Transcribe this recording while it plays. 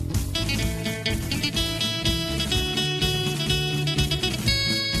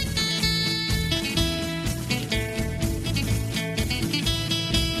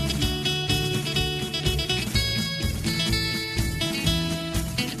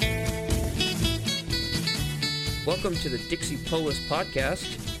Welcome to the Dixie Polis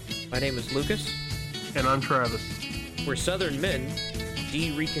podcast. My name is Lucas. And I'm Travis. We're Southern men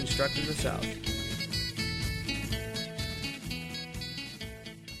de-reconstructing the South.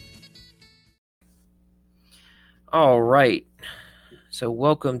 All right. So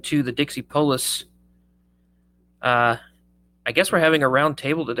welcome to the Dixie Polis. I guess we're having a round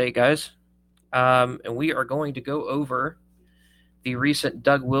table today, guys. And we are going to go over the recent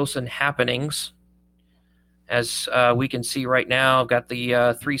Doug Wilson happenings. As we can see right now, I've got the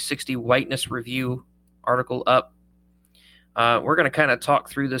 360 Whiteness Review article up. We're going to kind of talk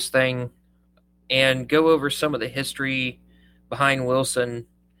through this thing and go over some of the history behind Wilson.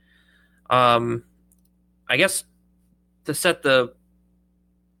 I guess to set the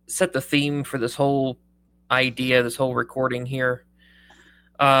theme for this whole idea, this whole recording here.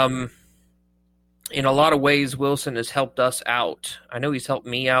 In a lot of ways, Wilson has helped us out. I know he's helped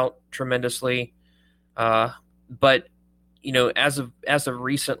me out tremendously. But you know, as of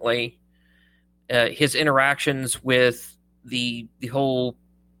recently, his interactions with the whole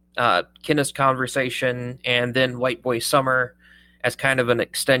Kenneth conversation and then White Boy Summer as kind of an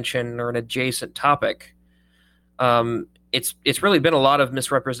extension or an adjacent topic, it's really been a lot of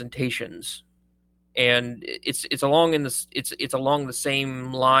misrepresentations, and it's along the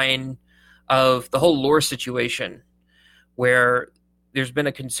same line of the whole lore situation, where there's been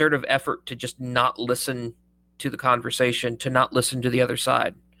a concerted effort to just not listen to the conversation, to not listen to the other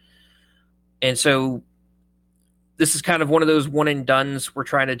side. And so this is kind of one of those one and dones we're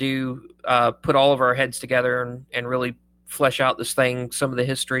trying to do, put all of our heads together and really flesh out this thing, some of the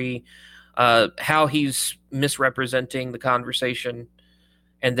history, how he's misrepresenting the conversation.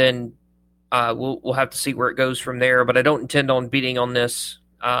 And then we'll have to see where it goes from there, but I don't intend on beating on this.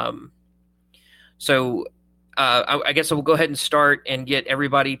 So I guess I will go ahead and start and get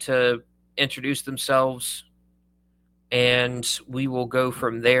everybody to introduce themselves, and we will go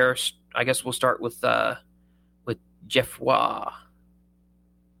from there. I guess we'll start with Geoffroy.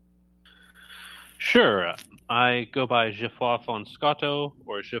 Sure. I go by Geoffroy Fonscato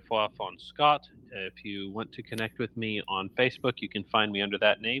or Geoffroy Fonscott. If you want to connect with me on Facebook, you can find me under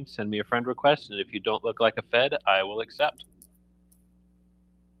that name. Send me a friend request, and if you don't look like a Fed, I will accept.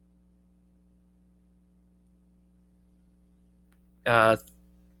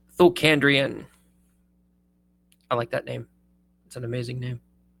 Thulkandrian. I like that name. It's an amazing name.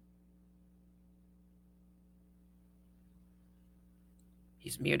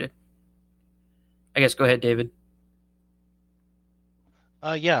 He's muted. I guess go ahead, David.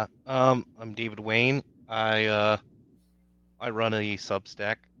 I'm David Wayne. I run a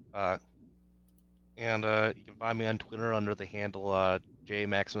Substack, and you can find me on Twitter under the handle J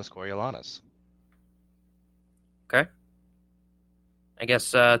Maximus Coriolanus. Okay. I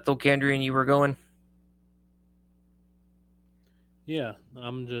guess Thulkandrian, you were going. Yeah,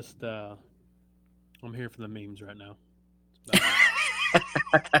 I'm just I'm here for the memes right now.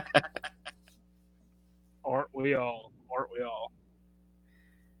 Aren't we all?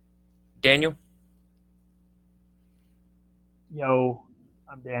 Daniel? Yo,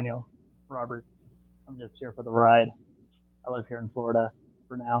 I'm Daniel Roberts. I'm just here for the ride. I live here in Florida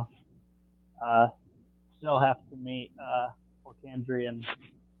for now. Still have to meet Thulkandrian,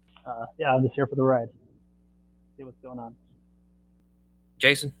 and I'm just here for the ride. See what's going on.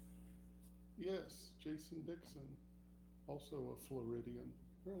 Jason? Yes, Jason Dixon, also a Floridian.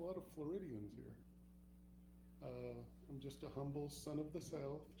 There are a lot of Floridians here. I'm just a humble son of the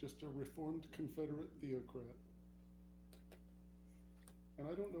South, just a reformed Confederate theocrat. And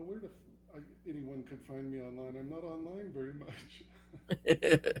I don't know where anyone could find me online. I'm not online very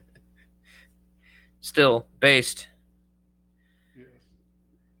much. Still based. Yes.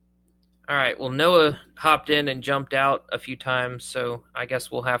 All right. Well, Noah hopped in and jumped out a few times, so I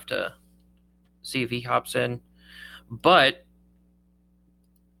guess we'll have to see if he hops in. But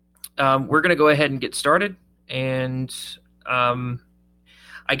we're going to go ahead and get started. And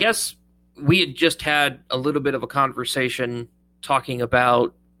I guess we had just had a little bit of a conversation talking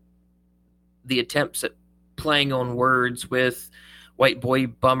about the attempts at playing on words with White Boy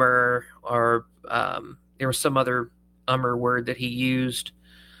Bummer, or there was some other word that he used.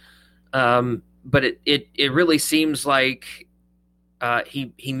 But it really seems like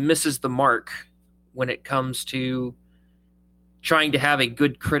he misses the mark when it comes to trying to have a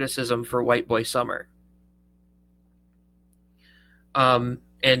good criticism for White Boy Summer.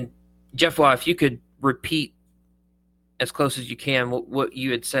 And Geoffroy, if you could repeat as close as you can what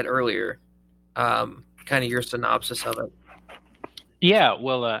you had said earlier, kind of your synopsis of it. Yeah,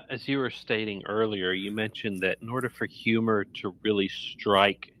 well, as you were stating earlier, you mentioned that in order for humor to really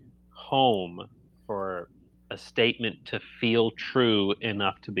strike home for a statement to feel true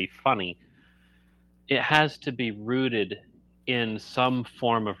enough to be funny, it has to be rooted in some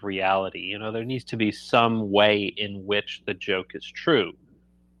form of reality. You know, there needs to be some way in which the joke is true.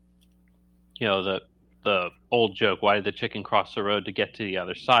 You know, the old joke, why did the chicken cross the road to get to the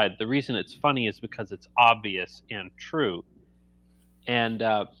other side? The reason it's funny is because it's obvious and true. And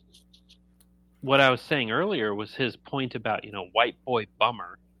what I was saying earlier was his point about, you know, white boy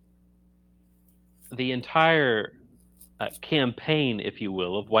bummer. The entire campaign, if you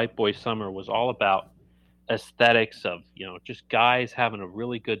will, of White Boy Summer was all about aesthetics of, you know, just guys having a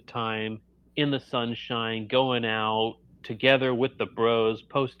really good time in the sunshine, going out together with the bros,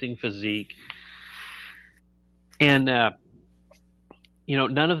 posting physique. And, you know,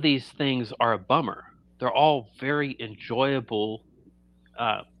 none of these things are a bummer. They're all very enjoyable,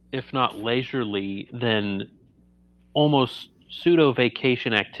 if not leisurely, then almost pseudo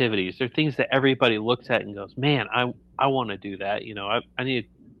vacation activities. They're things that everybody looks at and goes, man, I want to do that. You know, I need to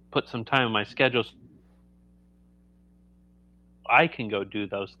put some time in my schedule so I can go do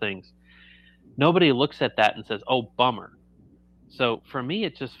those things. Nobody looks at that and says, oh, bummer. So for me,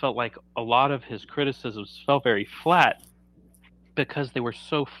 it just felt like a lot of his criticisms felt very flat because they were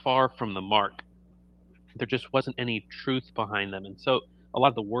so far from the mark. There just wasn't any truth behind them. And so a lot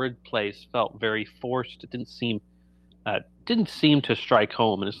of the wordplay felt very forced. It didn't seem to strike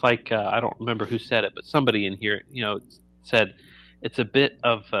home. And it's like, I don't remember who said it, but somebody in here, you know, said it's a bit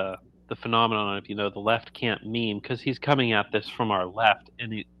of the phenomenon of, you know, the left can't meme because he's coming at this from our left.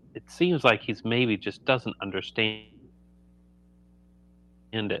 And it seems like he's maybe just doesn't understand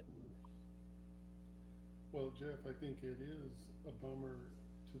it. Well, Jeff, I think it is a bummer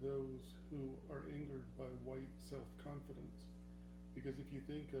to those who are angered by white self-confidence. Because if you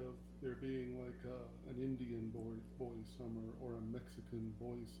think of there being like an Indian boy summer or a Mexican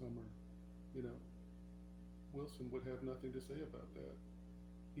boy summer, you know, Wilson would have nothing to say about that.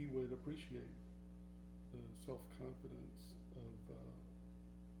 He would appreciate the self-confidence of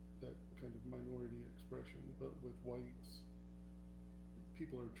that kind of minority expression. But with whites,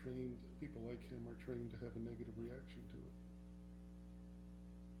 people like him are trained to have a negative reaction to it.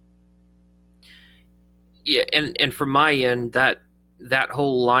 Yeah, and from my end, that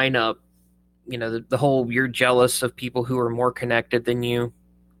whole lineup, you know, the whole you're jealous of people who are more connected than you,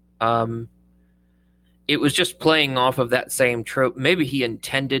 it was just playing off of that same trope. Maybe he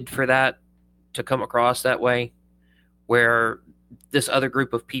intended for that to come across that way, where this other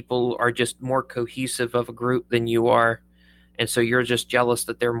group of people are just more cohesive of a group than you are, and so you're just jealous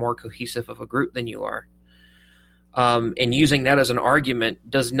that they're more cohesive of a group than you are. And using that as an argument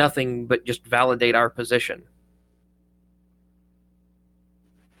does nothing but just validate our position.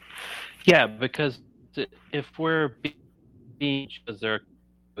 Yeah, because if we're being as they're a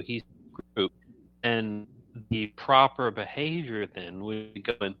cohesive group, and the proper behavior then we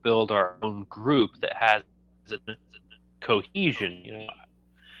go and build our own group that has cohesion, you know,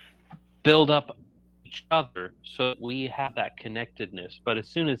 build up each other so that we have that connectedness. But as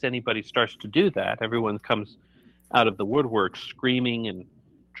soon as anybody starts to do that, everyone comes out of the woodwork screaming and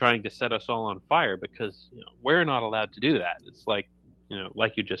trying to set us all on fire because, you know, we're not allowed to do that. It's like, you know,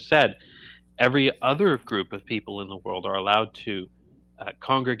 like you just said, every other group of people in the world are allowed to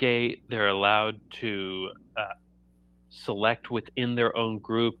congregate. They're allowed to select within their own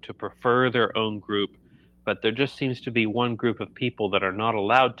group, to prefer their own group. But there just seems to be one group of people that are not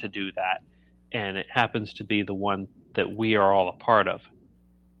allowed to do that. And it happens to be the one that we are all a part of.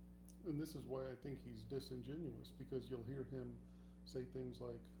 And this is why I think he's disingenuous, because you'll hear him say things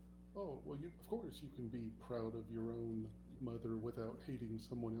like, oh, well, of course you can be proud of your own mother without hating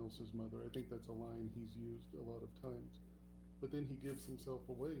someone else's mother. I think that's a line he's used a lot of times. But then he gives himself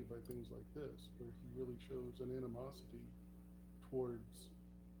away by things like this, where he really shows an animosity towards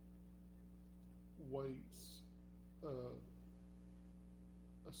whites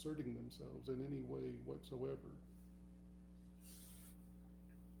asserting themselves in any way whatsoever.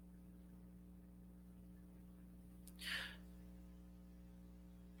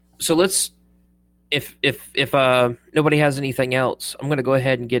 So let's, if nobody has anything else, I'm going to go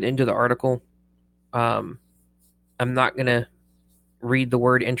ahead and get into the article. I'm not going to read the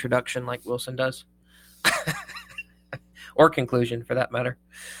word introduction like Wilson does. Or conclusion, for that matter.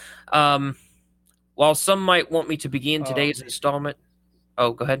 While some might want me to begin today's installment...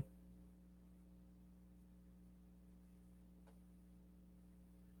 Oh, go ahead.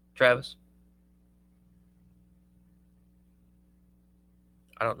 Travis?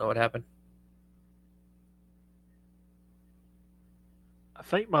 I don't know what happened. I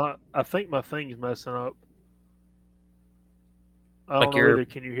think my thing's messing up. I Like don't know either.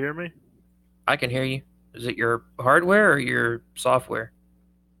 Can you hear me? I can hear you. Is it your hardware or your software?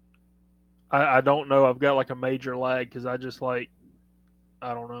 I don't know. I've got like a major lag because I just I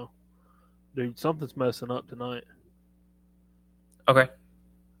don't know. Dude, something's messing up tonight. Okay.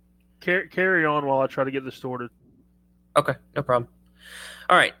 Carry on while I try to get this sorted. Okay, no problem.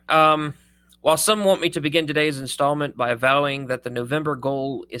 All right. While some want me to begin today's installment by avowing that the November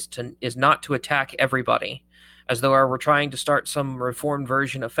goal is not to attack everybody, as though I were trying to start some reformed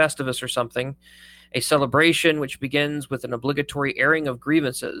version of Festivus or something, a celebration which begins with an obligatory airing of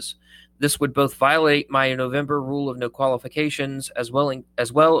grievances. This would both violate my November rule of no qualifications, as well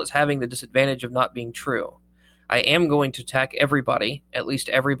as having the disadvantage of not being true. I am going to attack everybody, at least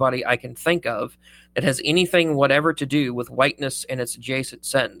everybody I can think of, that has anything whatever to do with whiteness and its adjacent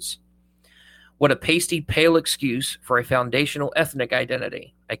sins. What a pasty, pale excuse for a foundational ethnic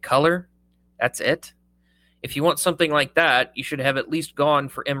identity. A color? That's it? If you want something like that, you should have at least gone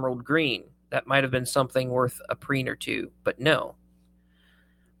for emerald green. That might have been something worth a preen or two, but no.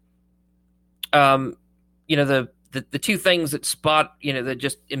 The two things that that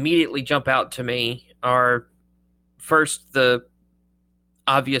just immediately jump out to me are, first, the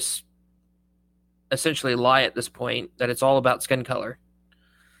obvious, essentially lie at this point, that it's all about skin color.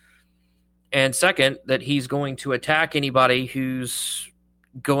 And second, that he's going to attack anybody who's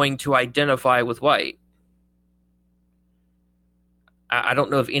going to identify with white. I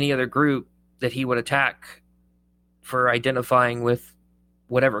don't know of any other group that he would attack for identifying with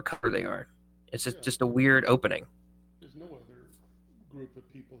whatever color they are. It's just a weird opening. There's no other group of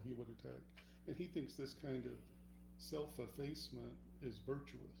people he would attack. And he thinks this kind of self-effacement is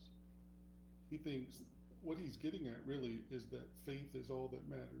virtuous. He thinks what he's getting at really is that faith is all that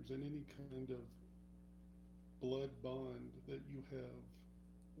matters, and any kind of blood bond that you have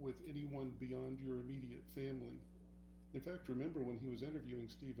with anyone beyond your immediate family. In fact, remember when he was interviewing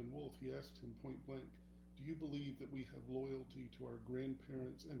Stephen Wolf, he asked him point blank, do you believe that we have loyalty to our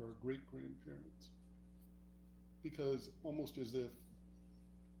grandparents and our great-grandparents? Because almost as if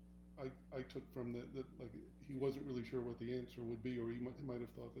I took from that like he wasn't really sure what the answer would be, or he might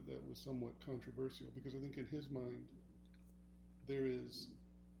have thought that was somewhat controversial, because I think in his mind there is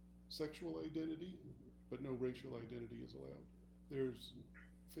sexual identity, but no racial identity is allowed. There's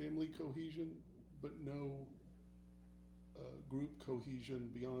family cohesion, but no group cohesion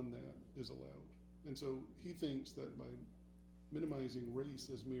beyond that is allowed. And so he thinks that by minimizing race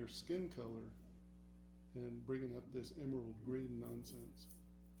as mere skin color and bringing up this emerald green nonsense,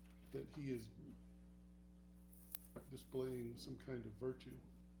 that he is displaying some kind of virtue.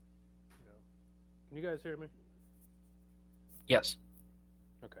 Can you guys hear me? Yes.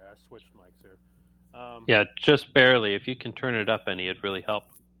 Okay, I switched mics here. Yeah, just barely. If you can turn it up any, it'd really help.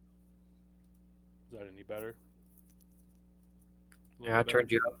 Is that any better? Yeah, I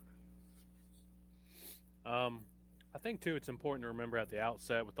turned you up. I think, too, it's important to remember at the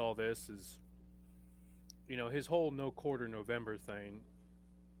outset with all this is, his whole no quarter November thing.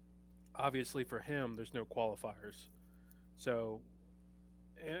 Obviously, for him, there's no qualifiers. So,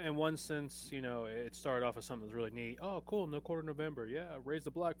 in one sense, it started off as something that's really neat. Oh, cool, no quarter November. Yeah, raise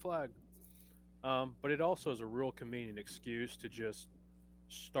the black flag. But it also is a real convenient excuse to just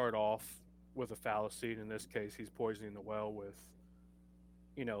start off with a fallacy. And in this case, he's poisoning the well with,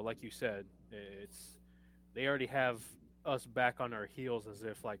 like you said, they already have us back on our heels as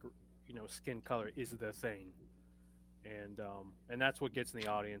if, skin color is the thing. And that's what gets in the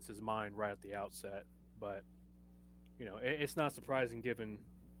audience's mind right at the outset. But it's not surprising given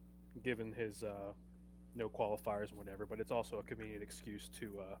his no qualifiers and whatever. But it's also a convenient excuse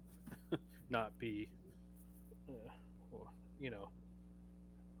to not be,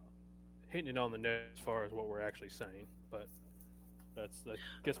 hitting it on the nose as far as what we're actually saying. But that's I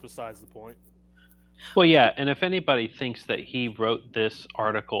guess besides the point. Well, yeah, and if anybody thinks that he wrote this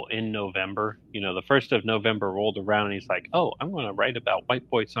article in November, the 1st of November rolled around and he's like, oh, I'm going to write about White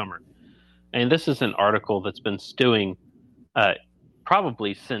Boy Summer. And this is an article that's been stewing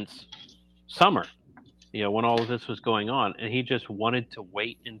probably since summer, when all of this was going on. And he just wanted to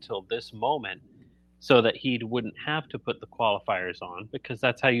wait until this moment so that he wouldn't have to put the qualifiers on, because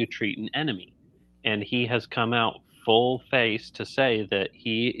that's how you treat an enemy. And he has come out full face to say that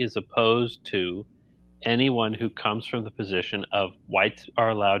he is opposed to anyone who comes from the position of whites are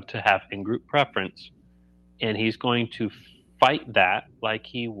allowed to have in-group preference, and he's going to fight that like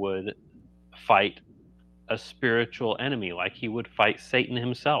he would fight a spiritual enemy, like he would fight Satan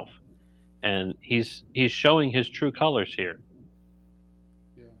himself. And he's showing his true colors here.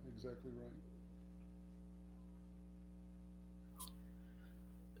 Yeah, exactly right.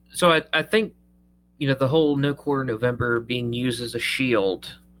 So I think, the whole no quarter November being used as a shield,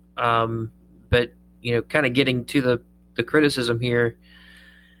 but kind of getting to the criticism here,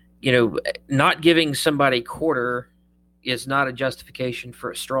 not giving somebody quarter is not a justification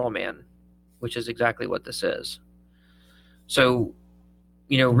for a straw man, which is exactly what this is. So,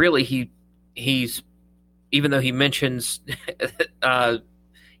 really he's even though he mentions,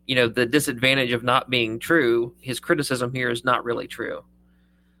 the disadvantage of not being true, his criticism here is not really true.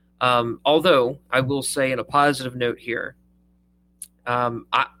 Although I will say in a positive note here,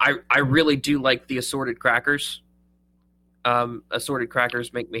 I really do like the assorted crackers. Assorted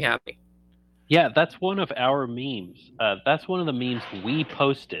crackers make me happy. Yeah, that's one of our memes. That's one of the memes we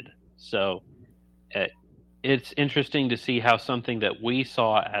posted. So it's interesting to see how something that we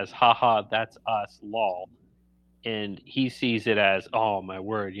saw as haha, that's us, lol, and he sees it as, oh my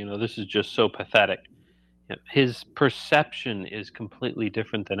word, this is just so pathetic. His perception is completely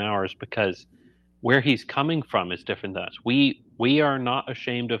different than ours because where he's coming from is different than us. We are not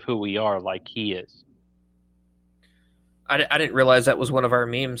ashamed of who we are like he is. I didn't realize that was one of our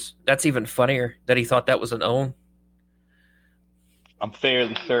memes. That's even funnier that he thought that was an own. I'm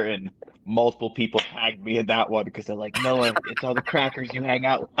fairly certain multiple people tagged me in that one because they're like, Noah, it's all the crackers you hang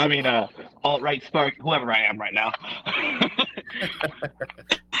out with. I mean, alt-right Spark, whoever I am right now.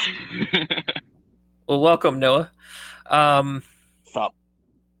 Well, welcome, Noah. What's up?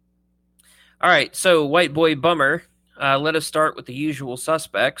 All right, so White Boy Bummer, let us start with the usual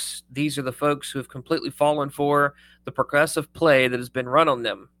suspects. These are the folks who have completely fallen for the progressive play that has been run on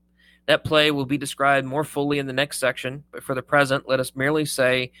them. That play will be described more fully in the next section, but for the present, let us merely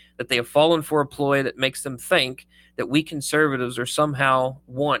say that they have fallen for a ploy that makes them think that we conservatives are somehow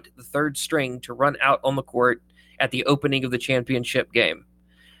want the third string to run out on the court at the opening of the championship game.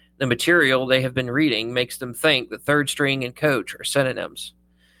 The material they have been reading makes them think that third string and coach are synonyms.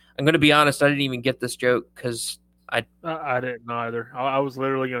 I'm going to be honest, I didn't even get this joke because I didn't either. I was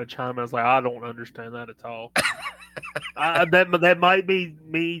literally going to chime in. I was like, I don't understand that at all. That might be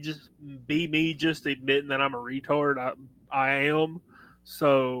me just admitting that I'm a retard. I am.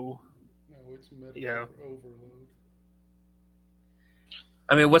 So, No, it's metaphor yeah. overload.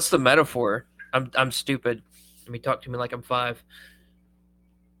 I mean, what's the metaphor? I'm stupid. Let me talk to me like I'm 5.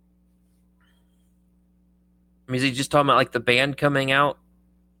 I mean, is he just talking about like the band coming out?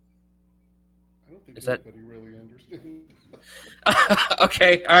 I don't think Is that- anybody really understands.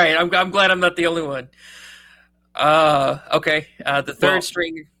 Okay, all right. I'm glad I'm not the only one. Okay. The third Well,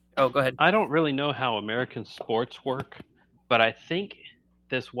 string. Oh, go ahead. I don't really know how American sports work, but I think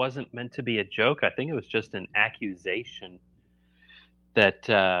this wasn't meant to be a joke. I think it was just an accusation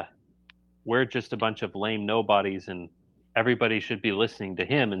that we're just a bunch of lame nobodies and everybody should be listening to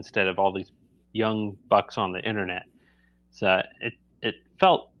him instead of all these young bucks on the internet. So it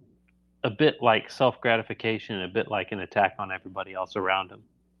felt a bit like self-gratification and a bit like an attack on everybody else around him.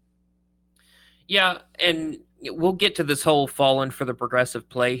 Yeah, and we'll get to this whole fallen for the progressive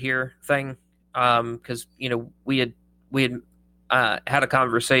play here thing, because we had had a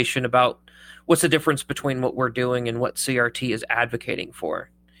conversation about what's the difference between what we're doing and what CRT is advocating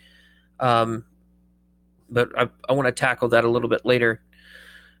for. But I want to tackle that a little bit later.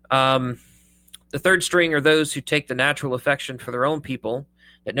 The third string are those who take the natural affection for their own people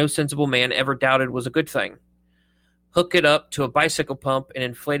that no sensible man ever doubted was a good thing. Hook it up to a bicycle pump and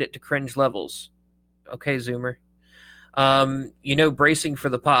inflate it to cringe levels. Okay, Zoomer. Bracing for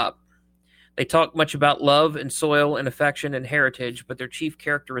the pop. They talk much about love and soil and affection and heritage, but their chief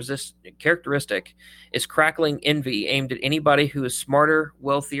characteristic is crackling envy aimed at anybody who is smarter,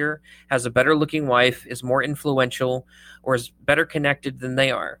 wealthier, has a better-looking wife, is more influential, or is better connected than they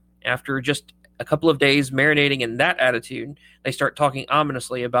are. After just a couple of days marinating in that attitude, they start talking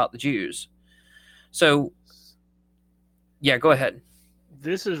ominously about the Jews. So, yeah, go ahead.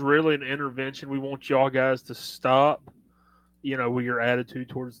 This is really an intervention. We want y'all guys to stop, with your attitude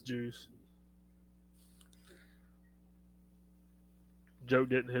towards the Jews. Joke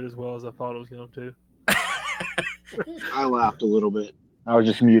didn't hit as well as I thought it was going to. I laughed a little bit. I was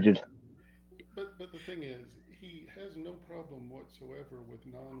just muted. But the thing is, he has no problem whatsoever with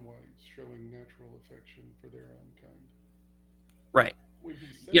non-whites showing natural affection for their own kind. Right. When he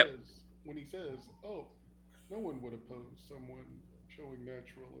says, Yep. oh, no one would oppose someone showing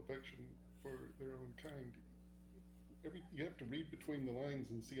natural affection for their own kind. You have to read between the lines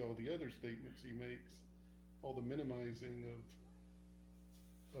and see all the other statements he makes, all the minimizing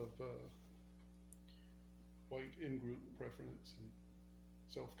of white in-group preference and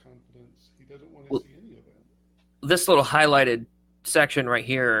self-confidence. He doesn't want to see any of that. This little highlighted section right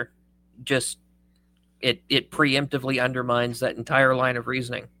here just it preemptively undermines that entire line of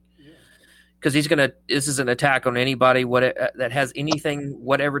reasoning. because this is an attack on anybody that has anything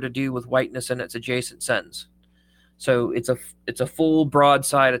whatever to do with whiteness in its adjacent sentence. So it's a full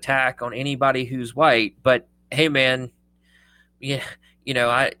broadside attack on anybody who's white. But hey, man, yeah,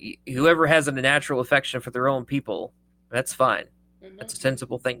 whoever has a natural affection for their own people, that's fine. That's a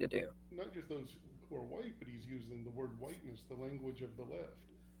sensible thing to do. Not just those who are white, but he's using the word whiteness, the language of the left,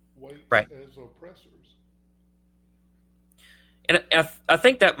 white right. as oppressors. And I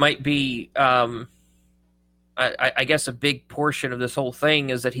think that might be, I guess, a big portion of this whole thing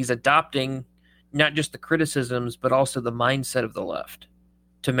is that he's adopting not just the criticisms, but also the mindset of the left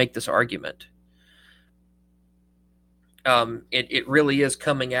to make this argument. It really is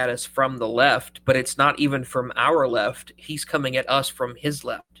coming at us from the left, but it's not even from our left. He's coming at us from his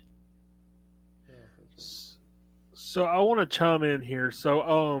left. So I want to chime in here.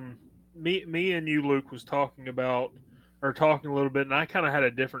 So me and you, Luke, was talking a little bit, and I kind of had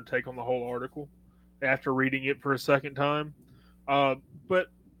a different take on the whole article after reading it for a second time. But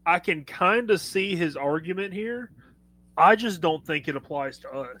I can kind of see his argument here. I just don't think it applies to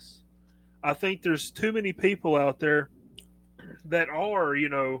us. I think there's too many people out there that are,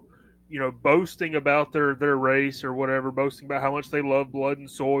 boasting about their race or whatever, boasting about how much they love blood and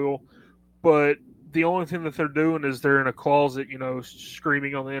soil, but the only thing that they're doing is they're in a closet,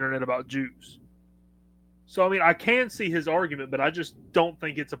 screaming on the internet about Jews. So, I mean, I can see his argument, but I just don't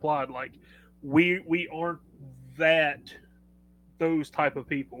think it's applied. Like, we aren't those type of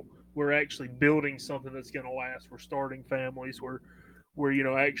people. We're actually building something that's going to last. We're starting families. We're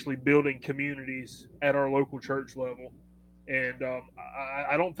actually building communities at our local church level. And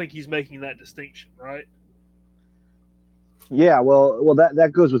I don't think he's making that distinction, right? Yeah, well,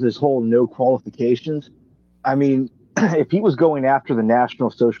 that goes with his whole no qualifications. I mean, if he was going after the National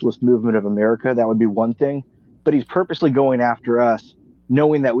Socialist Movement of America, that would be one thing. But he's purposely going after us,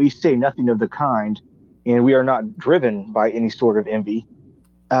 knowing that we say nothing of the kind, and we are not driven by any sort of envy.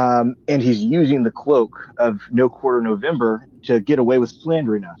 And he's using the cloak of No Quarter November to get away with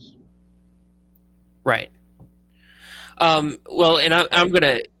slandering us. Right. Well, and I'm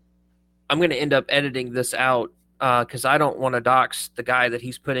gonna end up editing this out because I don't want to dox the guy that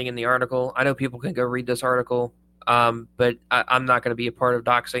he's putting in the article. I know people can go read this article, but I'm not going to be a part of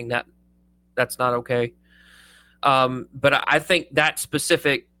doxing that. That's not okay. But I think the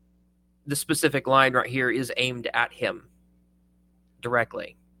specific line right here is aimed at him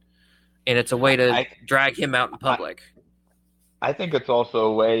directly, and it's a way to drag him out in public. I think it's also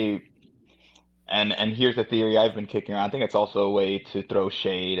a way, and here's a theory I've been kicking around. I think it's also a way to throw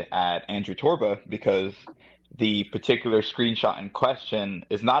shade at Andrew Torba, because the particular screenshot in question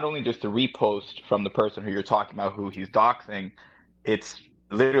is not only just a repost from the person who you're talking about, who he's doxing, it's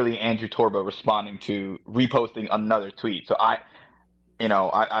literally Andrew Torba responding to reposting another tweet. So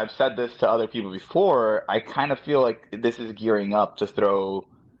I've said this to other people before. I kind of feel like this is gearing up to throw,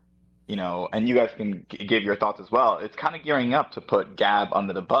 and you guys can give your thoughts as well. It's kind of gearing up to put Gab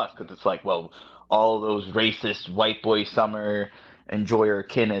under the bus, because it's like, well, all those racist white boy summer enjoyer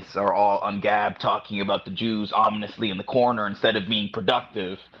Kinnis are all on Gab talking about the Jews ominously in the corner instead of being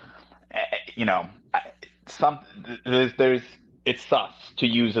productive. It's sus, to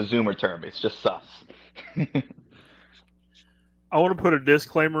use a Zoomer term. It's just sus. I want to put a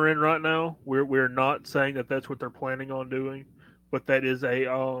disclaimer in right now. We're not saying that that's what they're planning on doing, but that is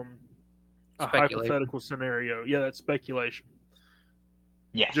a hypothetical scenario. Yeah, that's speculation.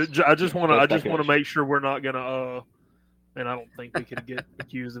 Yes. I just want to make sure we're not gonna and I don't think we could get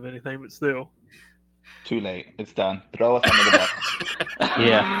accused of anything, but still. Too late. It's done. Throw us under the bus.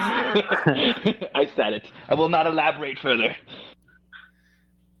 Yeah. I said it. I will not elaborate further.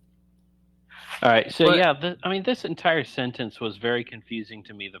 All right. So, this entire sentence was very confusing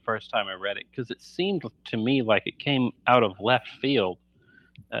to me the first time I read it, because it seemed to me like it came out of left field,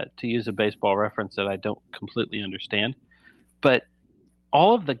 to use a baseball reference that I don't completely understand. But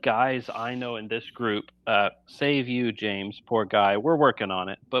all of the guys I know in this group, save you, James, poor guy, we're working on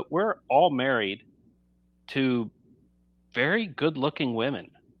it, but we're all married to very good-looking women.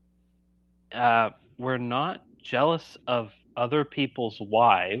 We're not jealous of other people's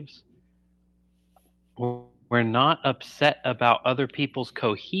wives. We're not upset about other people's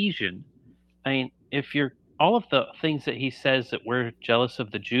cohesion. I mean, all of the things that he says that we're jealous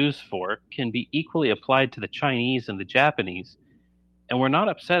of the Jews for can be equally applied to the Chinese and the Japanese. And we're not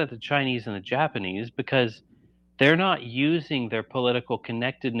upset at the Chinese and the Japanese because they're not using their political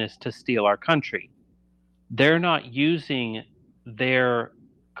connectedness to steal our country. They're not using their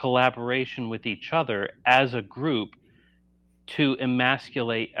collaboration with each other as a group to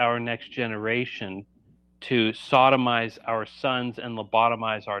emasculate our next generation to sodomize our sons and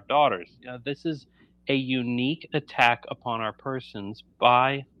lobotomize our daughters. This is a unique attack upon our persons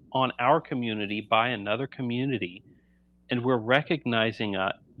on our community by another community, and we're recognizing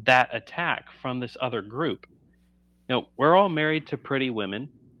that attack from this other group. We're all married to pretty women.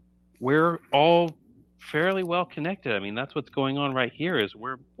 We're all fairly well connected. I mean, that's what's going on right here is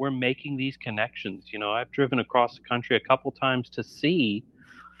we're making these connections. I've driven across the country a couple times to see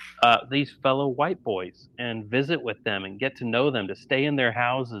these fellow white boys and visit with them and get to know them, to stay in their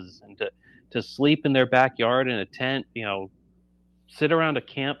houses and to sleep in their backyard in a tent, sit around a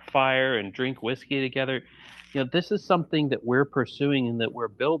campfire and drink whiskey together. This is something that we're pursuing and that we're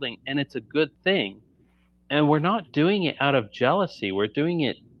building, and it's a good thing. And we're not doing it out of jealousy. We're doing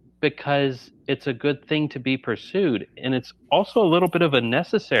it because it's a good thing to be pursued. And it's also a little bit of a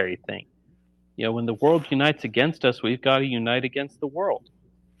necessary thing. When the world unites against us, we've got to unite against the world.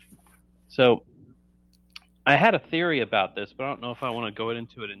 So I had a theory about this, but I don't know if I want to go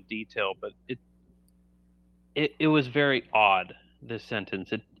into it in detail, but it was very odd, this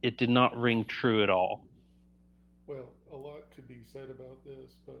sentence. It did not ring true at all. Well, a lot could be said about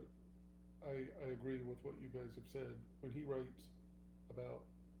this, but I agree with what you guys have said. When he writes about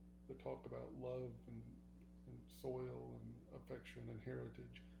love and soil and affection and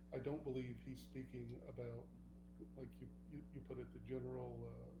heritage, I don't believe he's speaking about, like you put it, the general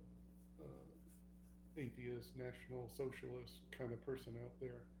atheist, national socialist kind of person out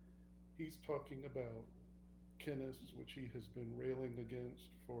there. He's talking about Kenneth, which he has been railing against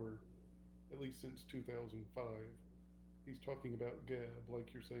for at least since 2005. He's talking about Gab,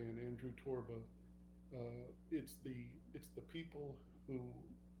 like you're saying, Andrew Torba. It's the people who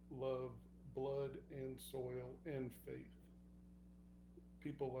love blood and soil and faith.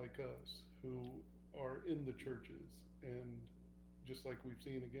 People like us who are in the churches, and just like we've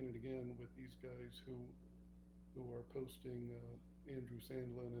seen again and again with these guys who are posting Andrew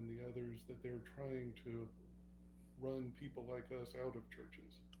Sandlin and the others, that they're trying to run people like us out of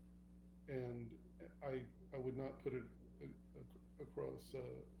churches. And I would not put it across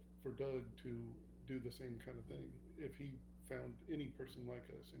for Doug to do the same kind of thing. If he found any person like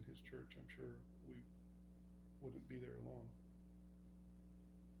us in his church, I'm sure we wouldn't be there long.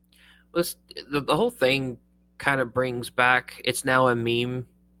 The whole thing kind of brings back, it's now a meme,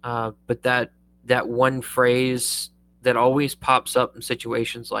 but that one phrase that always pops up in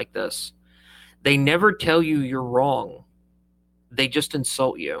situations like this: they never tell you you're wrong, they just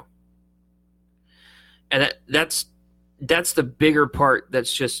insult you. And that's the bigger part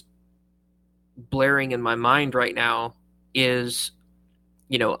that's just blaring in my mind right now is,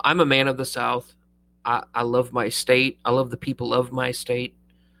 I'm a man of the South. I love my state. I love the people of my state.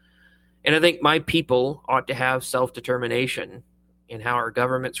 And I think my people ought to have self-determination in how our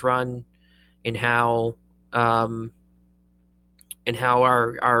government's run, in how our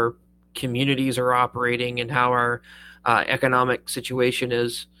communities are operating, and how our economic situation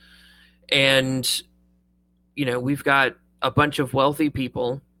is. And we've got a bunch of wealthy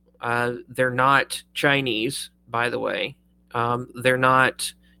people. They're not Chinese, by the way. They're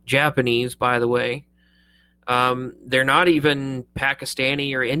not Japanese, by the way. They're not even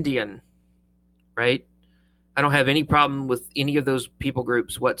Pakistani or Indian, right? I don't have any problem with any of those people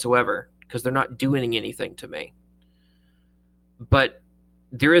groups whatsoever because they're not doing anything to me. But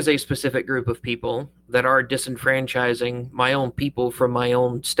there is a specific group of people that are disenfranchising my own people from my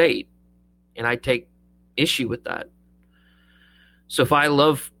own state, and I take issue with that. So if I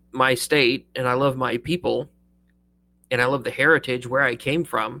love my state and I love my people and I love the heritage where I came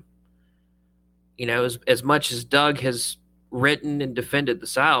from, as much as Doug has written and defended the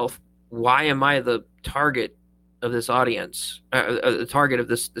South, why am I the target of this audience, the target of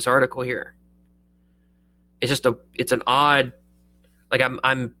this article here? It's an odd, like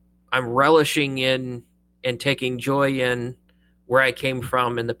I'm relishing in and taking joy in where I came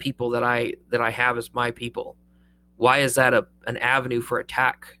from and the people that I have as my people. Why is that an avenue for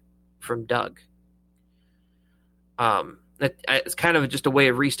attack from Doug? It's kind of just a way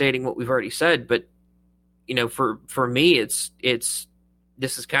of restating what we've already said, but for me,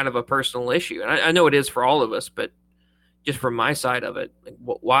 this is kind of a personal issue, and I know it is for all of us, but just from my side of it,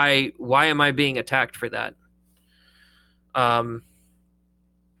 why am I being attacked for that?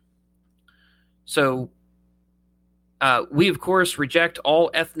 So we of course reject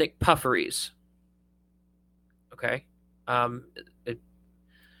all ethnic pufferys. Okay.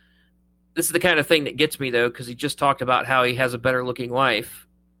 This is the kind of thing that gets me, though, because he just talked about how he has a better looking wife,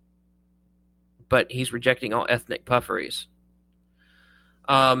 but he's rejecting all ethnic pufferys.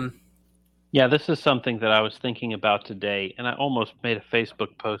 Yeah, this is something that I was thinking about today, and I almost made a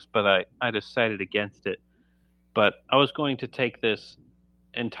Facebook post, but I decided against it. But I was going to take this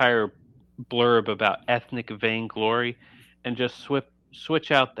entire blurb about ethnic vainglory and just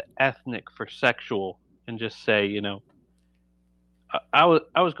switch out the ethnic for sexual and just say, you know, I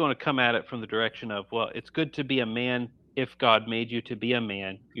was going to come at it from the direction of, well, it's good to be a man. If God made you to be a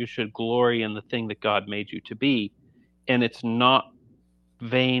man, you should glory in the thing that God made you to be. And it's not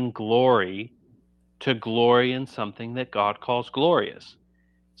vainglory to glory in something that God calls glorious.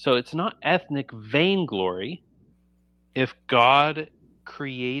 So it's not ethnic vainglory if God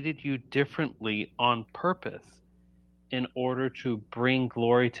created you differently on purpose in order to bring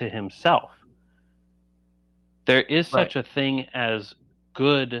glory to himself. There is such a thing as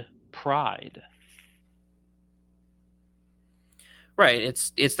good pride. Right.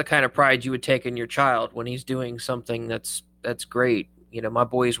 It's the kind of pride you would take in your child when he's doing something that's great. You know, my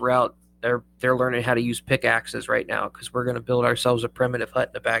boys were out. They're learning how to use pickaxes right now because we're going to build ourselves a primitive hut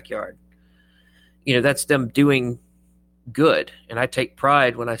in the backyard. You know, that's them doing good, and I take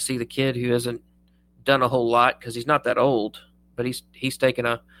pride when I see the kid who hasn't done a whole lot because he's not that old, but he's taken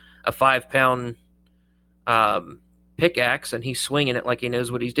a 5-pound pickaxe and he's swinging it like he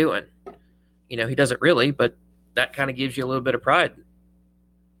knows what he's doing. You know, he doesn't really, but that kind of gives you a little bit of pride.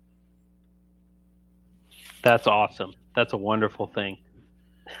 That's awesome. That's a wonderful thing.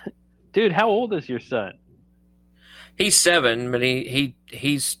 Dude, how old is your son? He's 7, but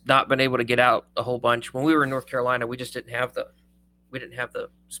he's not been able to get out a whole bunch. When we were in North Carolina, we just didn't have the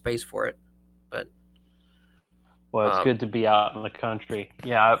space for it. But well, it's good to be out in the country.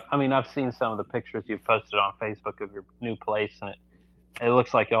 Yeah, I mean, I've seen some of the pictures you've posted on Facebook of your new place, and it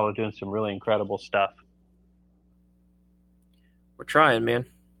looks like y'all are doing some really incredible stuff. We're trying, man.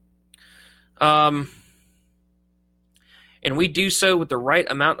 And we do so with the right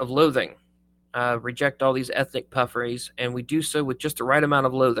amount of loathing. Reject all these ethnic pufferys, and we do so with just the right amount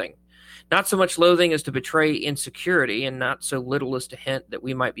of loathing. Not so much loathing as to betray insecurity, and not so little as to hint that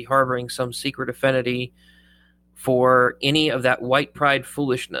we might be harboring some secret affinity for any of that white pride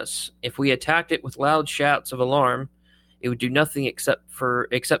foolishness. If we attacked it with loud shouts of alarm, it would do nothing except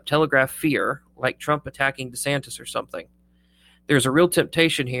telegraph fear, like Trump attacking DeSantis or something. There's a real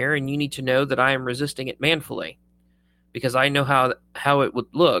temptation here, and you need to know that I am resisting it manfully, because I know how it would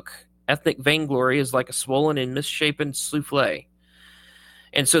look. Ethnic vainglory is like a swollen and misshapen souffle.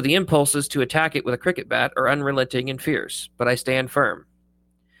 And so the impulses to attack it with a cricket bat are unrelenting and fierce, but I stand firm.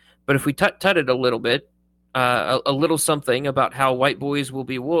 But if we tut it a little bit, a little something about how white boys will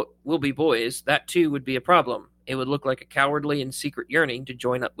be boys, that too would be a problem. It would look like a cowardly and secret yearning to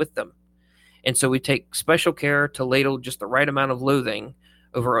join up with them. And so we take special care to ladle just the right amount of loathing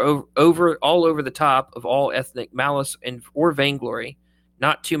over all over the top of all ethnic malice or vainglory.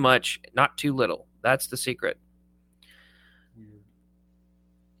 Not too much, not too little. That's the secret.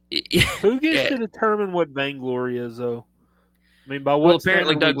 Who gets to determine what vainglory is, though? I mean, by what? Well,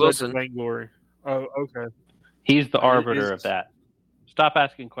 apparently Doug Wilson. Vainglory. Oh, okay. He's the arbiter of that. Stop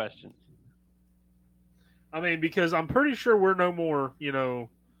asking questions. I mean, because I'm pretty sure we're no more,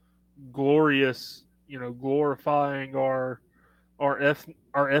 glorious, glorifying our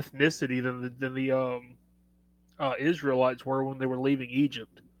ethnicity than the Israelites were when they were leaving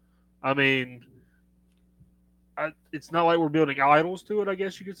Egypt. I mean, it's not like we're building idols to it, I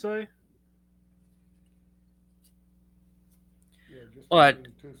guess you could say. Yeah, just What?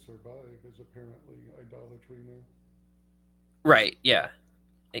 To survive is apparently idolatry now. Right, yeah.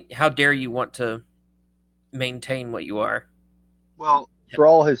 How dare you want to maintain what you are? Well, for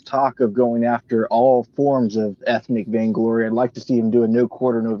all his talk of going after all forms of ethnic vainglory, I'd like to see him do a No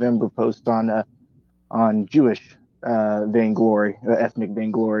Quarter November post on Jewish vainglory, ethnic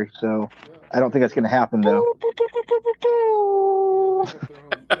vainglory. So I don't think that's going to happen, though. They have their own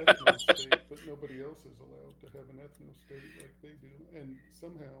ethno-state, but nobody else is allowed to have an ethno-state like they do. And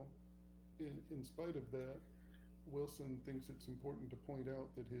somehow, in spite of that, Wilson thinks it's important to point out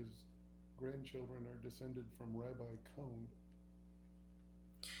that his grandchildren are descended from Rabbi Cohn.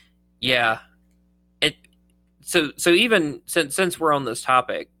 Yeah. So even since we're on this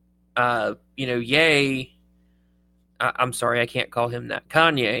topic, Ye, I'm sorry, I can't call him that.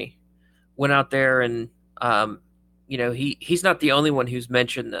 Kanye went out there and, he's not the only one who's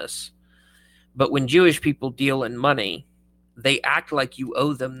mentioned this. But when Jewish people deal in money, they act like you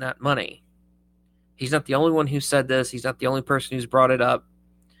owe them that money. He's not the only one who said this. He's not the only person who's brought it up.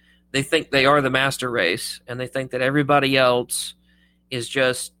 They think they are the master race, and they think that everybody else is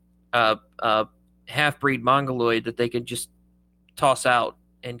just a half-breed mongoloid that they could just toss out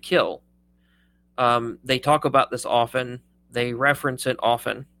and kill. They talk about this often. They reference it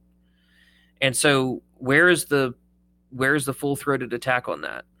often. And so where's the full-throated attack on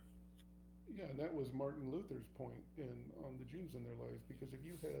that? Yeah, that was Martin Luther's point.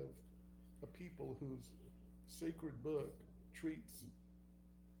 sacred book treats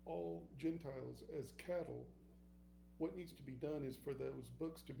all Gentiles as cattle, what needs to be done is for those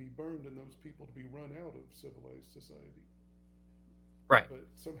books to be burned and those people to be run out of civilized society. Right. But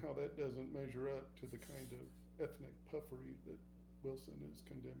somehow that doesn't measure up to the kind of ethnic puffery that Wilson is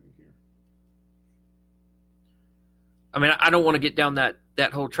condemning here. I mean, I don't want to get down that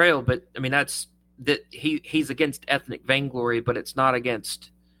whole trail, but I mean he's against ethnic vainglory, but it's not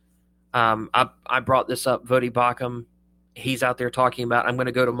against. I brought this up, Vodi Bakum. He's out there talking about, I'm going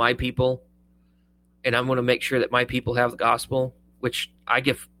to go to my people, and I'm going to make sure that my people have the gospel, which I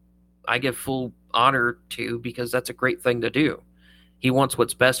give full honor to, because that's a great thing to do. He wants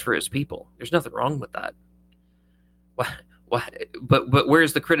what's best for his people. There's nothing wrong with that. But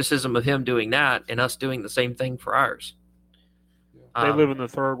where's the criticism of him doing that and us doing the same thing for ours? They live in the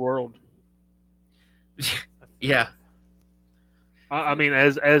third world. Yeah. I mean,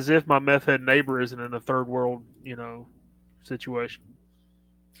 as if my meth head neighbor isn't in a third world, situation.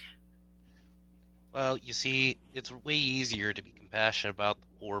 Well, you see, it's way easier to be compassionate about the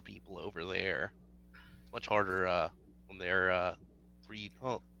poor people over there. It's much harder when they're three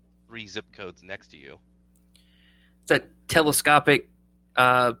zip codes next to you. It's that telescopic,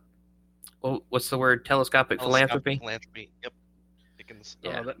 what's the word? Telescopic philanthropy? Philanthropy, yep. Dickens.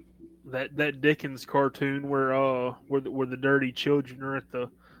 Yeah. That Dickens cartoon where the dirty children are at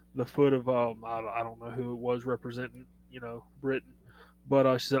the foot of I don't know who it was representing Britain,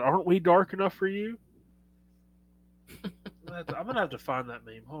 but she said, "Aren't we dark enough for you?" I'm gonna have to find that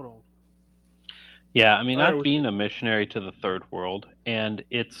meme. Hold on. Yeah, I mean, I've been a missionary to the third world, and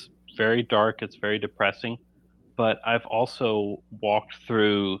it's very dark. It's very depressing. But I've also walked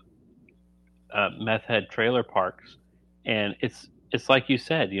through meth head trailer parks, and it's like you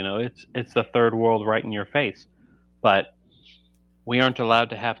said, it's the third world right in your face. But we aren't allowed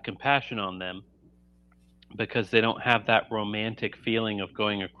to have compassion on them because they don't have that romantic feeling of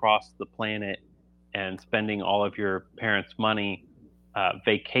going across the planet and spending all of your parents' money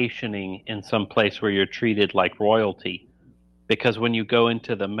vacationing in some place where you're treated like royalty. Because when you go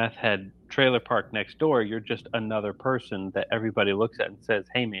into the meth head trailer park next door, you're just another person that everybody looks at and says,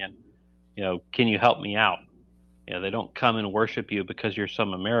 "Hey man, can you help me out?" They don't come and worship you because you're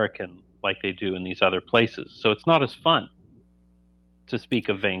some American like they do in these other places. So it's not as fun, to speak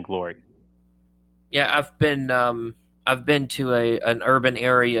of vainglory. Yeah, I've been to an urban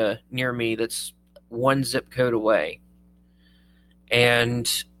area near me that's one zip code away, and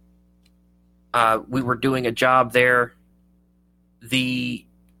we were doing a job there.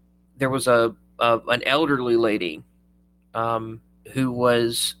 There was an elderly lady who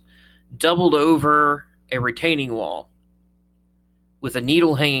was doubled over a retaining wall with a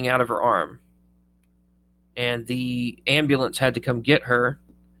needle hanging out of her arm, and the ambulance had to come get her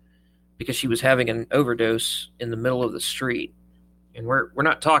because she was having an overdose in the middle of the street. And we're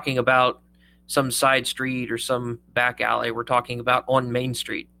not talking about some side street or some back alley. We're talking about on Main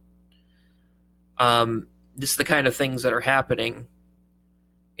Street. This is the kind of things that are happening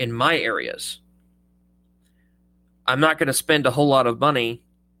in my areas. I'm not going to spend a whole lot of money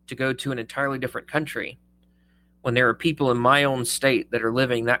to go to an entirely different country when there are people in my own state that are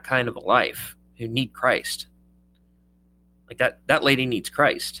living that kind of a life who need Christ. Like that lady needs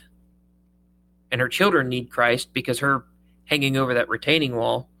Christ. And her children need Christ because her hanging over that retaining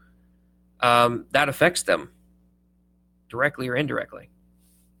wall, that affects them directly or indirectly.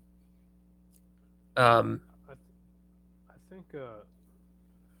 I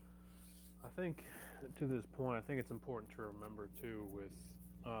think to this point, I think it's important to remember too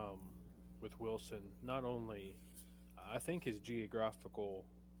with Wilson. Not only, I think his geographical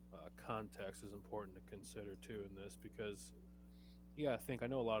context is important to consider too in this, because I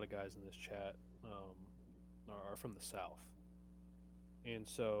know a lot of guys in this chat are from the South, and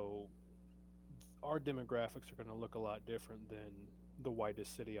so our demographics are going to look a lot different than the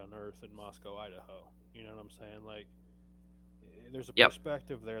whitest city on earth in Moscow, Idaho. You know what I'm saying? Like, there's a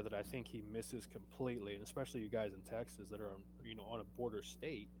perspective there that I think he misses completely, and especially you guys in Texas that are on a border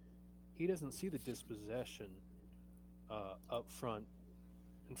state. He doesn't see the dispossession up front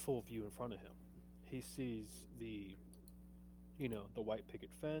in full view in front of him. He sees the white picket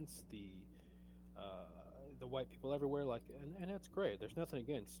fence, the white people everywhere, and that's great. There's nothing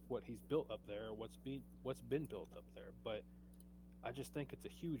against what he's built up there, or what's been built up there, but I just think it's a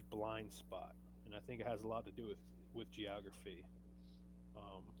huge blind spot, and I think it has a lot to do with geography,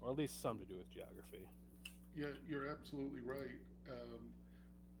 or at least some to do with geography. Yeah, you're absolutely right.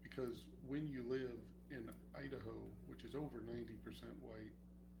 Because when you live in Idaho, which is over 90% white,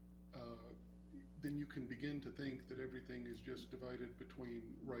 then you can begin to think that everything is just divided between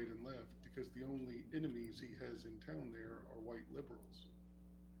right and left, because the only enemies he has in town there are white liberals.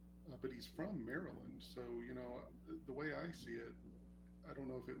 But he's from Maryland, so, you know, the way I see it, I don't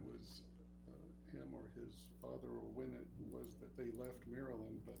know if it was him or his father or when it was that they left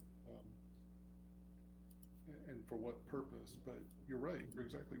Maryland, but and for what purpose. But you're right, you're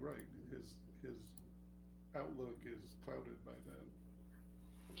exactly right. His outlook is clouded by that.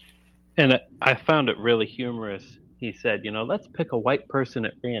 And I found it really humorous. He said, you know, let's pick a white person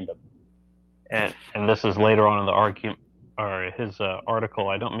at random. And this is later on in the argument, or his article.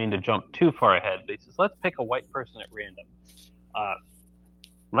 I don't mean to jump too far ahead, but he says, let's pick a white person at random.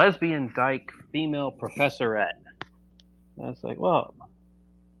 Lesbian dyke, female professorette. And I was like, well,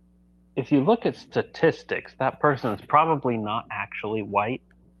 if you look at statistics, that person is probably not actually white.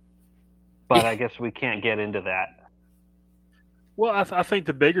 But I guess we can't get into that. Well, I think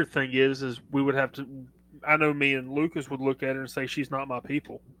the bigger thing is we would have to. I know me and Lucas would look at her and say she's not my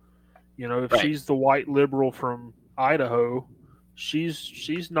people. You know, if she's the white liberal from Idaho,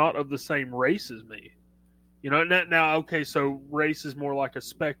 she's not of the same race as me. You know, now okay, so race is more like a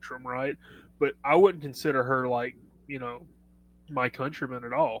spectrum, right? But I wouldn't consider her like, you know, my countryman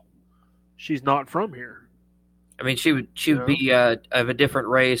at all. She's not from here. I mean, she would be of a different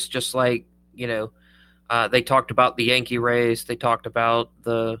race, just like, you know, they talked about the Yankee race. They talked about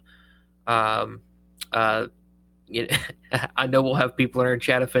the, you know, I know we'll have people in our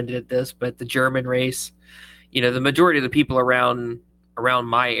chat offended at this, but the German race. You know, the majority of the people around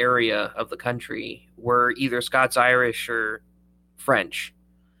my area of the country were either Scots-Irish or French.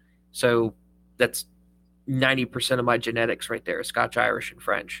 So that's 90% of my genetics right there, Scotch-Irish and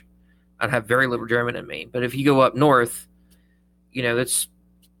French. I have very little German in me. But if you go up north, you know, it's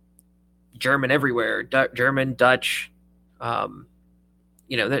German everywhere. German, Dutch,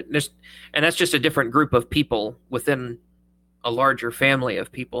 you know, that's just a different group of people within a larger family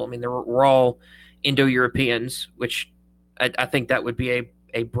of people. I mean, we're all Indo-Europeans, which I think that would be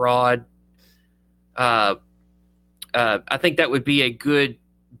a broad. I think that would be a good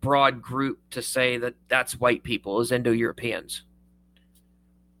broad group to say that that's white people, is Indo-Europeans.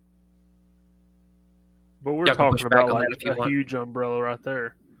 But we're talking about like a huge umbrella right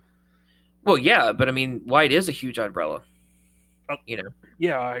there. Well, yeah, but I mean, white is a huge umbrella. You know.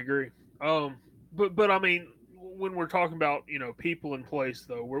 Yeah, I agree. But I mean, when we're talking about, you know, people in place,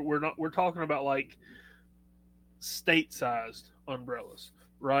 though, we're talking about like state-sized umbrellas,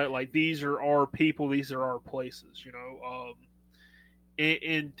 right? Like these are our people, these are our places, you know.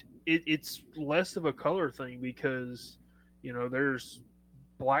 And it's less of a color thing because, you know, there's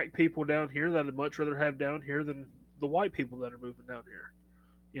black people down here that I'd much rather have down here than the white people that are moving down here.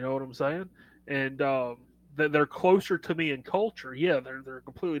 You know what I'm saying? And they're closer to me in culture. Yeah, they're a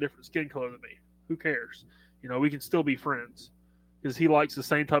completely different skin color than me. Who cares? You know, we can still be friends because he likes the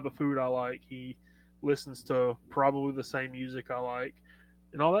same type of food I like. He listens to probably the same music I like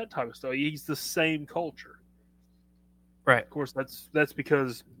and all that type of stuff. He's the same culture. Right. Of course, that's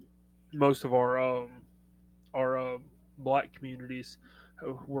because most of our black communities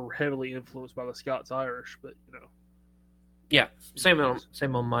were heavily influenced by the Scots-Irish, but you know. Yeah, same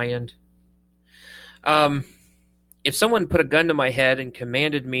on my end. If someone put a gun to my head and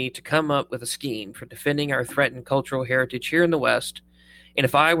commanded me to come up with a scheme for defending our threatened cultural heritage here in the West, and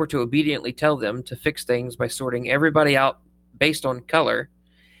if I were to obediently tell them to fix things by sorting everybody out based on color,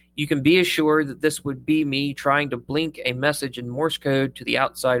 you can be assured that this would be me trying to blink a message in Morse code to the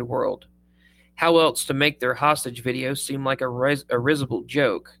outside world. How else to make their hostage video seem like a risible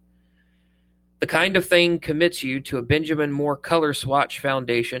joke? The kind of thing commits you to a Benjamin Moore color swatch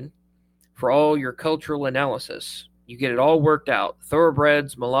foundation for all your cultural analysis. You get it all worked out.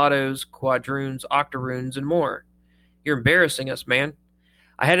 Thoroughbreds, mulattoes, quadroons, octoroons, and more. You're embarrassing us, man.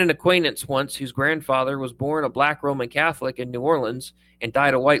 I had an acquaintance once whose grandfather was born a black Roman Catholic in New Orleans and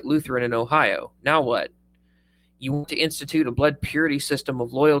died a white Lutheran in Ohio. Now what? You want to institute a blood purity system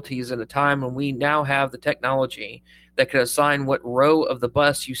of loyalties in a time when we now have the technology that could assign what row of the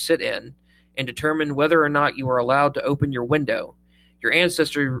bus you sit in and determine whether or not you are allowed to open your window. Your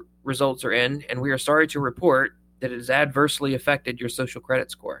ancestry results are in, and we are sorry to report that it has adversely affected your social credit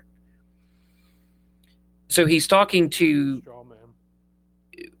score. So he's talking to...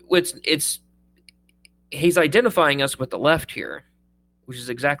 He's identifying us with the left here, which is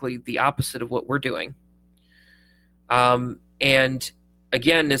exactly the opposite of what we're doing. And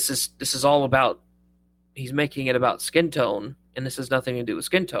again, this is all about, he's making it about skin tone, and this has nothing to do with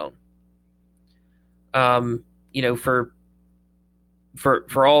skin tone. You know, for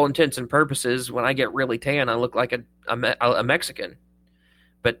all intents and purposes, when I get really tan, I look like a Mexican,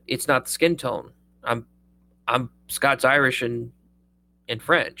 but it's not the skin tone. I'm Scots Irish and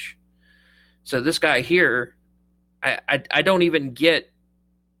French. So this guy here, I don't even get.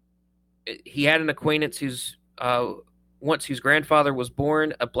 He had an acquaintance whose grandfather was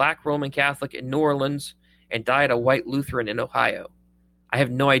born a black Roman Catholic in New Orleans and died a white Lutheran in Ohio. I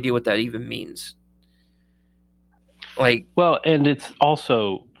have no idea what that even means. Well, and it's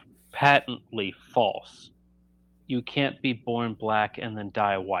also patently false. You can't be born black and then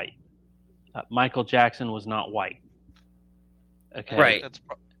die white. Michael Jackson was not white. Okay. Right.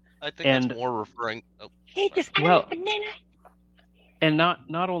 I think that's more referring. Well, and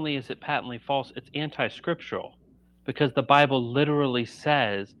not only is it patently false, it's anti-scriptural, because the Bible literally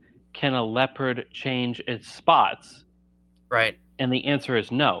says, "Can a leopard change its spots?" Right. And the answer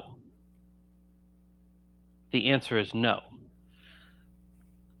is no. The answer is no.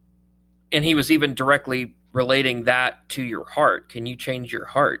 And he was even directly relating that to your heart. Can you change your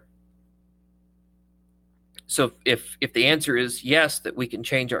heart? So if the answer is yes, that we can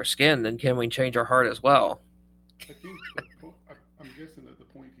change our skin, then can we change our heart as well? I think I'm guessing that the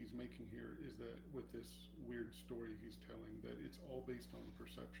point he's making here is that with this weird story he's telling, that it's all based on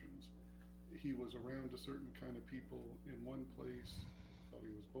perceptions. He was around a certain kind of people in one place, thought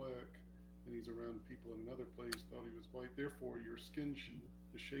he was black, and he's around people in another place, thought he was white. Therefore, your skin,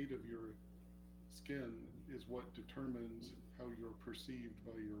 the shade of your skin is what determines how you're perceived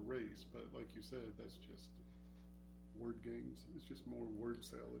by your race. But like you said, that's just word games. It's just more word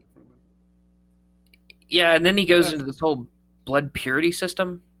salad from it. Yeah, and then he goes into this whole blood purity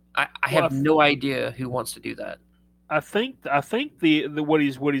system. I have no idea who wants to do that. I think the what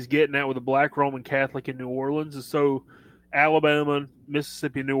he's getting at with the black Roman Catholic in New Orleans is so Alabama,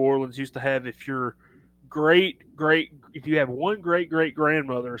 Mississippi, New Orleans used to have, if you're if you have one great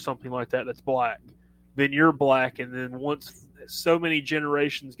grandmother or something like that that's black, then you're black, and then once so many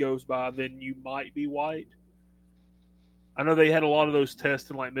generations goes by, then you might be white. I know they had a lot of those tests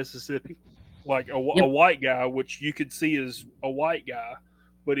in like Mississippi, like a white guy, which you could see as a white guy,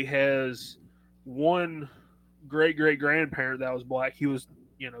 but he has one great grandparent that was black. He was,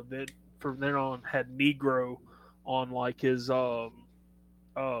 then from then on had Negro on like his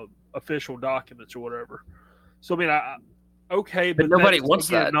official documents or whatever. So I mean, okay, but nobody wants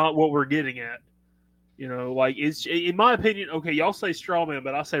that. Not what we're getting at. Like it's, in my opinion, okay, y'all say straw man,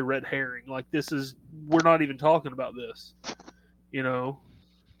 but I say red herring. Like we're not even talking about this.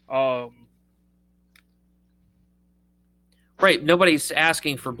 Right. Nobody's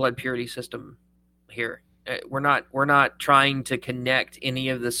asking for blood purity system here. We're not trying to connect any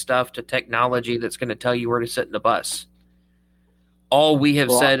of this stuff to technology that's going to tell you where to sit in the bus. All we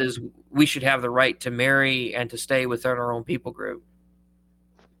have said is we should have the right to marry and to stay within our own people group.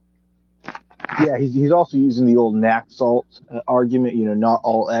 Yeah, he's also using the old Naxalt argument, not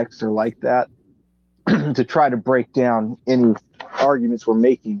all X are like that, to try to break down any arguments we're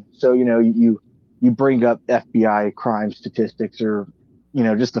making. So, you bring up FBI crime statistics, or,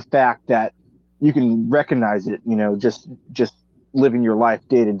 just the fact that you can recognize it, just living your life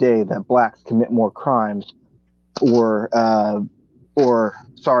day to day, that blacks commit more crimes, or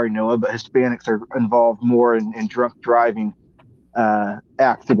sorry, Noah, but Hispanics are involved more in drunk driving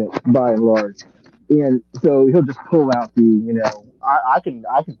accidents by and large. And so he'll just pull out I can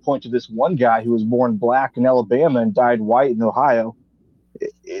point to this one guy who was born black in Alabama and died white in Ohio.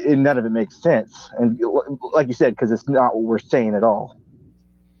 And none of it makes sense. And like you said, because it's not what we're saying at all.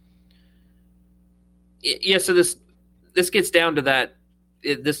 Yeah, so this gets down to that.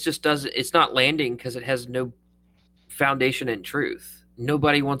 This just doesn't. It's not landing because it has no foundation in truth.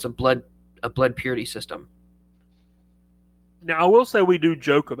 Nobody wants a blood purity system. Now, I will say we do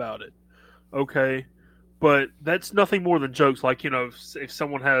joke about it, okay? But that's nothing more than jokes. Like, if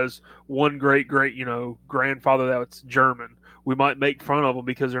someone has one great, grandfather that's German, we might make fun of them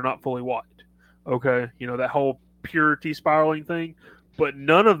because they're not fully white, okay? That whole purity spiraling thing. But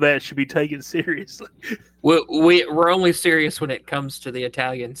none of that should be taken seriously. We're only serious when it comes to the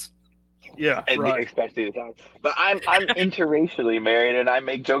Italians. Yeah, and right. Especially the time. But I'm interracially married, and I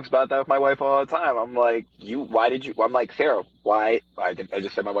make jokes about that with my wife all the time. I'm like, I'm like, Sarah, why? I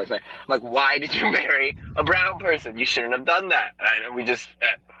just said my wife's name. I'm like, why did you marry a brown person? You shouldn't have done that. And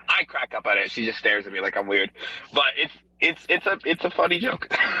I crack up at it. She just stares at me like I'm weird. But it's a funny joke.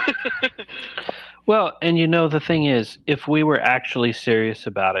 Well, and the thing is, if we were actually serious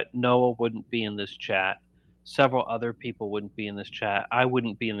about it, Noah wouldn't be in this chat. Several other people wouldn't be in this chat. I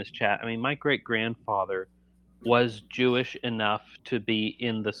wouldn't be in this chat. I mean, my great-grandfather was Jewish enough to be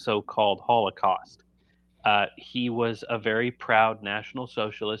in the so-called Holocaust. He was a very proud National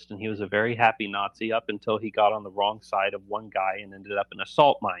Socialist, and he was a very happy Nazi up until he got on the wrong side of one guy and ended up in a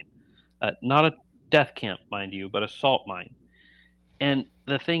salt mine. Not death camp, mind you, but a salt mine. And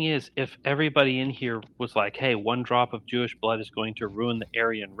the thing is, if everybody in here was like, hey, one drop of Jewish blood is going to ruin the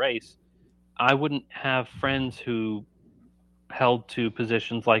Aryan race, I wouldn't have friends who held to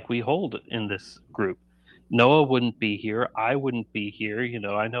positions like we hold in this group. Noah wouldn't be here. I wouldn't be here. You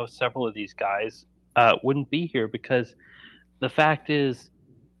know, I know several of these guys wouldn't be here because the fact is,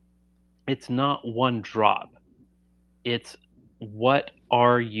 it's not one drop. It's what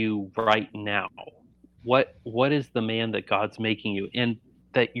are you right now? What is the man that God's making you? And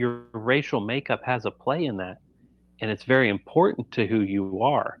that your racial makeup has a play in that. And it's very important to who you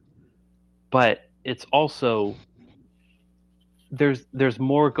are. But it's also there's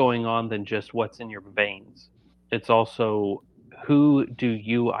more going on than just what's in your veins. It's also, who do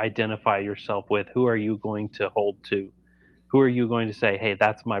you identify yourself with? Who are you going to hold to? Who are you going to say, hey,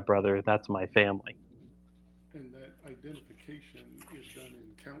 that's my brother, that's my family? And that identification is done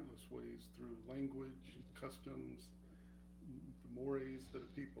in countless ways through language, customs, the mores that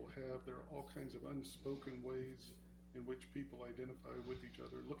people have. There are all kinds of unspoken ways in which people identify with each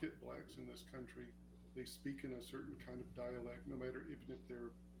other. Look at blacks in this country. They speak in a certain kind of dialect, no matter even if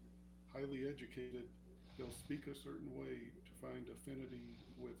they're highly educated, they'll speak a certain way to find affinity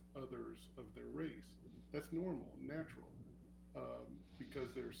with others of their race. That's normal, natural, because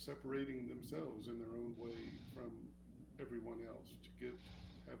they're separating themselves in their own way from everyone else to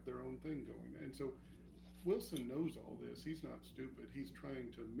have their own thing going. And so Wilson knows all this. He's not stupid. He's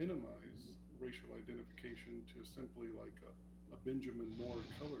trying to minimize racial identification to simply like a Benjamin Moore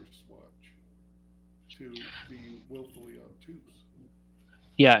color swatch, to be willfully obtuse.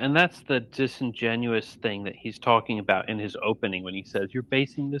 Yeah, and that's the disingenuous thing that he's talking about in his opening when he says, you're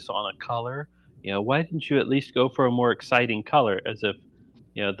basing this on a color? You know, why didn't you at least go for a more exciting color? As if,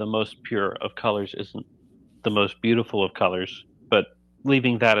 you know, the most pure of colors isn't the most beautiful of colors. But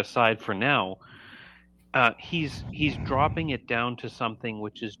leaving that aside for now, he's dropping it down to something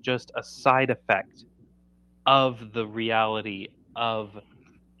which is just a side effect of the reality of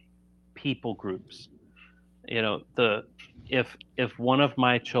people groups. You know, if one of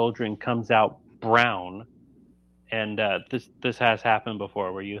my children comes out brown, and this has happened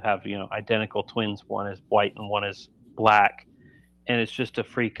before, where you have, you know, identical twins, one is white and one is black, and it's just a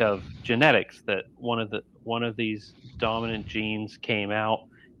freak of genetics that one of these dominant genes came out,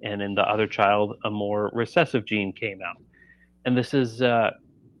 and in the other child a more recessive gene came out, and this is that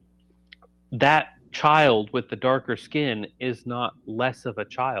child with the darker skin is not less of a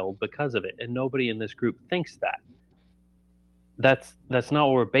child because of it, and nobody in this group thinks that. That's not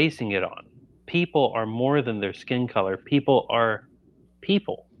what we're basing it on. People are more than their skin color. People are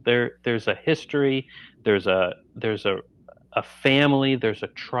people. There's a history. There's a family. There's a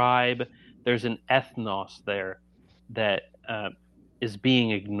tribe. There's an ethnos there that is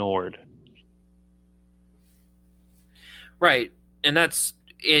being ignored. Right, and that's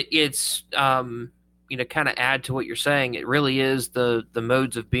it. It's you know, kind of add to what you're saying. It really is the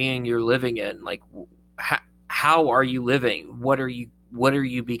modes of being you're living in. Like, how are you living? What are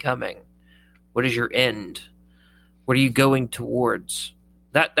you becoming? What is your end? What are you going towards?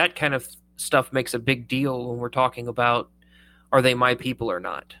 That kind of stuff makes a big deal when we're talking about, are they my people or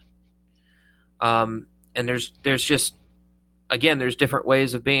not? And there's just, again, there's different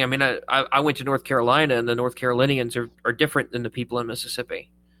ways of being. I mean, I went to North Carolina, and the North Carolinians are different than the people in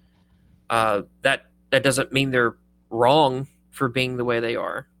Mississippi. That doesn't mean they're wrong for being the way they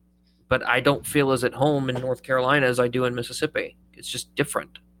are, but I don't feel as at home in North Carolina as I do in Mississippi. It's just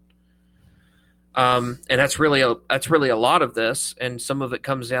different. And that's really a lot of this, and some of it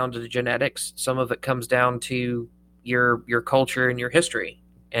comes down to the genetics. Some of it comes down to your culture and your history,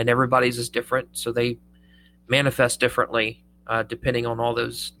 and everybody's is different, so they manifest differently depending on all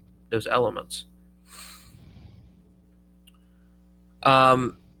those elements.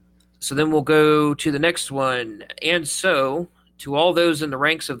 So then we'll go to the next one. And so, to all those in the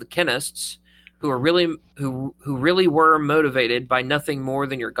ranks of the Kenists who really were motivated by nothing more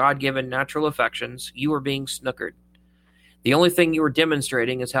than your God-given natural affections, you are being snookered. The only thing you are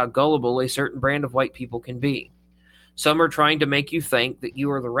demonstrating is how gullible a certain brand of white people can be. Some are trying to make you think that you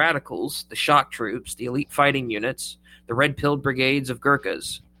are the radicals, the shock troops, the elite fighting units, the red-pilled brigades of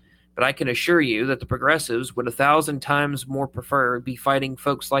Gurkhas. But I can assure you that the progressives would 1,000 times more prefer be fighting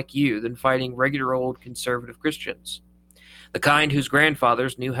folks like you than fighting regular old conservative Christians, the kind whose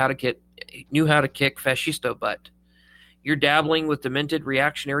grandfathers knew how to kick fascisto butt. Your dabbling with demented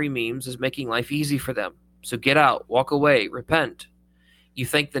reactionary memes is making life easy for them. So get out, walk away, repent. You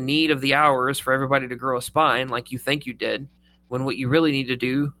think the need of the hour is for everybody to grow a spine like you think you did, when what you really need to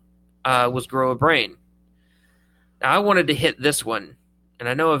do was grow a brain. Now, I wanted to hit this one. and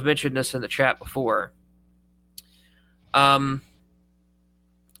I know I've mentioned this in the chat before,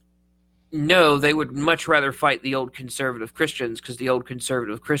 no, they would much rather fight the old conservative Christians because the old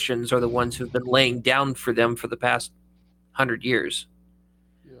conservative Christians are the ones who've been laying down for them for the past 100 years.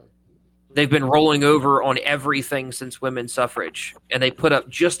 Yeah. They've been rolling over on everything since women's suffrage, and they put up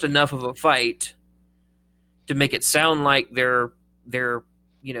just enough of a fight to make it sound like they're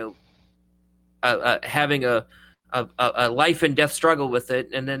having a life and death struggle with it,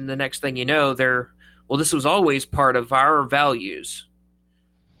 and then the next thing you know, this was always part of our values.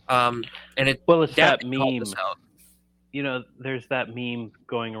 And it's that meme. There's that meme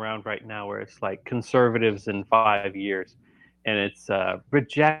going around right now where it's like conservatives in 5 years, and it's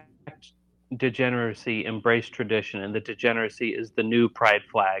reject degeneracy, embrace tradition, and the degeneracy is the new pride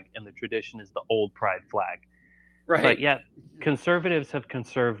flag, and the tradition is the old pride flag. Right. But yet, conservatives have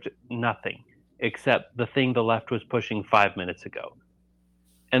conserved nothing except the thing the left was pushing 5 minutes ago.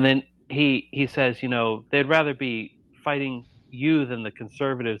 And then he says, they'd rather be fighting you than the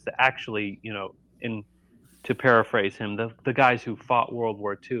conservatives that actually, to paraphrase him, the guys who fought World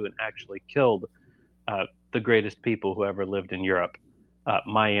War II and actually killed the greatest people who ever lived in Europe,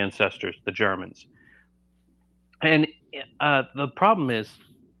 my ancestors, the Germans. And the problem is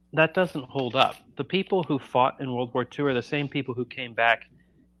that doesn't hold up. The people who fought in World War II are the same people who came back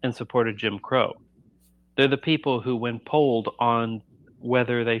and supported Jim Crow. They're the people who, when polled on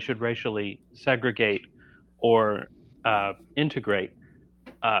whether they should racially segregate or integrate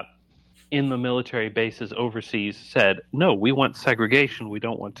in the military bases overseas, said, no, we want segregation. We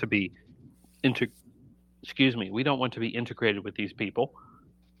don't want to be we don't want to be integrated with these people.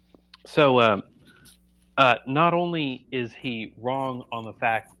 So not only is he wrong on the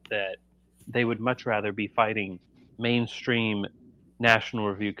fact that they would much rather be fighting mainstream National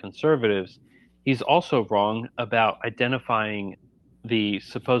Review conservatives, he's also wrong about identifying the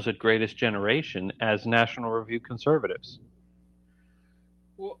supposed greatest generation as National Review conservatives.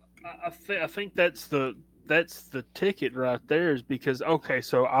 Well, I think that's the ticket right there, is because, okay,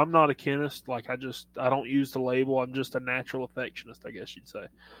 so I'm not a chemist, like I don't use the label, I'm just a natural affectionist, I guess you'd say.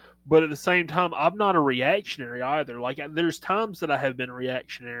 But at the same time, I'm not a reactionary either. Like, there's times that I have been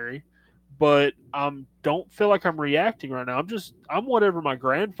reactionary, but I don't feel like I'm reacting right now. I'm whatever my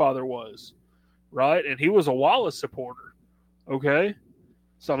grandfather was, right? And he was a Wallace supporter, okay?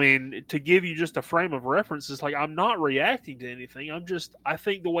 So, I mean, to give you just a frame of reference, it's like I'm not reacting to anything. I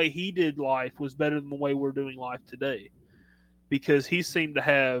think the way he did life was better than the way we're doing life today, because he seemed to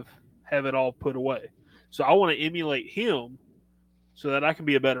have it all put away. So I want to emulate him so that I can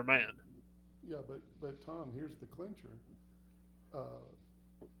be a better man. Yeah, but Tom, here's the clincher.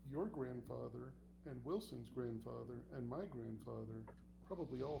 Your grandfather and Wilson's grandfather and my grandfather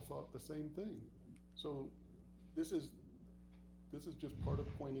probably all thought the same thing. So this is just part of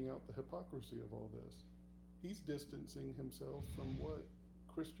pointing out the hypocrisy of all this. He's distancing himself from what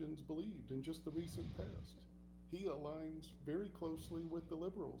Christians believed in just the recent past. He aligns very closely with the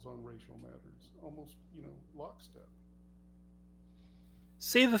liberals on racial matters, almost, lockstep.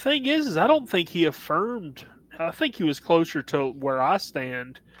 See, the thing is I don't think he affirmed. I think he was closer to where I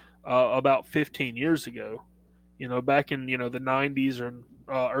stand about 15 years ago. Back in the 90s or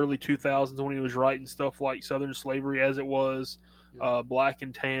early 2000s, when he was writing stuff like Southern Slavery as It Was, Black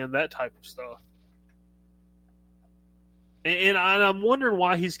and Tan, that type of stuff. And I'm wondering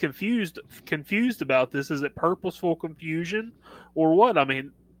why he's confused about this. Is it purposeful confusion or what? I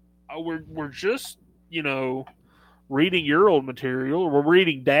mean, we're just reading your old material, or we're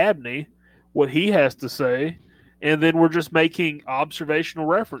reading Dabney, what he has to say, and then we're just making observational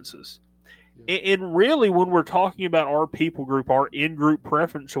references. And really, when we're talking about our people group, our in-group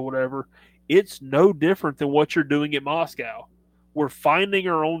preference or whatever, it's no different than what you're doing at Moscow. We're finding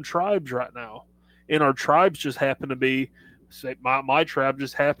our own tribes right now, and our tribes just happen to be, say, my tribe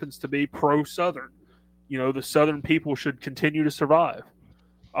just happens to be pro-Southern. The Southern people should continue to survive.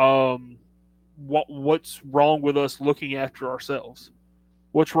 What's wrong with us looking after ourselves?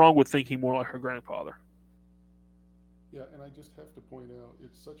 What's wrong with thinking more like our grandfather? Yeah, and I just have to point out,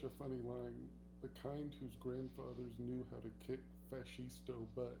 it's such a funny line, the kind whose grandfathers knew how to kick fascisto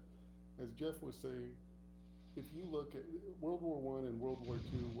butt. As Jeff was saying, if you look at World War I and World War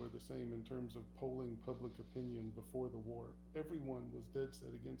II were the same in terms of polling public opinion before the war. Everyone was dead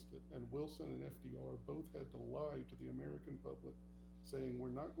set against it. And Wilson and FDR both had to lie to the American public, saying,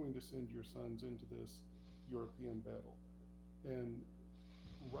 we're not going to send your sons into this European battle. And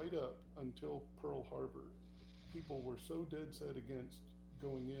right up until Pearl Harbor, people were so dead set against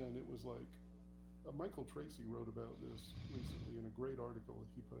going in, it was like, Michael Tracy wrote about this recently in a great article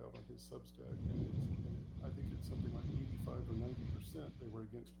he put out on his Substack, and I think it's something like 85 or 90% they were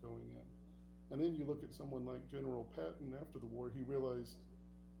against going in. And then you look at someone like General Patton after the war, he realized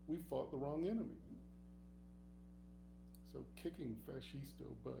we fought the wrong enemy. So kicking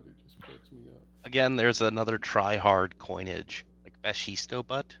fascisto butt, it just cracks me up. Again, there's another try-hard coinage, like fascisto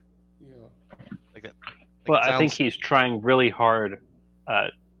butt. Yeah. Like that. Well, I think he's trying really hard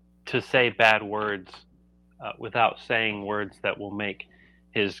to say bad words without saying words that will make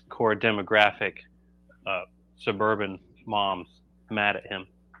his core demographic, suburban moms, mad at him.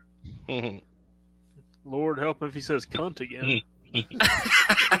 Lord help him if he says cunt again.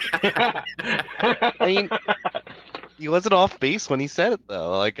 I mean, he wasn't off base when he said it,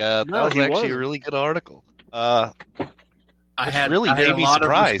 though. Like, that was actually wasn't. a really good article. I had really a made me lot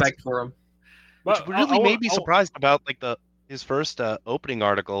surprised. of respect for him. Which really made me surprised about like his first opening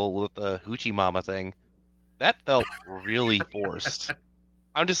article with the Hoochie Mama thing. That felt really forced.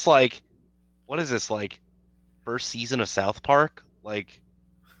 I'm just like, what is this, like, first season of South Park? Like,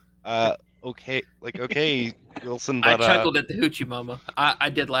 okay, Wilson, but I chuckled at the Hoochie Mama. I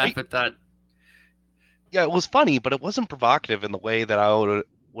did laugh at that. Yeah, it was funny, but it wasn't provocative in the way that I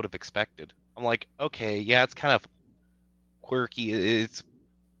would have expected. I'm like, okay, yeah, it's kind of quirky. It's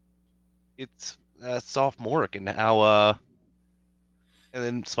sophomoric and how and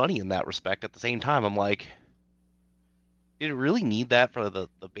then it's funny in that respect. At the same time, I'm like, did it really need that for the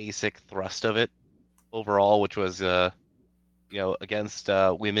basic thrust of it overall, which was against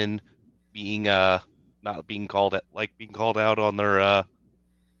women being not being called out on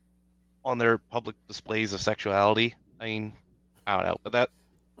their public displays of sexuality. I mean, I don't know, but that.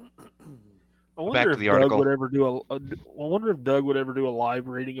 I wonder Back to if the Doug article. would ever do I wonder if Doug would ever do a live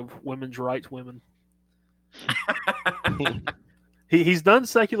reading of women's rights women. He's done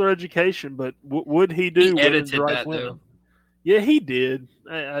secular education, but would he do He women's edited rights that, women? though. Yeah, he did.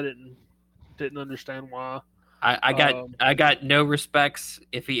 I didn't understand why. I got no respects.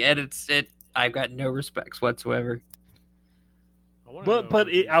 If he edits it, I've got no respects whatsoever.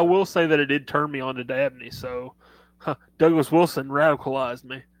 I will say that it did turn me on to Dabney. So Douglas Wilson radicalized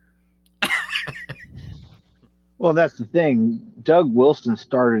me. Well, that's the thing. Doug Wilson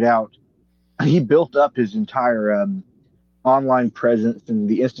started out, he built up his entire online presence and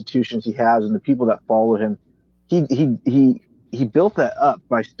the institutions he has and the people that follow him. He built that up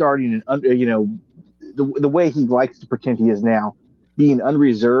by starting the way he likes to pretend he is now, being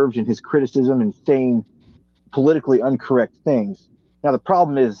unreserved in his criticism and saying politically incorrect things. Now, the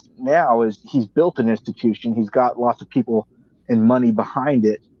problem is he's built an institution. He's got lots of people and money behind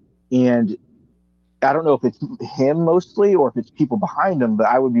it. And I don't know if it's him mostly or if it's people behind him, but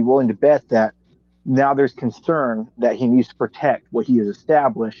I would be willing to bet that now there's concern that he needs to protect what he has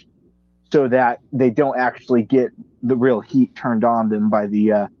established so that they don't actually get the real heat turned on them by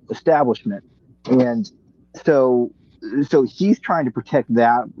the establishment. And so he's trying to protect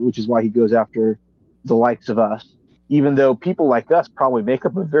that, which is why he goes after the likes of us, even though people like us probably make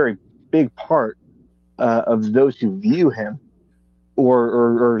up a very big part of those who view him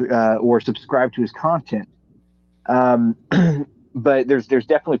or subscribe to his content. But there's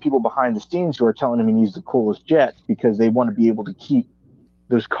definitely people behind the scenes who are telling him he needs the coolest jets because they want to be able to keep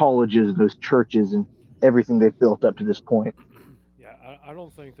those colleges, those churches, and everything they've built up to this point. Yeah, I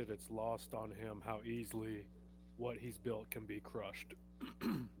don't think that it's lost on him how easily what he's built can be crushed.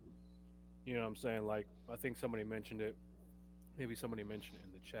 You know what I'm saying? Like, I think somebody mentioned it. Maybe somebody mentioned it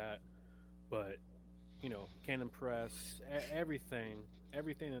in the chat. But, Canon Press, everything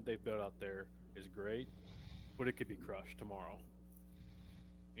that they've built out there is great, but it could be crushed tomorrow.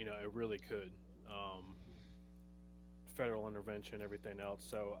 It really could. Federal intervention, everything else.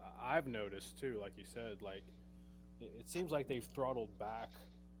 So I've noticed too, like you said, like it seems like they've throttled back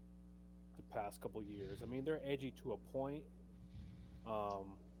the past couple years. I mean, they're edgy to a point,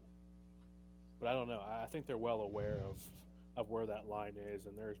 but I don't know. I think they're well aware of where that line is,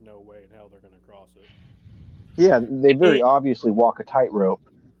 and there's no way in hell they're going to cross it. Yeah, they very obviously walk a tightrope.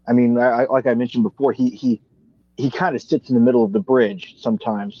 I mean, like I mentioned before, he kind of sits in the middle of the bridge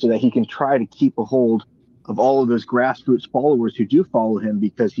sometimes so that he can try to keep a hold of all of those grassroots followers who do follow him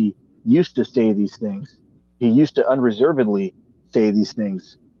because he used to say these things. He used to unreservedly say these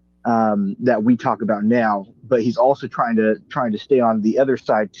things that we talk about now, but he's also trying to stay on the other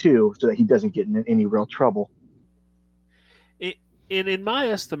side too so that he doesn't get in any real trouble. In my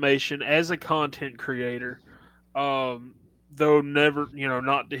estimation, as a content creator, though never,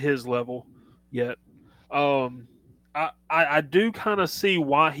 not to his level yet, I do kind of see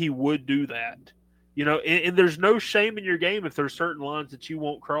why he would do that. You know, and there's no shame in your game if there's certain lines that you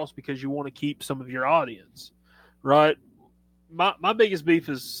won't cross because you want to keep some of your audience, right? My biggest beef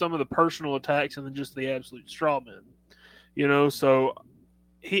is some of the personal attacks and then just the absolute straw men. You know, so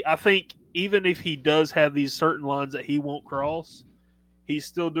I think even if he does have these certain lines that he won't cross, he's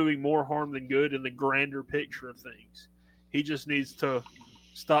still doing more harm than good in the grander picture of things. He just needs to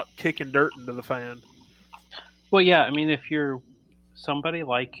stop kicking dirt into the fan. Well, yeah, I mean, if you're somebody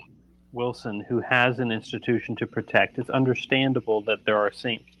like Wilson who has an institution to protect, it's understandable that there are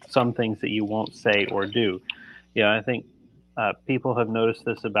some things that you won't say or do. Yeah, I think people have noticed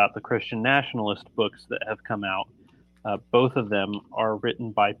this about the Christian nationalist books that have come out. Both of them are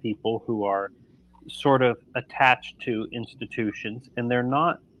written by people who are sort of attached to institutions, and they're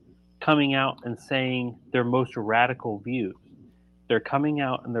not coming out and saying their most radical views. They're coming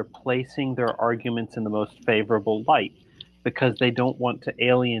out and they're placing their arguments in the most favorable light because they don't want to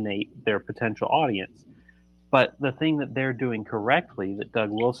alienate their potential audience. But the thing that they're doing correctly, that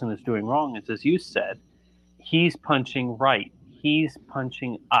Doug Wilson is doing wrong, is, as you said, he's punching right. He's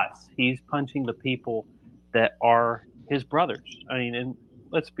punching us. He's punching the people that are his brothers. I mean, and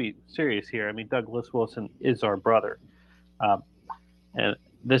let's be serious here. I mean, Douglas Wilson is our brother. And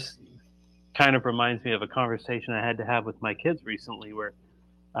this kind of reminds me of a conversation I had to have with my kids recently where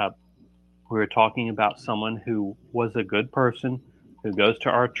we were talking about someone who was a good person, who goes to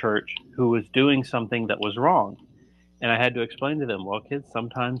our church, who was doing something that was wrong. And I had to explain to them, well, kids,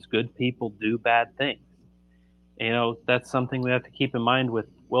 sometimes good people do bad things. You know, that's something we have to keep in mind with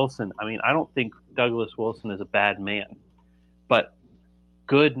Wilson. I mean, I don't think Douglas Wilson is a bad man, but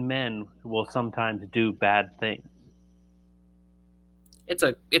good men will sometimes do bad things.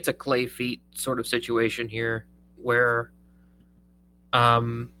 It's a clay feet sort of situation here where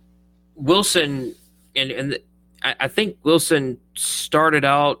Wilson and I think Wilson started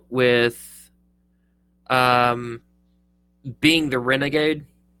out with being the renegade,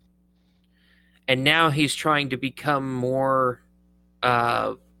 and now he's trying to become more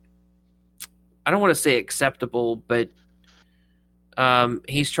I don't want to say acceptable, but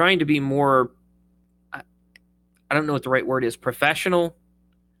he's trying to be more, I don't know what the right word is, professional,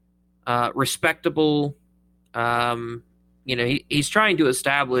 respectable. You know, he's trying to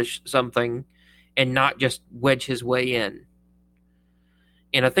establish something and not just wedge his way in.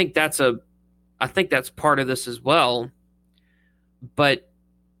 And I think that's part of this as well. But,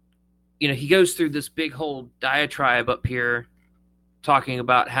 you know, he goes through this big whole diatribe up here talking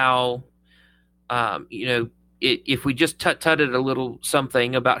about how, you know, if we just tut-tutted a little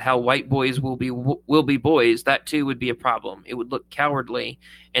something about how white boys will be boys, that too would be a problem. It would look cowardly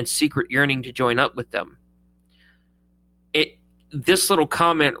and secret yearning to join up with them. This little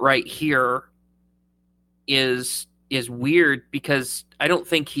comment right here is weird because I don't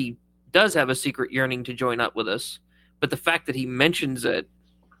think he does have a secret yearning to join up with us, but the fact that he mentions it,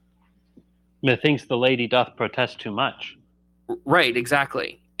 methinks the lady doth protest too much. Right,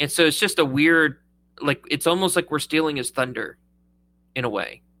 exactly. And so it's just a weird, like, it's almost like we're stealing his thunder in a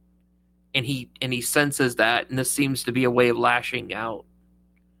way. And he senses that, and this seems to be a way of lashing out.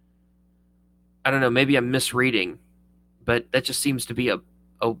 I don't know, maybe I'm misreading, but that just seems to be a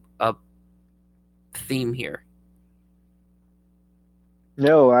theme here.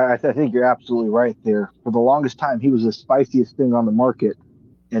 No, I think you're absolutely right there. For the longest time, he was the spiciest thing on the market,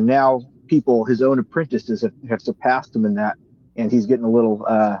 and now people, his own apprentices, have surpassed him in that, and he's getting a little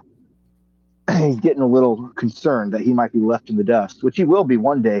concerned that he might be left in the dust, which he will be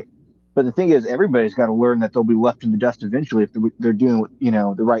one day. But the thing is, everybody's got to learn that they'll be left in the dust eventually if they're doing, you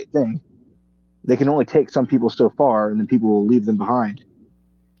know, the right thing. They can only take some people so far, and then people will leave them behind.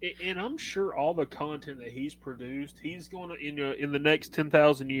 And I'm sure all the content that he's produced, he's going to, in the next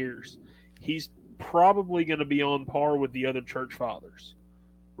 10,000 years, he's probably going to be on par with the other church fathers,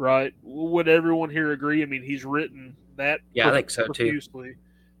 right? Would everyone here agree? I mean, he's written that. Yeah, I think so profusely.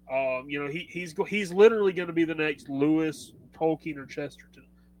 Too. You know, he's literally going to be the next Lewis, Tolkien, or Chesterton.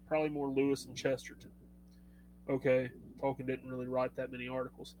 Probably more Lewis and Chesterton. Okay, Tolkien didn't really write that many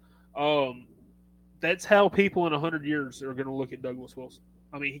articles. That's how people in 100 years are going to look at Douglas Wilson.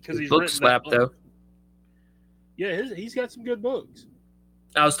 I mean, because he's book written slap though. Yeah, he's got some good books.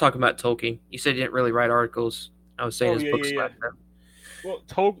 I was talking about Tolkien. You said he didn't really write articles. I was saying his book slap though. Well,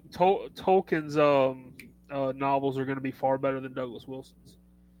 Tolkien's novels are going to be far better than Douglas Wilson's.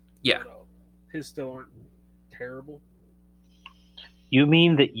 Yeah, but, his still aren't terrible. You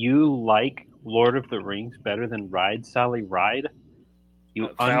mean that you like Lord of the Rings better than Ride, Sally, Ride? You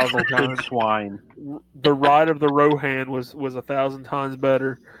uncultured swine. The Ride of the Rohan was 1,000 times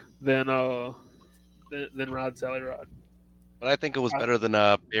better than Ride, Sally, Ride. But I think it was better than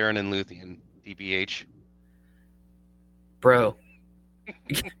Baron and Luthien. DBH. Bro.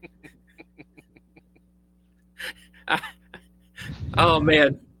 Oh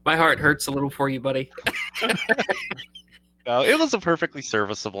man, my heart hurts a little for you, buddy. No, it was a perfectly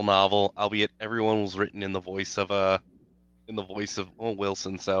serviceable novel, albeit everyone was written in the voice of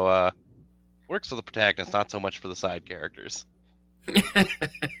Wilson, so works for the protagonist, not so much for the side characters.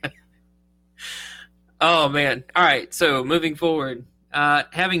 Oh man. All right, so moving forward,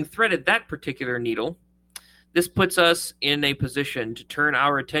 having threaded that particular needle, this puts us in a position to turn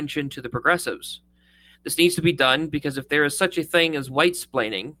our attention to the progressives. This needs to be done because if there is such a thing as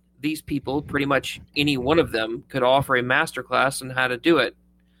white-splaining, these people, pretty much any one of them, could offer a masterclass on how to do it.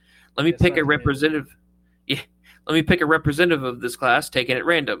 Let me pick a representative. Yeah, let me pick a representative of this class, taken at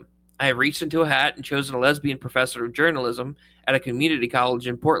random. I have reached into a hat and chosen a lesbian professor of journalism at a community college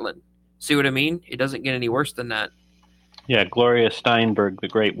in Portland. See what I mean? It doesn't get any worse than that. Yeah, Gloria Steinberg, the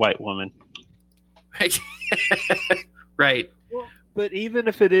great white woman. Right. But even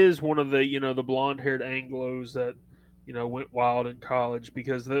if it is one of the, the blonde-haired Anglos that, went wild in college,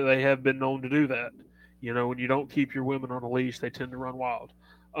 because they have been known to do that. When you don't keep your women on a leash, they tend to run wild.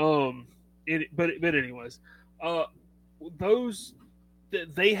 But anyways,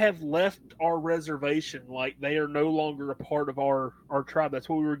 they have left our reservation. Like, they are no longer a part of our tribe. That's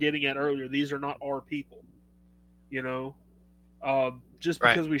what we were getting at earlier. These are not our people. Just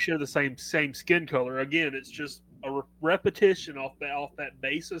because we share the same skin color. Again, it's just a repetition off that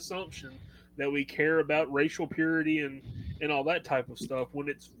base assumption that we care about racial purity and all that type of stuff, when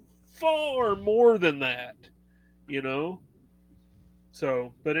it's far more than that,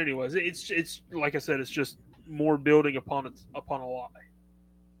 So, but anyways, it's like I said, it's just more building upon a lie.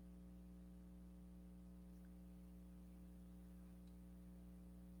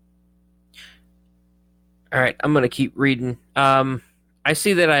 All right, I'm going to keep reading. I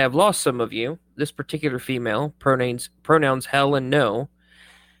see that I have lost some of you. This particular female, pronouns hell and no,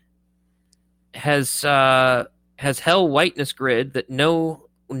 has hell whiteness grid that no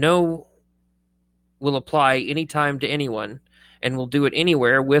will apply anytime to anyone, and will do it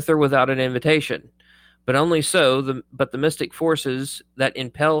anywhere with or without an invitation. But only so, but the mystic forces that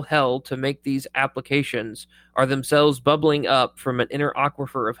impel hell to make these applications are themselves bubbling up from an inner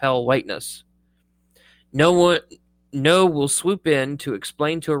aquifer of hell whiteness. No will swoop in to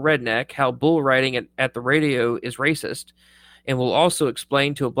explain to a redneck how bull riding at the radio is racist, and will also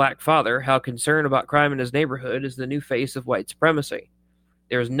explain to a black father how concern about crime in his neighborhood is the new face of white supremacy.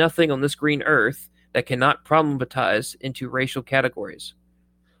 There is nothing on this green earth that cannot problematize into racial categories.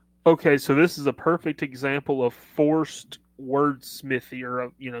 Okay, so this is a perfect example of forced wordsmithy,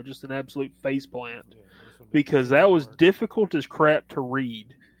 or just an absolute faceplant, because that was difficult as crap to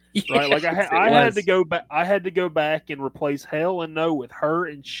read. Right, like I had to go back. I had to go back and replace hell and no with her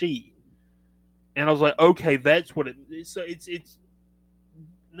and she, and I was like, okay, that's what it is. So it's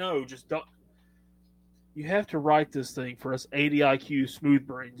no, just don't. You have to write this thing for us 80 IQ smooth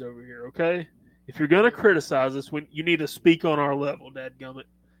brains over here, okay? If you're gonna criticize us, when you need to speak on our level, dadgummit.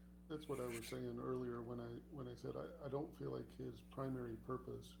 That's what I was saying earlier when I said I don't feel like his primary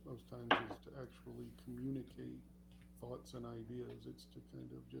purpose most times is to actually communicate thoughts and ideas. It's to kind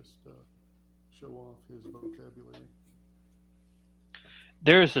of just show off his vocabulary.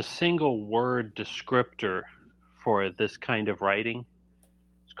 There is a single word descriptor for this kind of writing.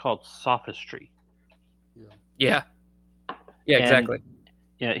 It's called sophistry. Yeah, exactly.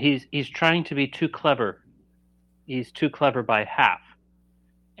 Yeah, he's trying to be too clever. He's too clever by half.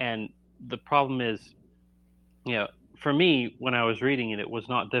 And the problem is, for me, when I was reading it, it was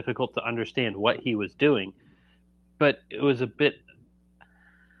not difficult to understand what he was doing. But it was a bit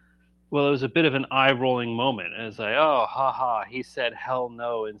of an eye-rolling moment. It was like, oh, haha, he said hell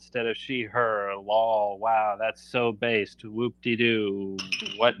no instead of she, her, lol, wow, that's so based, whoop-de-doo,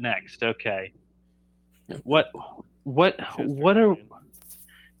 what next? Okay. What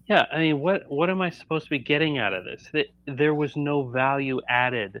am I supposed to be getting out of this? There was no value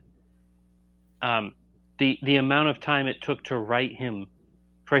added. The amount of time it took to write him,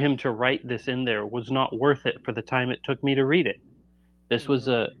 for him to write this in there, was not worth it for the time it took me to read it. This was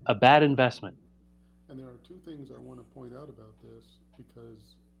a bad investment. And there are two things I want to point out about this,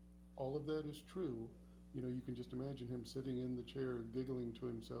 because all of that is true. You can just imagine him sitting in the chair giggling to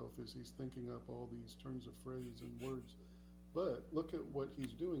himself as he's thinking up all these turns of phrase and words. But look at what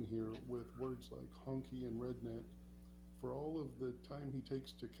he's doing here with words like honky and redneck. For all of the time he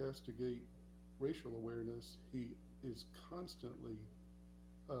takes to castigate racial awareness, he is constantly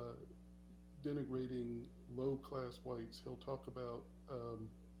denigrating low-class whites. He'll talk about,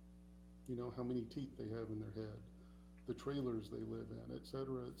 how many teeth they have in their head, the trailers they live in, et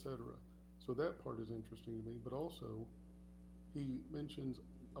cetera, et cetera. So So that part is interesting to me. But also, he mentions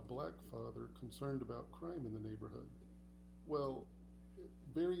a black father concerned about crime in the neighborhood. Well,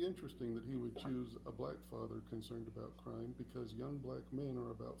 very interesting that he would choose a black father concerned about crime, because young black men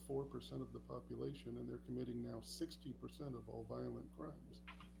are about 4% of the population, and they're committing now 60% of all violent crimes.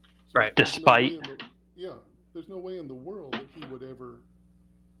 So Right. there's no Despite- way in the- there's no way in the world that he would ever,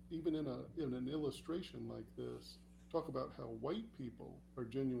 even in an illustration like this, talk about how white people are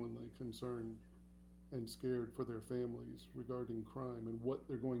genuinely concerned and scared for their families regarding crime and what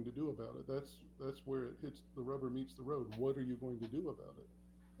they're going to do about it. That's where it hits, the rubber meets the road. What are you going to do about it?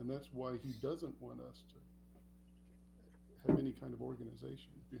 And that's why he doesn't want us to have any kind of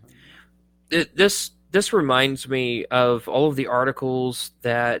organization behind it. This reminds me of all of the articles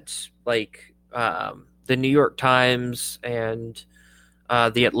that, like, the New York Times and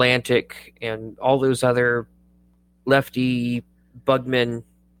the Atlantic and all those other lefty bugmen,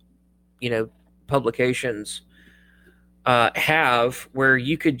 publications have, where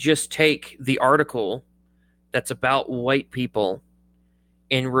you could just take the article that's about white people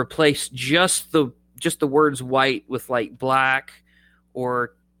and replace just the words white with like black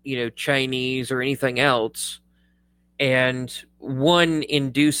or Chinese or anything else, and one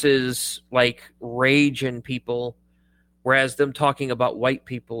induces like rage in people, whereas them talking about white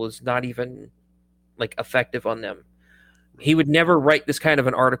people is not even like effective on them. He would never write this kind of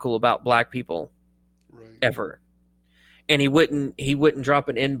an article about black people, Right. ever, and he wouldn't drop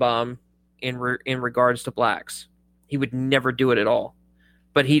an N-bomb in regards to blacks. He would never do it at all.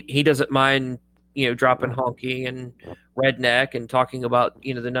 But he doesn't mind dropping honky and redneck and talking about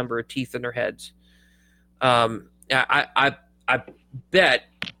the number of teeth in their heads. I bet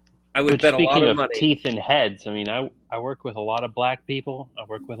I would bet a lot Speaking of of money. teeth and heads, I mean, I work with a lot of black people. I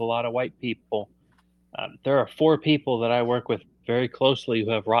work with a lot of white people. There are 4 people that I work with very closely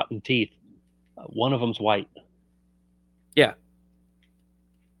who have rotten teeth. One of them's white. Yeah.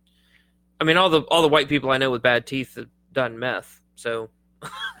 I mean, all the white people I know with bad teeth have done meth, so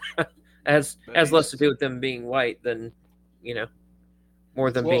has less to do with them being white than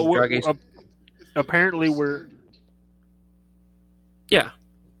more than being druggies. Apparently, we're Yeah.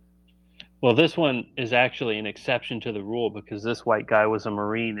 Well, this one is actually an exception to the rule because this white guy was a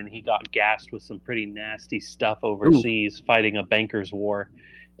Marine and he got gassed with some pretty nasty stuff overseas fighting a banker's war.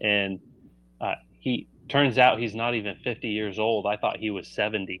 And he turns out he's not even 50 years old. I thought he was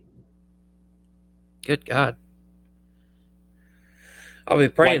 70. Good God. I'll be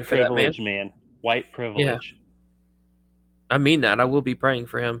praying White for that, man. privilege, man. White privilege. I mean that. I will be praying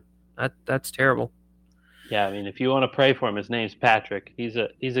for him. That's terrible. Yeah, I mean, if you want to pray for him, his name's Patrick. He's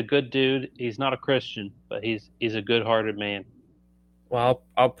a good dude. He's not a Christian, but he's a good-hearted man. Well,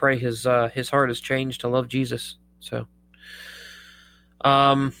 I'll pray his heart has changed to love Jesus. So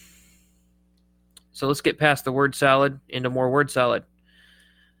let's get past the word salad into more word salad.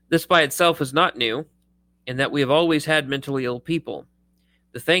 This by itself is not new, in that we have always had mentally ill people.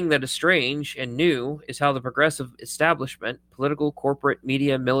 The thing that is strange and new is how the progressive establishment, political, corporate,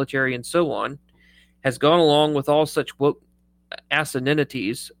 media, military, and so on, has gone along with all such woke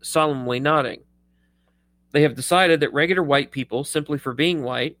asininities, solemnly nodding. They have decided that regular white people, simply for being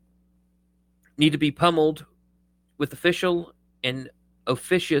white, need to be pummeled with official and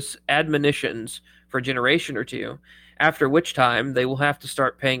officious admonitions for a generation or two, after which time they will have to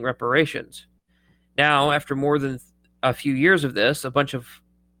start paying reparations. Now, after more than a few years of this, a bunch of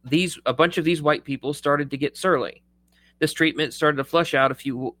these white people started to get surly. This treatment started to flush out a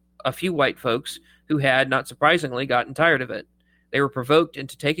few white folks who had, not surprisingly, gotten tired of it. They were provoked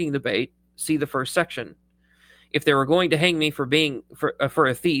into taking the bait. See the first section. If they were going to hang me for being for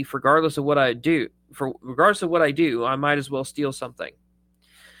a thief, regardless of what I do, I might as well steal something.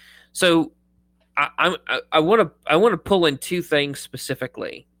 So, I want to pull in 2 things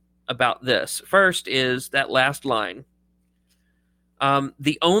specifically about this. First is that last line.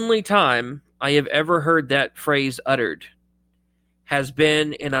 The only time I have ever heard that phrase uttered has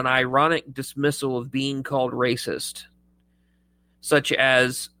been in an ironic dismissal of being called racist, such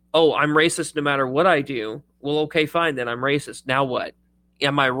as, "Oh, I'm racist no matter what I do." Well, okay, fine, then I'm racist. Now what?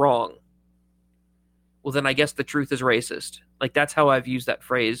 Am I wrong? Well, then I guess the truth is racist. Like, that's how I've used that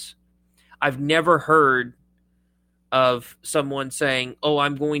phrase. I've never heard of someone saying, "Oh,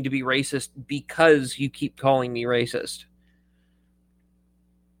 I'm going to be racist because you keep calling me racist."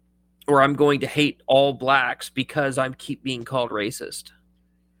 Or I'm going to hate all blacks because I keep being called racist.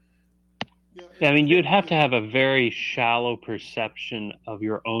 Yeah, I mean, you'd have to have a very shallow perception of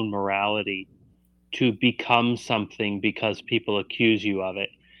your own morality to become something because people accuse you of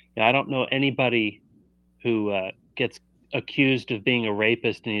it. I don't know anybody who gets accused of being a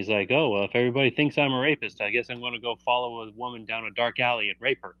rapist, and he's like, oh, well, if everybody thinks I'm a rapist, I guess I'm going to go follow a woman down a dark alley and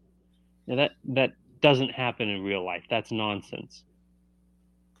rape her. Now, that doesn't happen in real life. That's nonsense.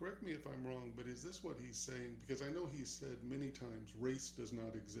 Correct me if I'm wrong, but is this what he's saying? Because I know he's said many times race does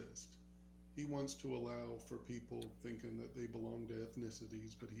not exist. He wants to allow for people thinking that they belong to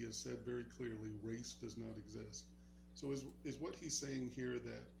ethnicities, but he has said very clearly race does not exist. So is what he's saying here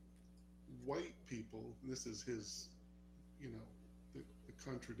that white people, this is his, the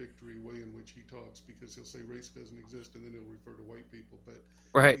contradictory way in which he talks, because he'll say race doesn't exist and then he'll refer to white people, but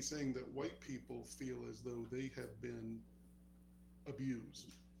Right. he's saying that white people feel as though they have been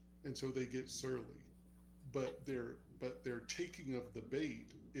abused, and so they get surly. But their taking of the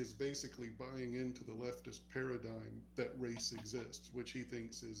bait is basically buying into the leftist paradigm that race exists, which he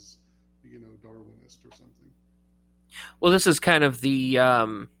thinks is, Darwinist or something. Well, this is kind of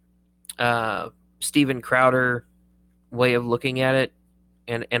the Steven Crowder way of looking at it,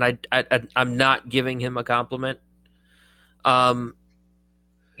 and I'm not giving him a compliment.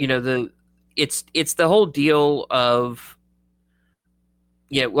 It's the whole deal of,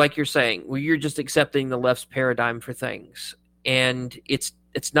 like you're saying, where you're just accepting the left's paradigm for things, and it's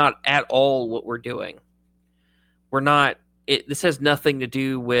not at all what we're doing. We're not. This has nothing to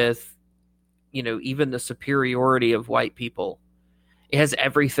do with, even the superiority of white people. It has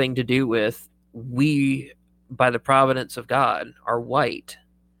everything to do with we, by the providence of God, are white,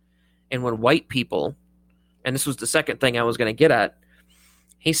 and when white people, and this was the second thing I was going to get at,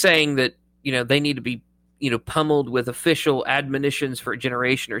 he's saying that they need to be pummeled with official admonitions for a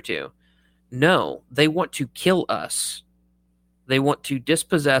generation or two. No, they want to kill us. They want to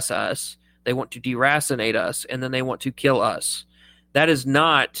dispossess us. They want to deracinate us, and then they want to kill us. That is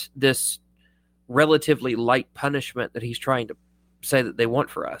not this relatively light punishment that he's trying to say that they want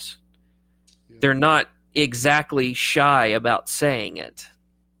for us. Yeah. They're not exactly shy about saying it.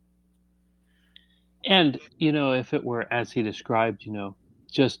 And, if it were as he described,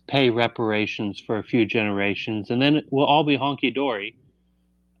 just pay reparations for a few generations, and then we'll all be honky-dory.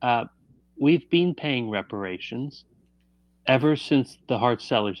 We've been paying reparations ever since the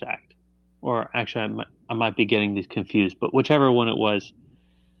Hart-Sellers Act. Or actually, I might be getting these confused, but whichever one it was.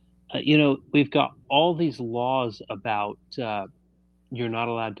 We've got all these laws about you're not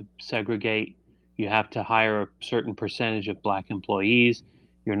allowed to segregate. You have to hire a certain percentage of black employees.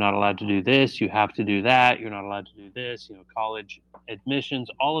 You're not allowed to do this. You have to do that. You're not allowed to do this. College admissions,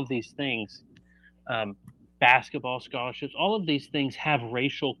 all of these things, basketball scholarships, all of these things have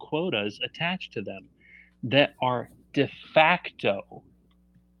racial quotas attached to them that are de facto.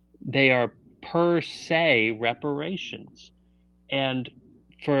 They are per se reparations. And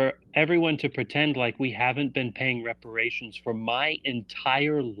for everyone to pretend like we haven't been paying reparations for my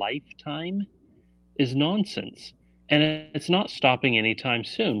entire lifetime is nonsense. And it's not stopping anytime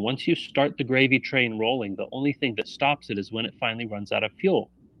soon. Once you start the gravy train rolling, the only thing that stops it is when it finally runs out of fuel.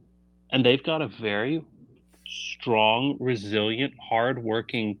 And they've got a very strong, resilient,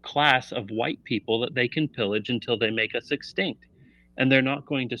 hard-working class of white people that they can pillage until they make us extinct. And they're not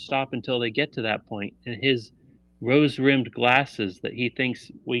going to stop until they get to that point. And his rose-rimmed glasses that he thinks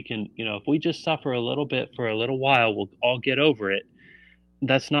we can, if we just suffer a little bit for a little while, we'll all get over it.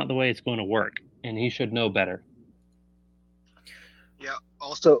 That's not the way it's going to work. And he should know better. Yeah.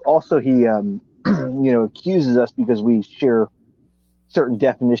 Also, he, accuses us because we share certain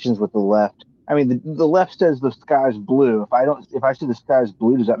definitions with the left. I mean, the left says the sky's blue. If I say the sky's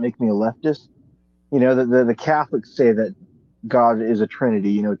blue, does that make me a leftist? The Catholics say that God is a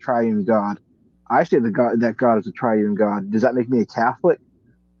Trinity, triune God. I say that God is a triune God. Does that make me a Catholic?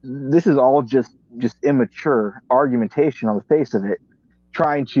 This is all just immature argumentation on the face of it,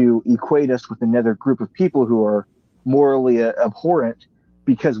 trying to equate us with another group of people who are morally abhorrent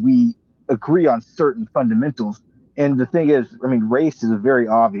because we agree on certain fundamentals. And the thing is, race is very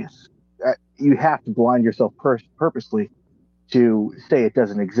obvious. You have to blind yourself purposely to say it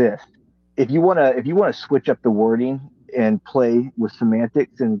doesn't exist. If you want to switch up the wording and play with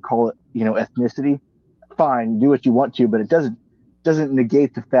semantics and call it, ethnicity, fine, do what you want to, but it doesn't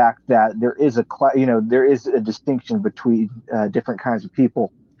negate the fact that there is a distinction between different kinds of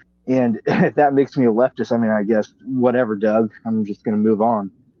people. And if that makes me a leftist, I guess whatever, Doug. I'm just going to move on.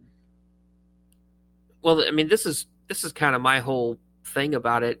 Well, this is kind of my whole thing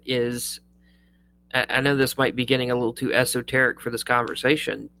about it is, I know this might be getting a little too esoteric for this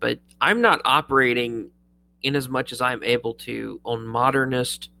conversation, but I'm not operating in as much as I'm able to on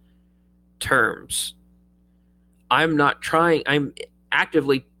modernist terms. I'm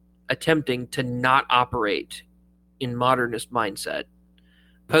actively attempting to not operate in modernist mindset.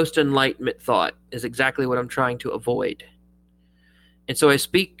 Post-Enlightenment thought is exactly what I'm trying to avoid. And so I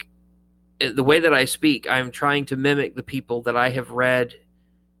speak, the way that I speak, I'm trying to mimic the people that I have read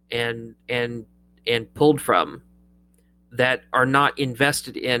and pulled from that are not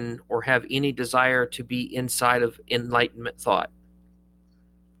invested in or have any desire to be inside of Enlightenment thought.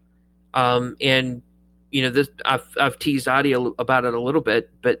 And you know, this I've teased Adi about it a little bit,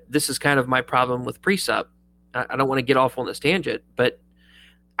 but this is kind of my problem with Precept. I don't want to get off on this tangent, but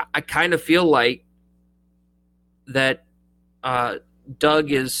I kind of feel like that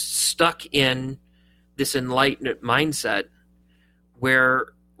Doug is stuck in this Enlightenment mindset where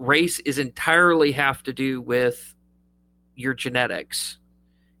race is entirely have to do with your genetics.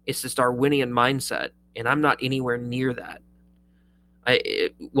 It's this Darwinian mindset, and I'm not anywhere near that.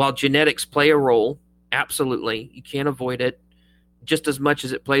 While genetics play a role, absolutely, you can't avoid it, just as much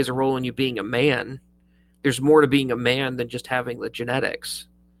as it plays a role in you being a man. There's more to being a man than just having the genetics.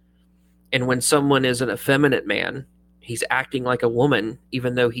 And when someone is an effeminate man, he's acting like a woman,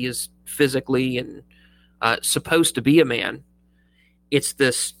 even though he is physically and supposed to be a man. It's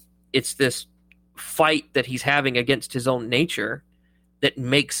this fight that he's having against his own nature that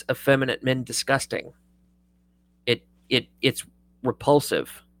makes effeminate men disgusting. It's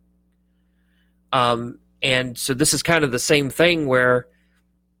repulsive. And so this is kind of the same thing where,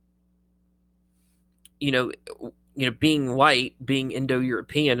 you know, being white, being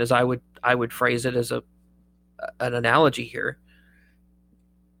Indo-European, as I would phrase it as an analogy here,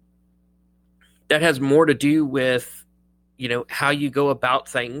 that has more to do with, you know, how you go about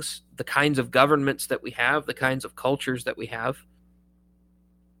things, the kinds of governments that we have, the kinds of cultures that we have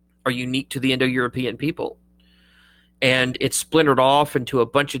are unique to the Indo-European people. And it's splintered off into a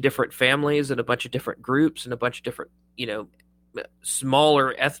bunch of different families and a bunch of different groups and a bunch of different, you know,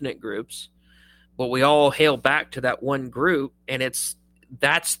 smaller ethnic groups. But we all hail back to that one group, and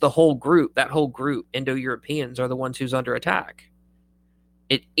that's the whole group. That whole group, Indo-Europeans, are the ones who's under attack.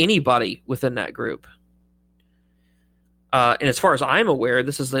 Anybody within that group. And as far as I'm aware,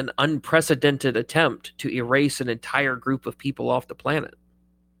 this is an unprecedented attempt to erase an entire group of people off the planet.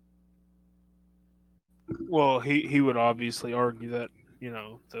 Well, he would obviously argue that, you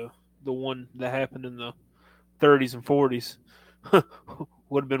know, the one that happened in the 30s and 40s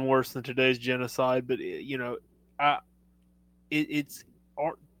would have been worse than today's genocide. But, you know, it's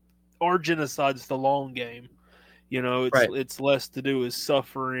our genocide's the long game. You know, it's less to do with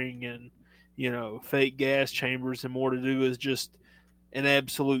suffering and, you know, fake gas chambers, and more to do with just an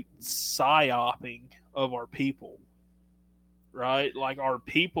absolute psyoping of our people. Right? Like, our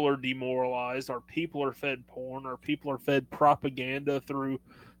people are demoralized, our people are fed porn, our people are fed propaganda through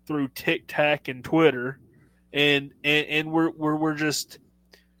TikTok and Twitter, and we're just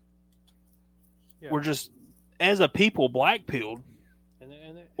as a people blackpilled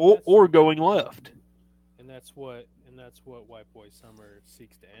or going left. And that's what White Boy Summer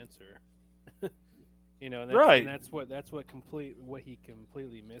seeks to answer. You know, right? And that's what he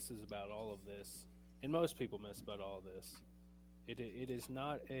completely misses about all of this, and most people miss about all of this. It is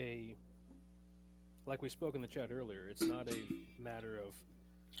not a, like we spoke in the chat earlier, it's not a matter of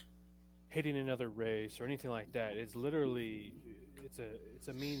hating another race or anything like that. It's literally it's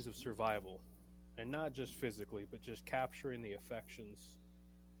a means of survival, and not just physically, but just capturing the affections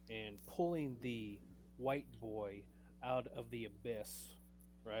and pulling the white boy out of the abyss,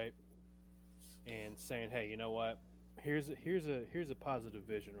 right? And saying, hey, you know what? Here's a positive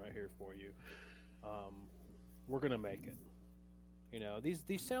vision right here for you. We're gonna make it. You know, these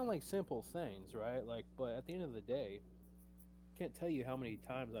sound like simple things, right? Like, but at the end of the day, I can't tell you how many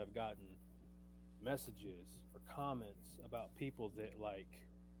times I've gotten messages or comments about people that, like,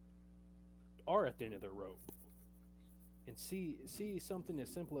 are at the end of their rope and see something as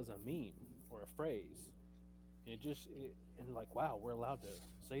simple as a meme or a phrase, and like, wow, we're allowed to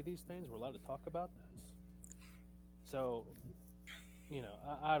say these things, we're allowed to talk about this. So, you know,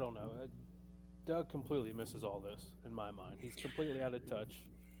 I don't know. Doug completely misses all this, in my mind. He's completely out of touch.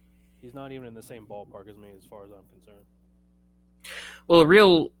 He's not even in the same ballpark as me, as far as I'm concerned. Well, a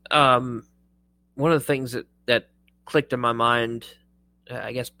real one of the things that clicked in my mind,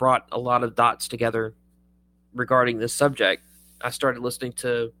 I guess, brought a lot of dots together regarding this subject. I started listening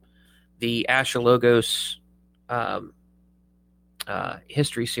to the Ashologos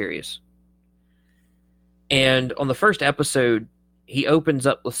history series, and on the first episode, he opens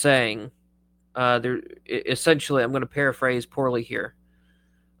up with saying, essentially, I'm going to paraphrase poorly here,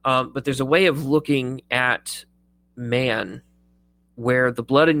 but there's a way of looking at man where the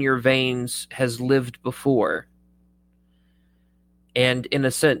blood in your veins has lived before, and in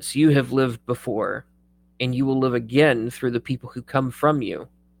a sense, you have lived before, and you will live again through the people who come from you,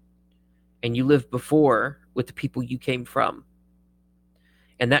 and you lived before with the people you came from.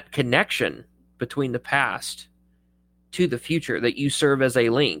 and that connection between the past to the future, that you serve as a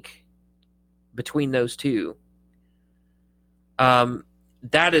link between those two.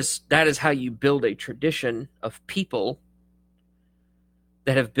 That is how you build a tradition of people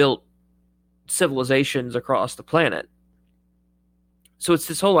that have built civilizations across the planet. So it's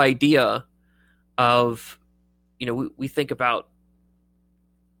this whole idea of, we think about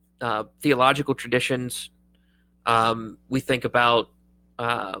theological traditions. We think about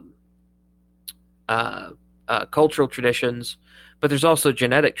cultural traditions, but there's also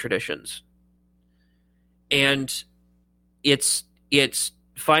genetic traditions. And it's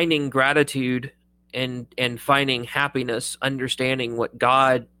finding gratitude and finding happiness, understanding what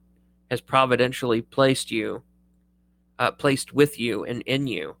God has providentially placed with you and in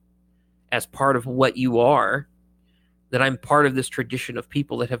you as part of what you are, that I'm part of this tradition of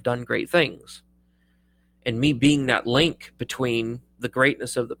people that have done great things. And me being that link between the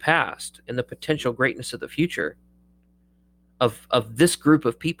greatness of the past and the potential greatness of the future of this group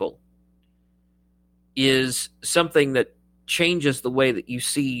of people is something that changes the way that you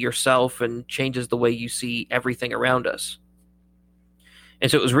see yourself and changes the way you see everything around us.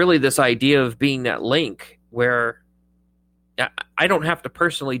 And so it was really this idea of being that link where I don't have to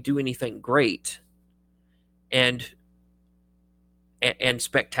personally do anything great and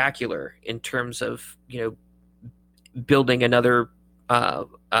spectacular in terms of, building another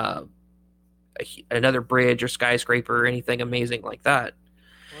bridge or skyscraper or anything amazing like that.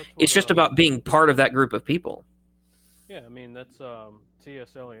 Well, it's just about being part of that group of people. Yeah, I mean, that's T.S.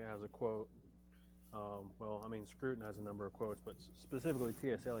 Eliot has a quote. Scruton has a number of quotes, but specifically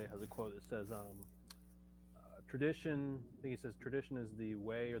T.S. Eliot has a quote that says, tradition, I think he says, tradition is the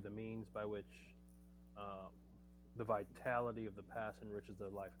way or the means by which the vitality of the past enriches the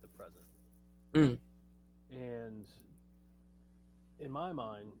life of the present. And in my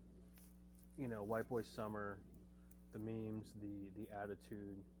mind, White Boy Summer, the memes, the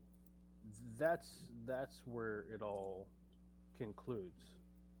attitude, that's where it all concludes.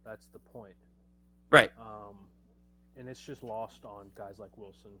 That's the point. Right. And it's just lost on guys like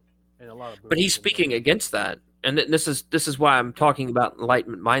Wilson and a lot of. But he's speaking against that, and this is why I'm talking about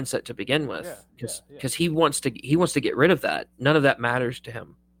enlightenment mindset to begin with, because he wants to get rid of that. None of that matters to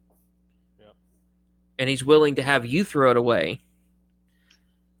him. Yeah. And he's willing to have you throw it away,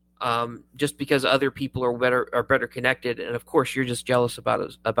 just because other people are better connected, and of course you're just jealous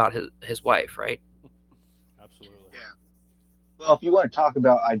about his wife, right? Absolutely. Yeah. Well, if you want to talk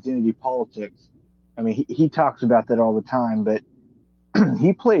about identity politics, I mean, he talks about that all the time, but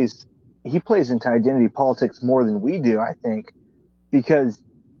he plays into identity politics more than we do, I think, because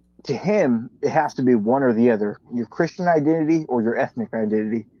to him it has to be one or the other: your Christian identity or your ethnic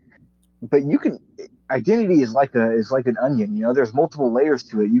identity. But identity is like an onion. There's multiple layers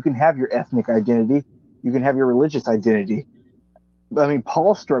to it. You can have your ethnic identity, you can have your religious identity. I mean,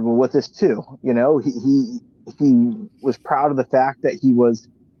 Paul struggled with this too. He was proud of the fact that he was,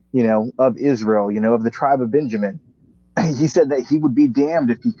 of Israel, of the tribe of Benjamin. He said that he would be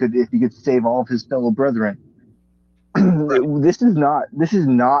damned if he could save all of his fellow brethren. Right. This is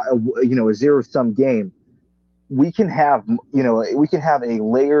not a zero-sum game. We can have a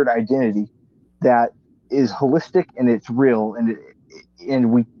layered identity that is holistic and it's real,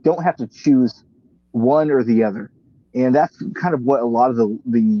 and we don't have to choose one or the other. And that's kind of what a lot of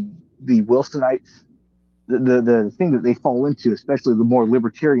the Wilsonites, the thing that they fall into, especially the more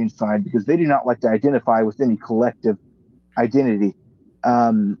libertarian side, because they do not like to identify with any collective identity,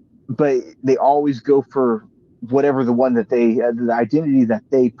 but they always go for whatever the one that the identity that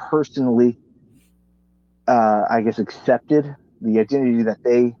they personally accepted, the identity that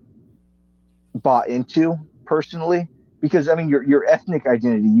they bought into personally. Because I mean, your ethnic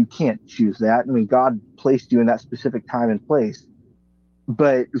identity, you can't choose that. I mean, God placed you in that specific time and place.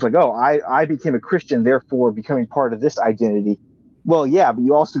 But it's like, oh, I became a Christian, therefore becoming part of this identity. Well, yeah, but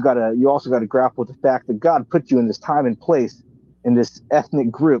you also gotta grapple with the fact that God put you in this time and place in this ethnic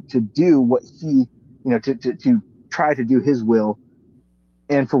group to do what he, to try to do his will.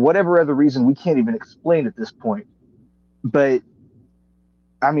 And for whatever other reason we can't even explain at this point. But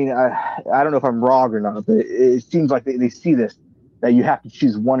I mean, I don't know if I'm wrong or not, but it seems like they see this, that you have to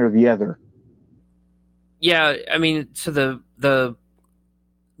choose one or the other. Yeah, I mean, so the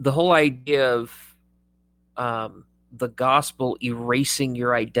whole idea of the gospel erasing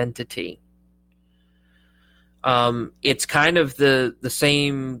your identity, it's kind of the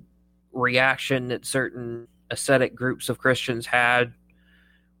same reaction that certain ascetic groups of Christians had.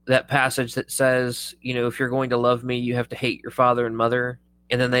 That passage that says, if you're going to love me, you have to hate your father and mother.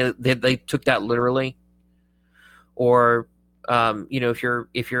 And then they took that literally. Or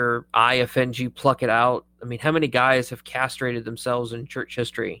if your eye offends you, pluck it out. I mean, how many guys have castrated themselves in church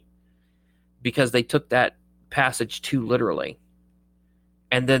history because they took that passage too literally?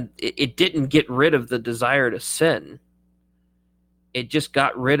 And then it didn't get rid of the desire to sin. It just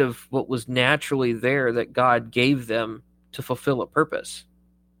got rid of what was naturally there that God gave them to fulfill a purpose.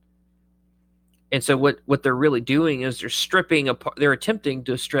 And so what they're really doing is they're attempting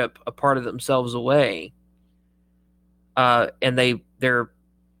to strip a part of themselves away. And they're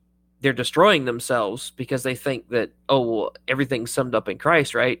destroying themselves because they think that, everything's summed up in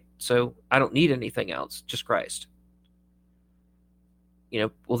Christ, right? So I don't need anything else, just Christ.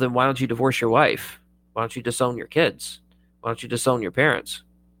 Well, then why don't you divorce your wife? Why don't you disown your kids? Why don't you disown your parents?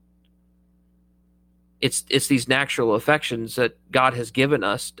 It's these natural affections that God has given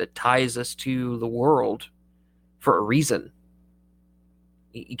us that ties us to the world for a reason.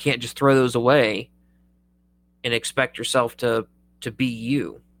 You can't just throw those away and expect yourself to be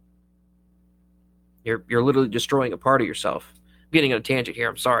you. You're literally destroying a part of yourself. I'm getting on a tangent here.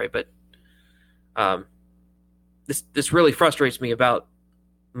 I'm sorry, but this really frustrates me about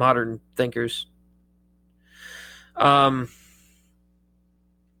modern thinkers.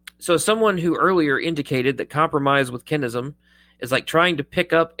 So as someone who earlier indicated that compromise with kinism is like trying to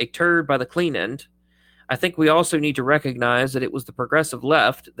pick up a turd by the clean end, I think we also need to recognize that it was the progressive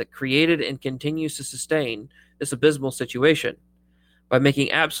left that created and continues to sustain this abysmal situation by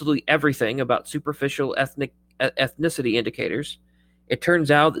making absolutely everything about superficial ethnicity indicators. It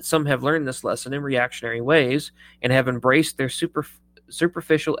turns out that some have learned this lesson in reactionary ways and have embraced their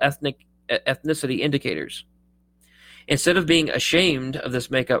superficial ethnicity indicators. Instead of being ashamed of this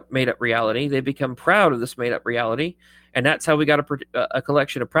made-up reality, they become proud of this made-up reality, and that's how we got a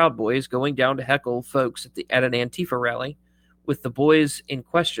collection of Proud Boys going down to heckle folks at an Antifa rally, with the boys in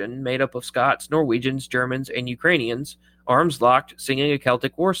question made up of Scots, Norwegians, Germans, and Ukrainians, arms locked, singing a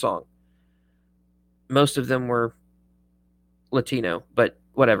Celtic war song. Most of them were Latino, but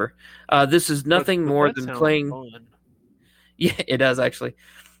whatever. This is nothing more than playing... Fun. Yeah, it does, actually.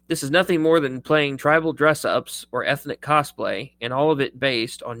 This is nothing more than playing tribal dress-ups or ethnic cosplay, and all of it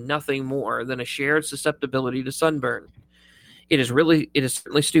based on nothing more than a shared susceptibility to sunburn. It is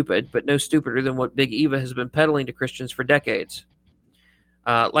certainly stupid, but no stupider than what Big Eva has been peddling to Christians for decades.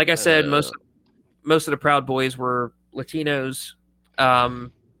 Like I said, most of the Proud Boys were Latinos,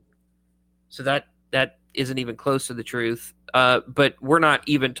 so that isn't even close to the truth. But we're not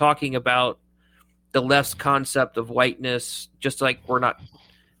even talking about the left's concept of whiteness, just like we're not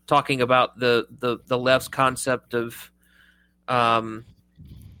talking about the left's concept of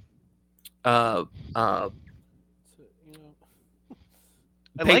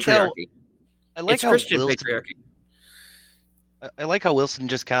patriarchy. It's Christian patriarchy. I like how Wilson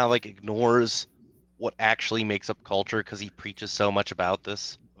just kind of like ignores what actually makes up culture because he preaches so much about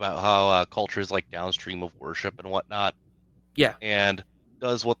this, about how culture is like downstream of worship and whatnot. Yeah. And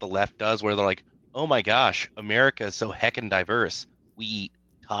does what the left does, where they're like, oh my gosh, America is so heckin' diverse. We eat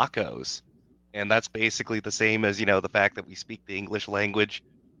tacos. And that's basically the same as, the fact that we speak the English language,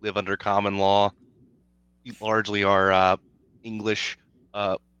 live under common law. We largely are English,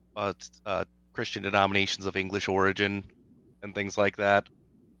 Christian denominations of English origin and things like that.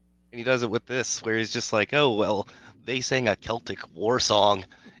 And he does it with this, where he's just like, oh, well, they sang a Celtic war song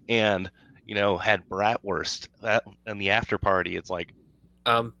and, had bratwurst and the after party. It's like...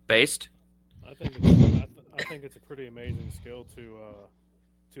 based? I think it's a pretty amazing skill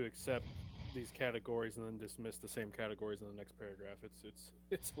to accept these categories and then dismiss the same categories in the next paragraph.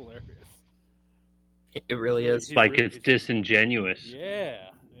 It's hilarious. It really is. It's like it's disingenuous. Yeah.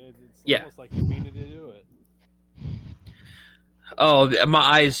 It's Yeah. almost like you meaning to do it. Oh, my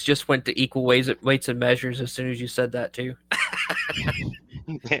eyes just went to equal weights and measures as soon as you said that too.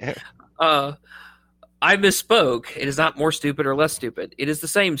 I misspoke. It is not more stupid or less stupid. It is the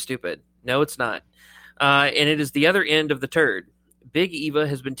same stupid. No, it's not. And it is the other end of the turd. Big Eva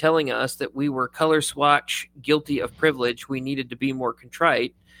has been telling us that we were color swatch, guilty of privilege. We needed to be more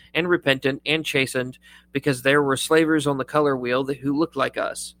contrite and repentant and chastened because there were slavers on the color wheel who looked like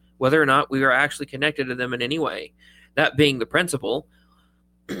us, whether or not we were actually connected to them in any way. That being the principle,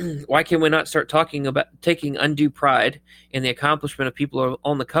 why can we not start talking about taking undue pride in the accomplishment of people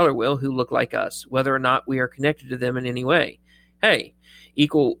on the color wheel who look like us, whether or not we are connected to them in any way? Hey,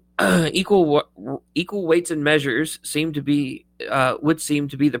 equal weights and measures would seem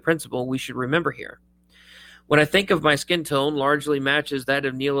to be the principle we should remember here. When I think of my skin tone largely matches that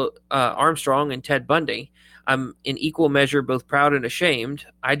of Neil Armstrong and Ted Bundy, I'm in equal measure both proud and ashamed.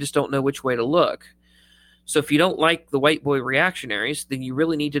 I just don't know which way to look. So if you don't like the white boy reactionaries, then you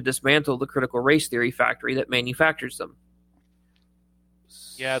really need to dismantle the critical race theory factory that manufactures them.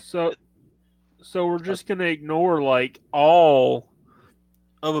 Yeah. So we're just gonna ignore like all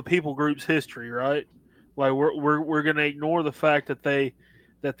of a people group's history, right? Like we're gonna ignore the fact that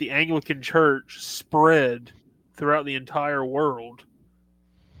the Anglican Church spread throughout the entire world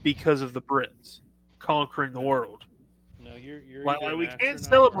because of the Brits conquering the world. No, you're Like either we an can't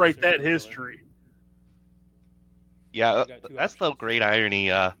astronaut or a celebrate that serial killer. history. Yeah, You got two that's the options. great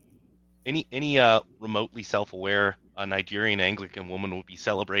irony. Any remotely self-aware Nigerian Anglican woman would be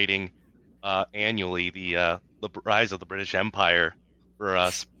celebrating annually the rise of the British Empire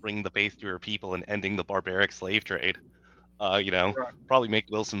for bringing the faith to her people and ending the barbaric slave trade. Right. Probably make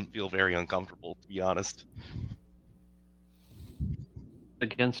Wilson feel very uncomfortable, to be honest.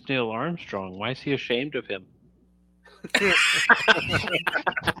 Against Neil Armstrong. Why is he ashamed of him?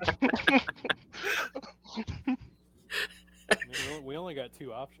 We only got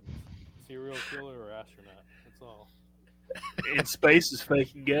two options: serial killer or astronaut. That's all. And space is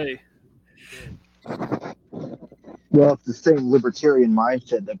faking gay. Well, it's the same libertarian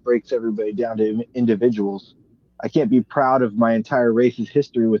mindset that breaks everybody down to individuals. I can't be proud of my entire race's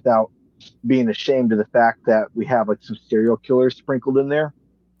history without being ashamed of the fact that we have like some serial killers sprinkled in there,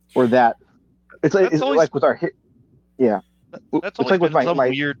 or that it's like That's always- like with our yeah. That's It's always like with been some my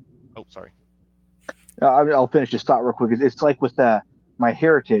weird. Oh, sorry. I'll finish this thought real quick. It's like with my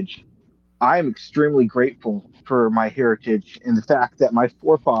heritage. I am extremely grateful for my heritage and the fact that my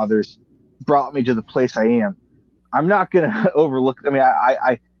forefathers brought me to the place I am. I'm not going to overlook. I mean,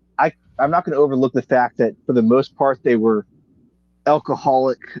 I'm not going to overlook the fact that for the most part they were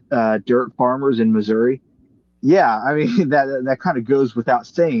alcoholic dirt farmers in Missouri. Yeah, I mean that kind of goes without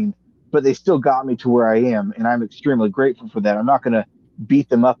saying, but they still got me to where I am, and I'm extremely grateful for that. I'm not going to beat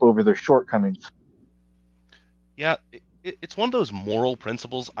them up over their shortcomings. Yeah, it's one of those moral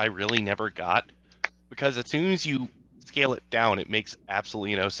principles I really never got, because as soon as you scale it down, it makes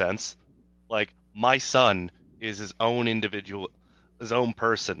absolutely no sense. Like, my son is his own individual, his own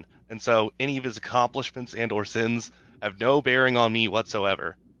person, and so any of his accomplishments and or sins have no bearing on me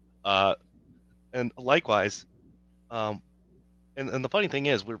whatsoever. And likewise, and the funny thing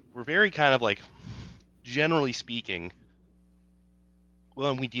is, we're very kind of like, generally speaking,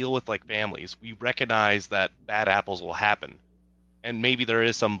 when we deal with like families, we recognize that bad apples will happen, and maybe there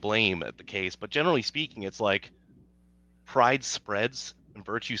is some blame at the case, but generally speaking, it's like pride spreads and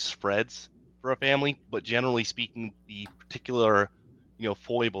virtue spreads for a family, but generally speaking, the particular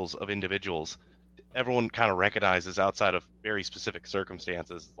foibles of individuals, everyone kind of recognizes outside of very specific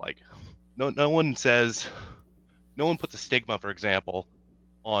circumstances. Like no one puts a stigma, for example,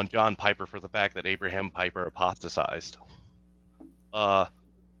 on John Piper for the fact that Abraham Piper apostatized.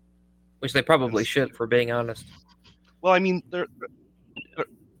 Which they probably should, for being honest. Well, I mean, there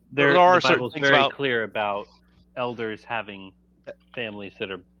The are certain Bible's things very about clear about elders having families that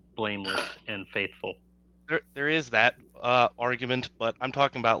are blameless and faithful. there is that argument, but I'm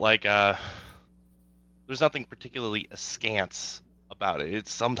talking about like there's nothing particularly askance about it.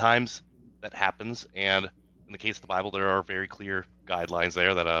 It's sometimes that happens, and in the case of the Bible, there are very clear guidelines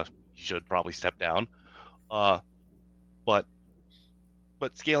there that you should probably step down. But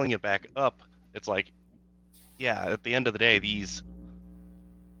scaling it back up, it's like, yeah, at the end of the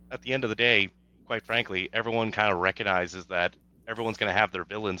day, quite frankly, everyone kind of recognizes that everyone's going to have their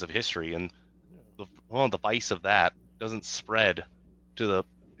villains of history, and the vice of that doesn't spread to the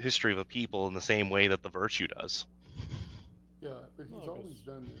history of a people in the same way that the virtue does. Yeah, but he's always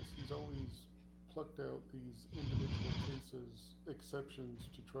done this. He's always plucked out these individual cases, exceptions,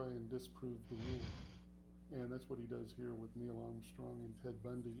 to try and disprove the rule. And that's what he does here with Neil Armstrong and Ted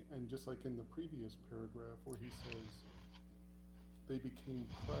Bundy. And just like in the previous paragraph where he says they became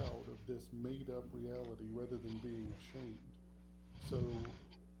proud of this made-up reality rather than being ashamed. So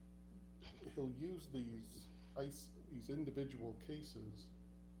he'll use these individual cases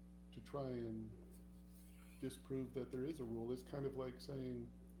to try and disprove that there is a rule. It's kind of like saying,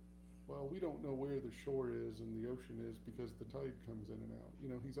 well, we don't know where the shore is and the ocean is because the tide comes in and out.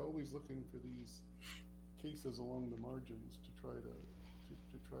 He's always looking for these cases along the margins to try to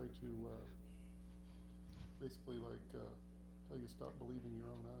basically like tell you stop believing your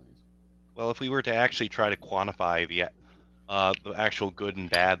own eyes. Well, if we were to actually try to quantify the actual good and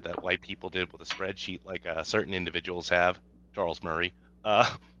bad that white people did with a spreadsheet, like certain individuals have, Charles Murray, then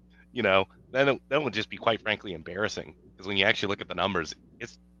that would just be quite frankly embarrassing. Because when you actually look at the numbers,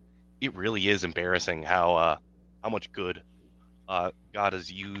 it really is embarrassing how much good God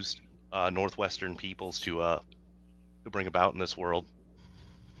has used Northwestern peoples to bring about in this world.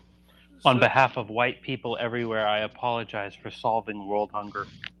 On behalf of white people everywhere, I apologize for solving world hunger.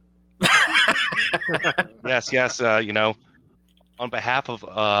 Yes. on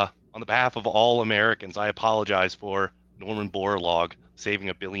the behalf of all Americans, I apologize for Norman Borlaug saving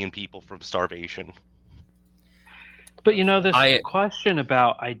 1 billion people from starvation. But this question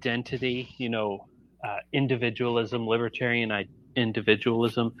about identity, individualism, libertarian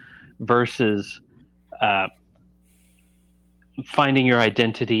individualism versus finding your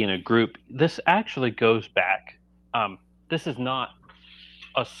identity in a group, this actually goes back. This is not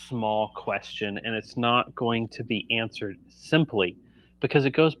a small question, and it's not going to be answered simply because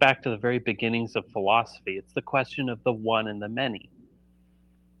it goes back to the very beginnings of philosophy. It's the question of the one and the many.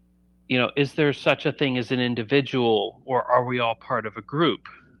 Is there such a thing as an individual, or are we all part of a group?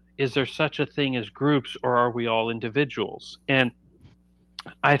 Is there such a thing as groups, or are we all individuals? And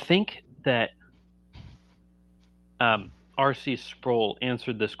I think that R.C. Sproul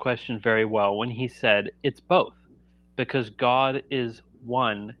answered this question very well when he said it's both, because God is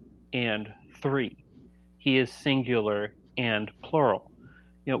one and three. He is singular and plural.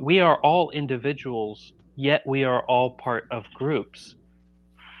 We are all individuals, yet we are all part of groups.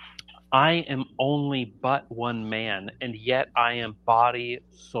 I am only but one man, and yet I am body,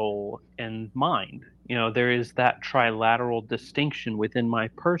 soul, and mind. There is that trilateral distinction within my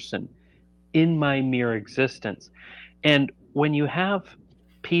person, in my mere existence. And when you have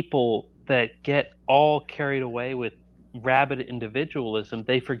people that get all carried away with rabid individualism,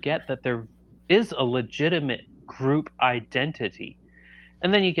 they forget that there is a legitimate group identity.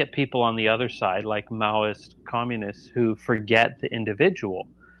 And then you get people on the other side, like Maoist communists, who forget the individual.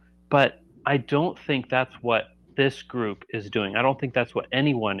 But I don't think that's what this group is doing. I don't think that's what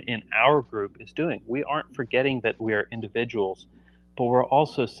anyone in our group is doing. We aren't forgetting that we are individuals, but we're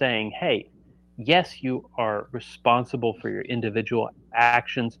also saying, hey, yes, you are responsible for your individual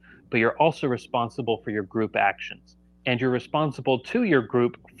actions, but you're also responsible for your group actions. And you're responsible to your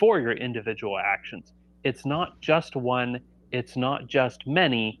group for your individual actions. It's not just one, it's not just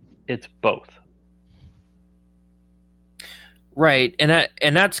many, it's both. Right,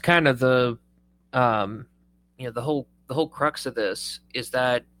 and that's kind of the the whole crux of this is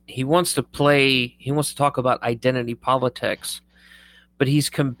that he wants to talk about identity politics, but he's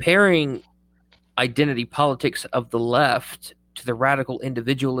comparing identity politics of the left to the radical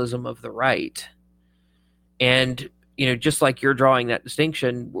individualism of the right. And just like you're drawing that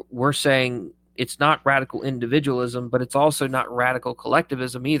distinction, we're saying it's not radical individualism, but it's also not radical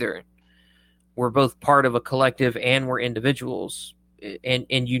collectivism either. We're both part of a collective and we're individuals, and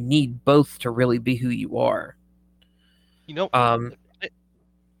you need both to really be who you are.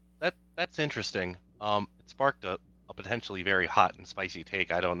 That's interesting. It sparked a potentially very hot and spicy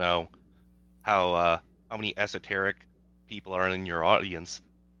take. I don't know how many esoteric people are in your audience,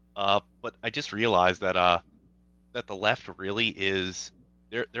 but I just realized that the left really is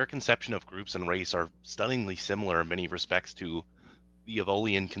their conception of groups and race are stunningly similar in many respects to the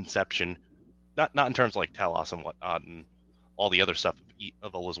Evolian conception. Not in terms of like Telos and whatnot and all the other stuff of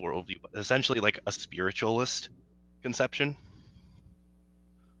Evola's worldview, but essentially like a spiritualist conception,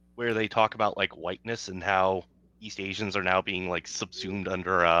 where they talk about like whiteness and how East Asians are now being like subsumed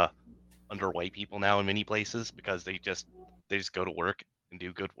under white people now in many places because they just go to work and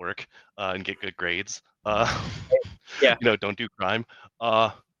do good work and get good grades. Yeah. Don't do crime.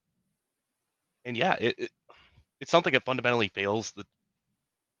 And yeah, it's something that fundamentally fails that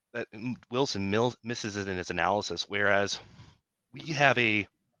Wilson misses it in his analysis, whereas we have a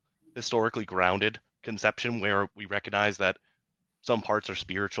historically grounded conception where we recognize that some parts are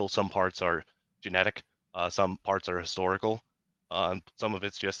spiritual, some parts are genetic, some parts are historical, some of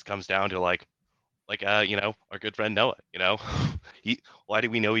it just comes down to like our good friend Noah. Why do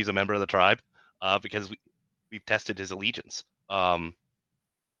we know he's a member of the tribe? Because we've tested his allegiance. And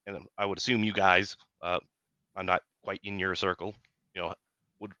I would assume you guys, I'm not quite in your circle,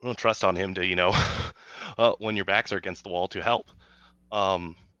 would trust on him to, when your backs are against the wall, to help.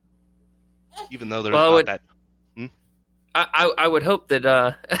 Even though there's not that. I would hope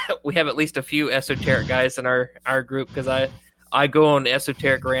that we have at least a few esoteric guys in our group, because I go on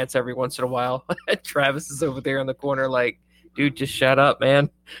esoteric rants every once in a while. Travis is over there in the corner like, dude, just shut up,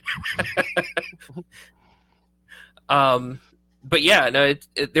 man. But yeah, no,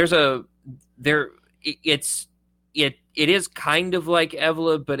 it is kind of like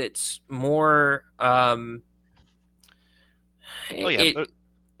Evola, but it's more the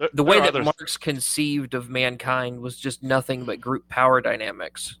way that Marx conceived of mankind was just nothing but group power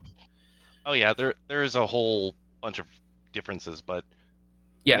dynamics. Oh yeah, there is a whole bunch of differences, but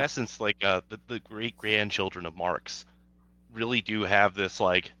yeah, in essence, like the great grandchildren of Marx really do have this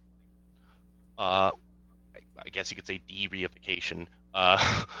like I guess you could say de-reification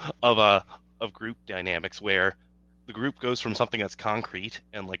of group dynamics, where the group goes from something that's concrete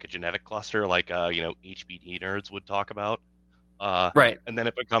and like a genetic cluster, like HBD nerds would talk about, Right. and then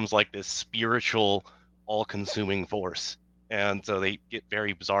it becomes like this spiritual, all-consuming force. And so they get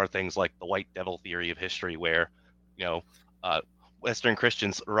very bizarre things like the white devil theory of history, where Western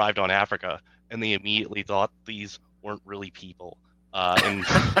Christians arrived on Africa and they immediately thought these weren't really people. And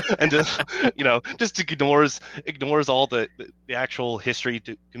just ignores all the actual history,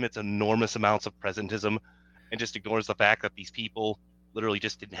 commits enormous amounts of presentism, and just ignores the fact that these people literally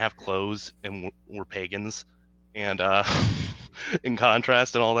just didn't have clothes and were pagans, and in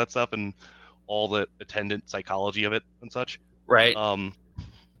contrast and all that stuff, and all the attendant psychology of it and such. Right. And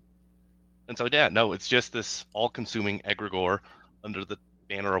so it's just this all-consuming egregore under the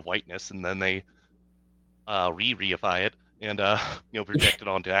banner of whiteness, and then they reify it and project it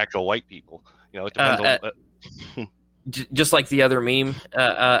onto actual white people. It depends on. Just like the other meme,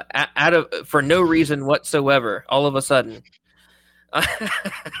 for no reason whatsoever, all of a sudden.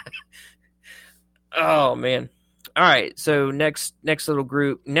 Oh man! All right, so next little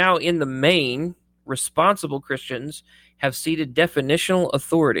group. Now, in the main, responsible Christians have ceded definitional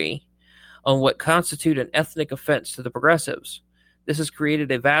authority on what constitute an ethnic offense to the progressives. This has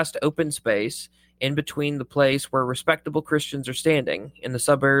created a vast open space in between the place where respectable Christians are standing, in the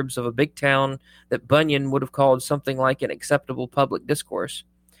suburbs of a big town that Bunyan would have called something like an acceptable public discourse,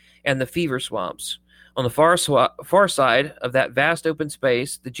 and the fever swamps. On the far side of that vast open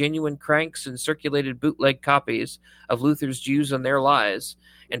space, the genuine cranks and circulated bootleg copies of Luther's Jews and Their Lies,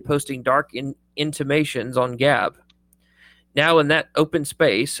 and posting dark intimations on Gab. Now, in that open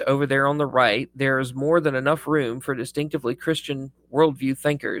space over there on the right, there is more than enough room for distinctively Christian worldview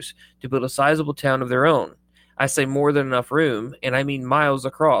thinkers to build a sizable town of their own. I say more than enough room, and I mean miles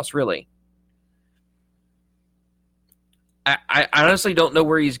across, really. I honestly don't know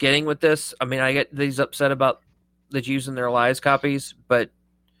where he's getting with this. I mean, I get that he's upset about the Jews and Their Lies copies, but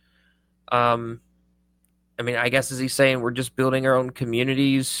I mean, I guess is he saying we're just building our own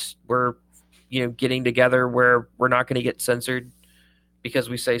communities? We're getting together where we're not going to get censored because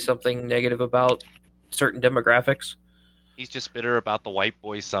we say something negative about certain demographics. He's just bitter about the white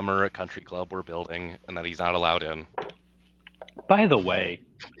boy summer at country club we're building and that he's not allowed in. By the way,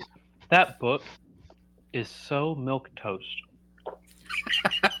 that book is so milquetoast.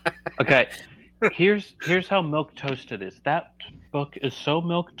 Okay, here's how milquetoast it is. That book is so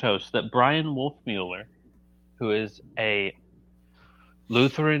milquetoast that Brian Wolfmueller, who is a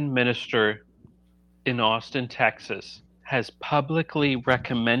Lutheran minister in Austin, Texas, has publicly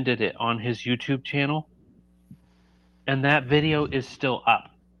recommended it on his YouTube channel, and that video is still up.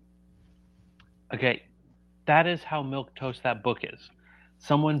 Okay, that is how milquetoast that book is.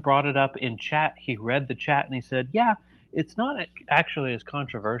 Someone brought it up in chat. He read the chat and he said, yeah, it's not actually as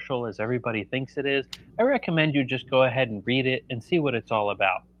controversial as everybody thinks it is. I recommend you just go ahead and read it and see what it's all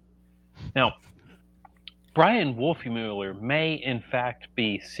about. Now, Brian Wolfmueller may, in fact,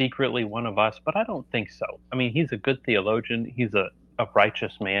 be secretly one of us, but I don't think so. I mean, he's a good theologian. He's a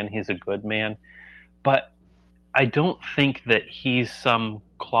righteous man. He's a good man. But I don't think that he's some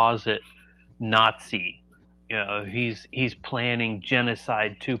closet Nazi. He's planning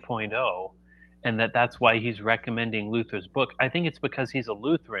genocide 2.0, and that's why he's recommending Luther's book. I think it's because he's a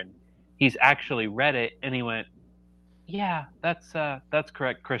Lutheran. He's actually read it, and he went, yeah, that's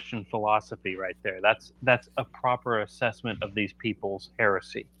correct Christian philosophy right there. That's a proper assessment of these people's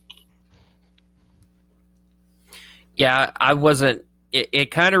heresy. Yeah, I wasn't.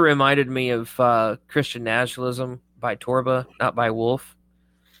 It kind of reminded me of Christian Nationalism by Torba, not by Wolf.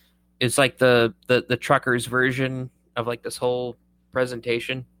 It's like the truckers version of like this whole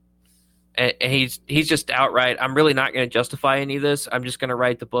presentation, and he's just outright, I'm really not going to justify any of this. I'm just going to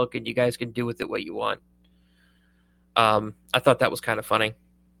write the book, and you guys can do with it what you want. I thought that was kind of funny.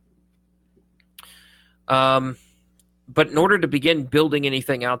 But in order to begin building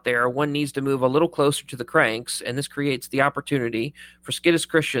anything out there, one needs to move a little closer to the cranks, and this creates the opportunity for skittish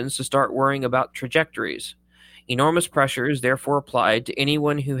Christians to start worrying about trajectories. Enormous pressure is therefore applied to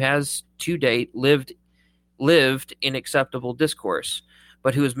anyone who has to date lived in acceptable discourse,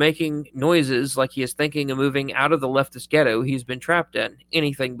 but who is making noises like he is thinking of moving out of the leftist ghetto he's been trapped in.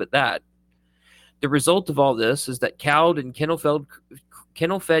 Anything but that. The result of all this is that cowed and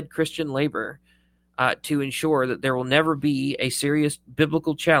kennel-fed Christian labor to ensure that there will never be a serious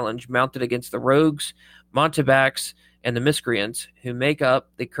biblical challenge mounted against the rogues, mountebanks, and the miscreants who make up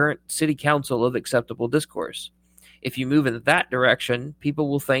the current city council of acceptable discourse. If you move in that direction, people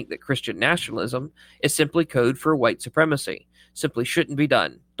will think that Christian nationalism is simply code for white supremacy. Simply shouldn't be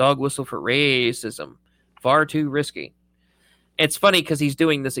done. Dog whistle for racism. Far too risky. It's funny because he's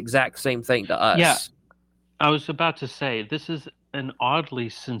doing this exact same thing to us. Yeah. I was about to say this is an oddly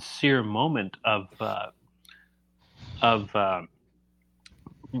sincere moment of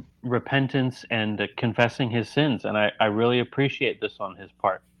repentance and confessing his sins, and I really appreciate this on his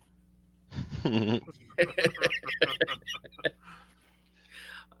part. Kennel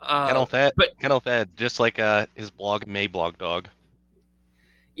Fed, but Kennel Fed, just like his blog, Mayblog Dog.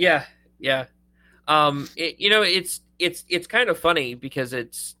 yeah. It's kind of funny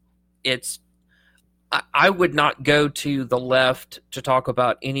because I would not go to the left to talk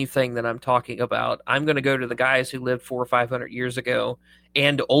about anything that I'm talking about. I'm going to go to the guys who lived 400 or 500 years ago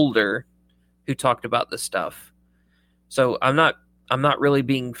and older who talked about this stuff. So I'm not really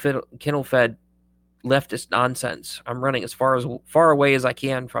being kennel fed leftist nonsense. I'm running as far away as I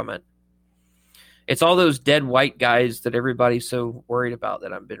can from it. It's all those dead white guys that everybody's so worried about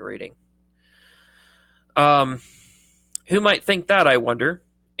that I've been reading. Who might think that, I wonder?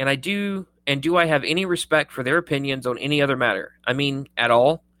 And do I have any respect for their opinions on any other matter? I mean, at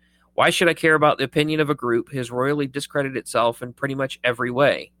all? Why should I care about the opinion of a group who has royally discredited itself in pretty much every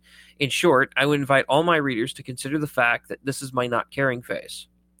way? In short, I would invite all my readers to consider the fact that this is my not caring phase.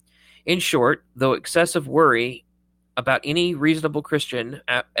 In short, though excessive worry about any reasonable Christian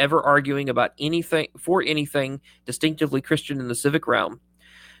ever arguing about anything distinctively Christian in the civic realm,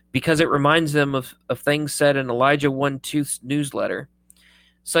 because it reminds them of things said in Elijah 1-2's newsletter,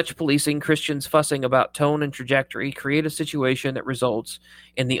 such policing, Christians fussing about tone and trajectory, create a situation that results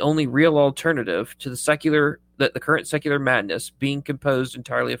in the only real alternative to the current secular madness being composed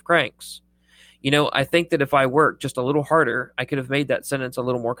entirely of cranks. I think that if I worked just a little harder, I could have made that sentence a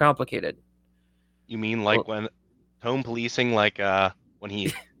little more complicated. You mean like when tone policing, like when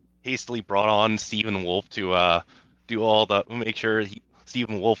he hastily brought on Stephen Wolf to make sure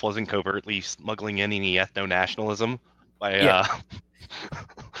Stephen Wolf wasn't covertly smuggling in any ethno-nationalism by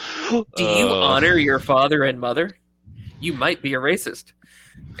Do you honor your father and mother? You might be a racist.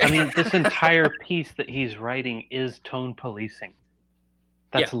 I mean, this entire piece that he's writing is tone policing.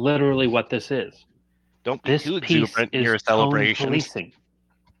 That's literally what this is. Don't be this too piece exuberant in is your tone celebrations. policing.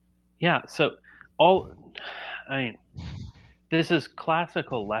 Yeah, so this is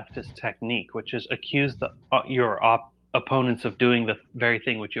classical leftist technique, which is accuse your opponents of doing the very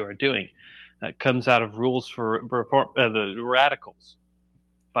thing which you are doing. That comes out of Rules for the Radicals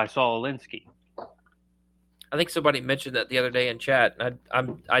by Saul Alinsky. I think somebody mentioned that the other day in chat.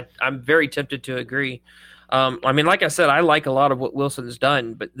 I'm very tempted to agree. I mean, like I said, I like a lot of what Wilson's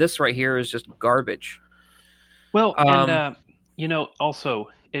done, but this right here is just garbage. Well, also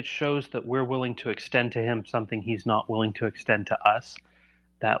it shows that we're willing to extend to him something he's not willing to extend to us.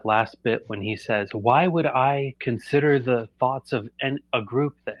 That last bit when he says, "Why would I consider the thoughts of a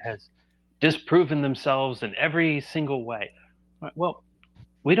group that has disproven themselves in every single way?" Well,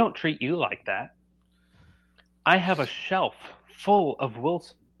 we don't treat you like that. I have a shelf full of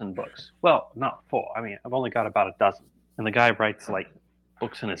Wilson books. Well, not full. I mean, I've only got about a dozen. And the guy writes like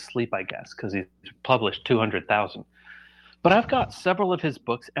books in his sleep, I guess, because he's published 200,000. But I've got several of his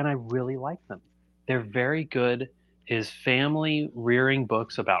books, and I really like them. They're very good. His family rearing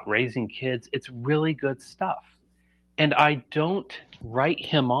books about raising kids, it's really good stuff. And I don't write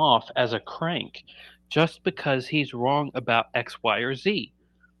him off as a crank just because he's wrong about X, Y, or Z.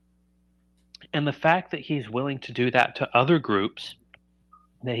 And the fact that he's willing to do that to other groups,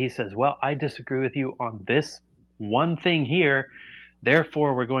 that he says, well, I disagree with you on this one thing here,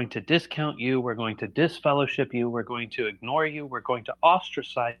 therefore we're going to discount you, we're going to disfellowship you, we're going to ignore you, we're going to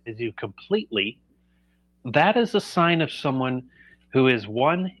ostracize you completely, that is a sign of someone who is,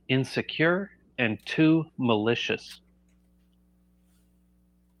 one, insecure, and two, malicious.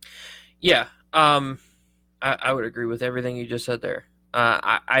 Yeah, I would agree with everything you just said there.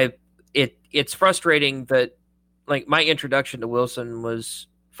 It's frustrating that, like, my introduction to Wilson was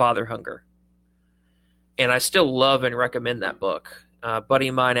Father Hunger, and I still love and recommend that book. A buddy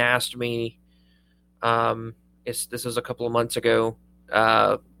of mine asked me, this was a couple of months ago,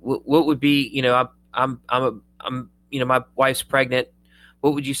 what would be, I'm my wife's pregnant.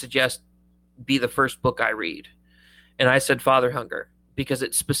 What would you suggest be the first book I read? And I said Father Hunger, because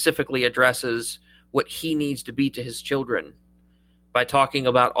it specifically addresses what he needs to be to his children by talking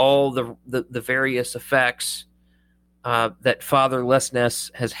about all the various effects that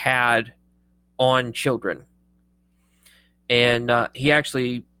fatherlessness has had on children. And he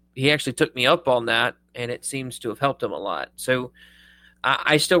actually took me up on that, and it seems to have helped him a lot. So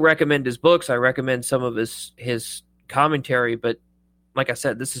I still recommend his books. I recommend some of his commentary, but like I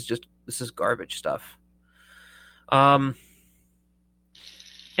said, this is garbage stuff. And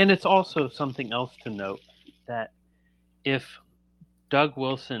it's also something else to note that if Doug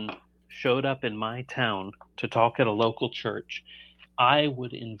Wilson showed up in my town to talk at a local church, I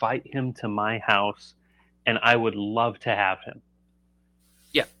would invite him to my house and I would love to have him.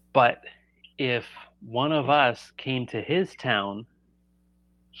 Yeah. But if one of us came to his town,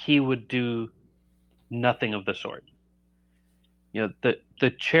 he would do nothing of the sort. You know, the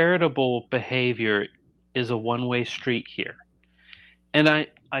charitable behavior is a one-way street here. And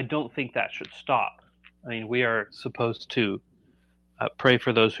I don't think that should stop. I mean, we are supposed to pray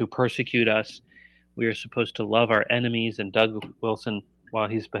for those who persecute us. We are supposed to love our enemies. And Doug Wilson, while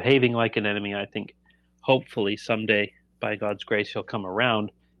he's behaving like an enemy, I think hopefully someday, by God's grace, he'll come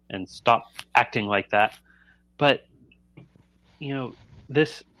around and stop acting like that. But, you know,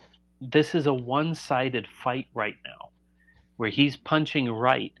 this is a one-sided fight right now, where he's punching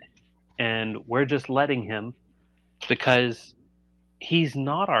right and we're just letting him, because he's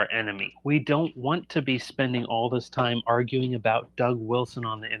not our enemy. We don't want to be spending all this time arguing about Doug Wilson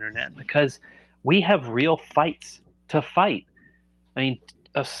on the internet, because we have real fights to fight. I mean,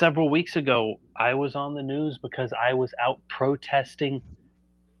 several weeks ago, I was on the news because I was out protesting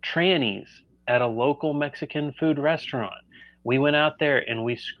trannies at a local Mexican food restaurant. We went out there and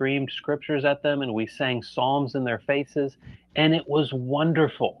we screamed scriptures at them and we sang psalms in their faces, and it was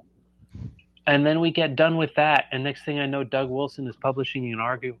wonderful. And then we get done with that, and next thing I know, Doug Wilson is publishing an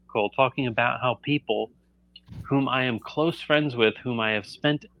article talking about how people whom I am close friends with, whom I have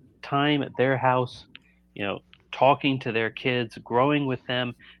spent time at their house, you know, talking to their kids, growing with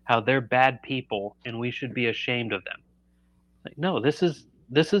them, how they're bad people and we should be ashamed of them. Like, no, this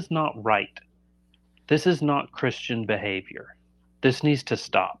is not right. This is not Christian behavior. This needs to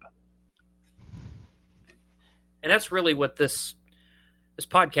stop. And that's really what this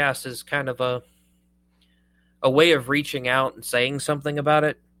podcast is, kind of a way of reaching out and saying something about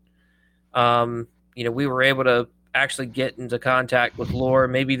it. You know, we were able to actually get into contact with Lore.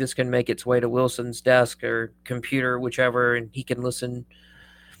 Maybe this can make its way to Wilson's desk or computer, whichever, and he can listen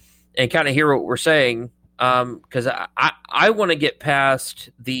and kind of hear what we're saying. Because I want to get past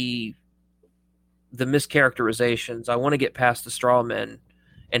the mischaracterizations. I want to get past the straw men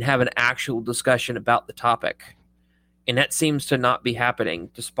and have an actual discussion about the topic. And that seems to not be happening,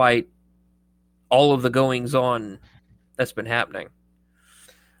 despite all of the goings-on that's been happening.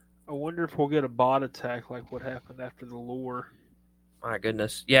 I wonder if we'll get a bot attack like what happened after the Lore. My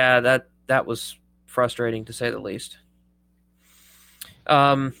goodness. Yeah, that was frustrating, to say the least.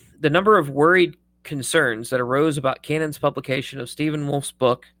 The number of worried concerns that arose about Cannon's publication of Stephen Wolf's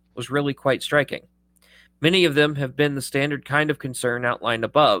book was really quite striking. Many of them have been the standard kind of concern outlined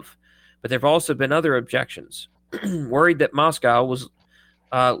above, but there have also been other objections. Worried that Moscow was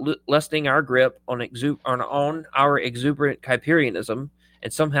lessening our grip on our exuberant Kuyperianism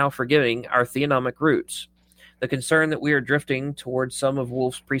and somehow forgetting our theonomic roots. The concern that we are drifting towards some of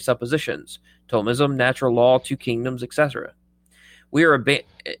Wolf's presuppositions, Thomism, natural law, two kingdoms, etc.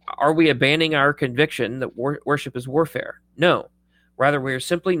 Are we abandoning our conviction that worship is warfare? No. Rather, we are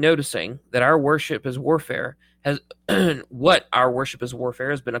simply noticing that our worship is warfare what our worship is warfare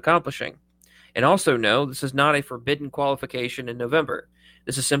has been accomplishing. And also know this is not a forbidden qualification in November.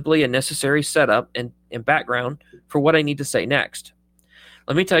 This is simply a necessary setup and background for what I need to say next.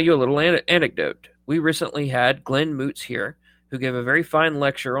 Let me tell you a little anecdote. We recently had Glenn Moots here, who gave a very fine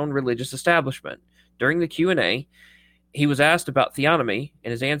lecture on religious establishment. During the Q&A, he was asked about theonomy,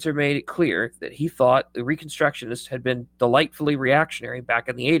 and his answer made it clear that he thought the Reconstructionists had been delightfully reactionary back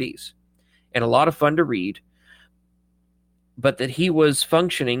in the 80s, and a lot of fun to read, but that he was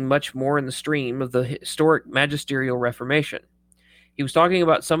functioning much more in the stream of the historic magisterial Reformation. He was talking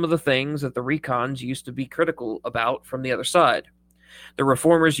about some of the things that the Recons used to be critical about from the other side, the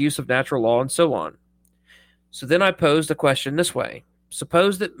Reformers' use of natural law, and so on. So then I posed a question this way.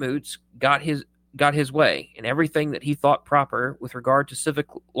 Suppose that Moots got his way, and everything that he thought proper with regard to civic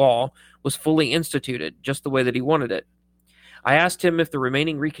law was fully instituted, just the way that he wanted it. I asked him if the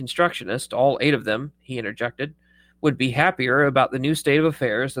remaining Reconstructionists, all 8 of them, he interjected, would be happier about the new state of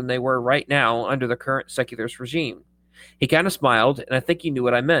affairs than they were right now under the current secularist regime. He kind of smiled, and I think he knew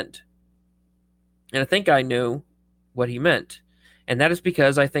what I meant. And I think I knew what he meant. And that is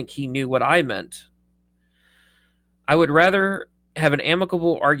because I think he knew what I meant. I would rather have an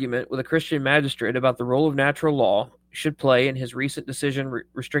amicable argument with a Christian magistrate about the role of natural law should play in his recent decision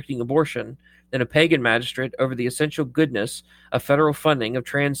restricting abortion than a pagan magistrate over the essential goodness of federal funding of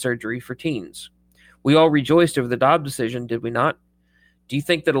trans surgery for teens. We all rejoiced over the Dobbs decision, did we not? Do you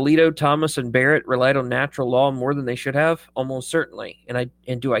think that Alito, Thomas, and Barrett relied on natural law more than they should have? Almost certainly.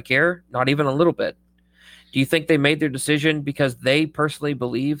 And do I care? Not even a little bit. Do you think they made their decision because they personally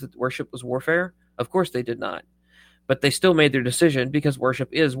believed that worship was warfare? Of course they did not. but they still made their decision because worship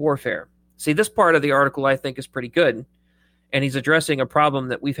is warfare. See, this part of the article I think is pretty good, and he's addressing a problem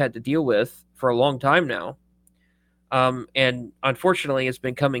that we've had to deal with for a long time now. And unfortunately, it's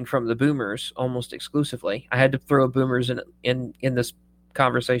been coming from the boomers almost exclusively. I had to throw boomers in this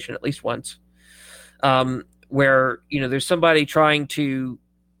conversation at least once, where there's somebody trying to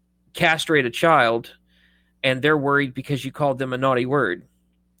castrate a child, and they're worried because you called them a naughty word,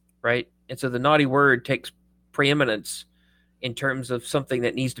 right? And so the naughty word takes preeminence in terms of something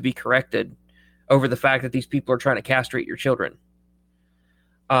that needs to be corrected over the fact that these people are trying to castrate your children.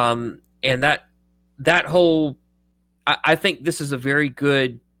 And that whole, I think this is a very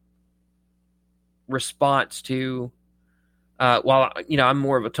good response to, while I'm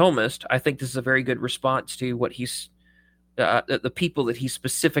more of a Thomist, I think this is a very good response to what he's, the people that he's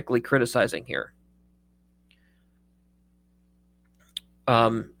specifically criticizing here.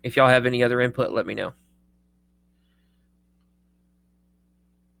 If y'all have any other input, let me know.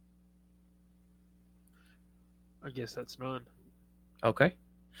 I guess that's none. Okay.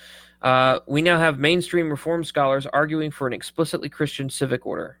 We now have mainstream reform scholars arguing for an explicitly Christian civic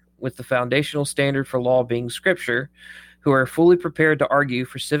order, with the foundational standard for law being Scripture, who are fully prepared to argue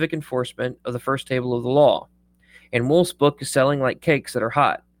for civic enforcement of the first table of the law. And Wolf's book is selling like cakes that are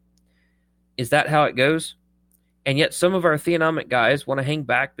hot. Is that how it goes? And yet some of our theonomic guys want to hang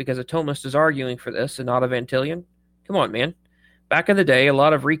back because a Thomist is arguing for this and not a Van Tillian? Come on, man. Back in the day, a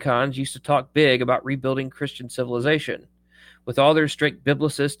lot of recons used to talk big about rebuilding Christian civilization. With all their strict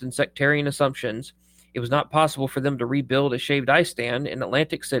biblicist and sectarian assumptions, it was not possible for them to rebuild a shaved ice stand in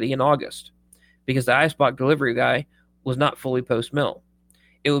Atlantic City in August, because the icebox delivery guy was not fully post-mill.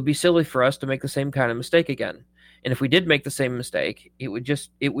 It would be silly for us to make the same kind of mistake again. And if we did make the same mistake, it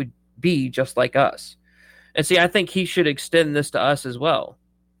would be just like us. And see, I think he should extend this to us as well.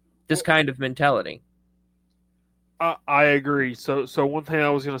 This kind of mentality. I agree. So one thing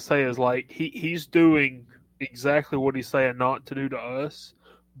I was going to say is, like, he's doing exactly what he's saying not to do to us,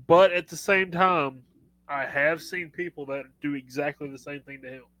 but at the same time, I have seen people that do exactly the same thing to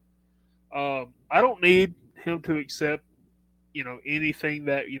him. I don't need him to accept, anything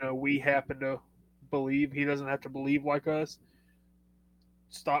that we happen to believe. He doesn't have to believe like us.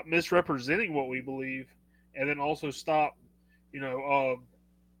 Stop misrepresenting what we believe, and then also stop,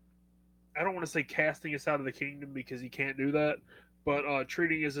 I don't want to say casting us out of the kingdom, because he can't do that, but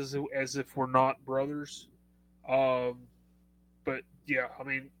treating us as if we're not brothers. But yeah, I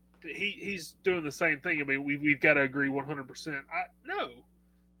mean, he's doing the same thing. I mean, we've got to agree 100%.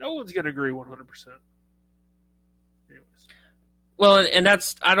 No one's going to agree 100%. Anyways. Well, and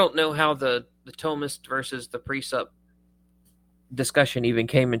that's, I don't know how the Thomist versus the precept discussion even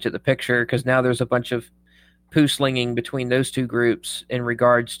came into the picture, because now there's a bunch of poo-slinging between those two groups in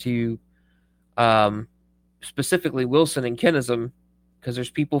regards to specifically Wilson and Kenism, because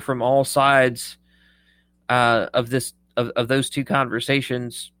there's people from all sides of those two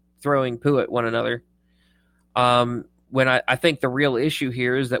conversations throwing poo at one another. When I think the real issue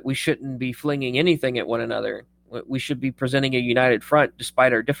here is that we shouldn't be flinging anything at one another. We should be presenting a united front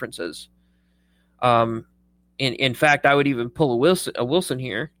despite our differences. In fact, I would even pull a Wilson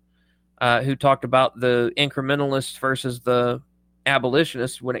here, who talked about the incrementalists versus the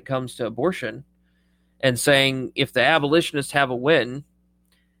abolitionists when it comes to abortion, and saying if the abolitionists have a win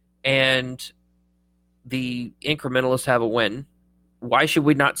and the incrementalists have a win, why should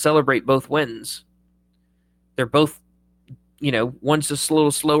we not celebrate both wins? They're both, one's just a little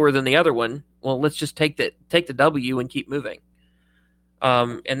slower than the other one. Well, let's just take the W and keep moving.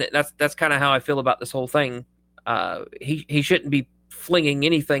 And that's kind of how I feel about this whole thing. He shouldn't be flinging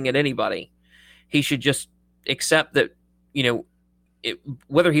anything at anybody. He should just accept that,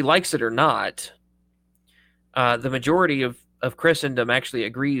 whether he likes it or not, the majority of Christendom actually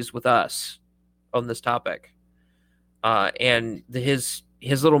agrees with us on this topic. And his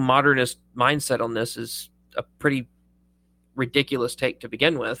little modernist mindset on this is a pretty ridiculous take to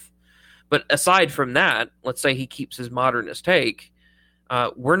begin with. But aside from that, let's say he keeps his modernist take,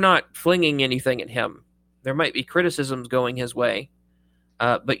 we're not flinging anything at him. There might be criticisms going his way,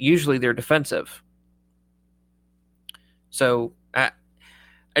 but usually they're defensive. So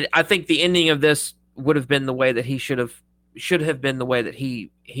I think the ending of this would have been the way that he should have been the way that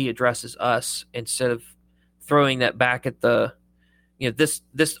he addresses us, instead of throwing that back at the,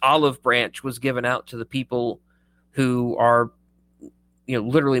 this olive branch was given out to the people who are,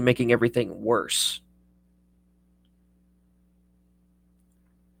 literally making everything worse.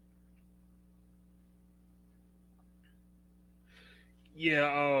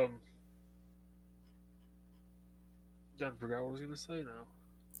 Yeah, done forgot what I was going to say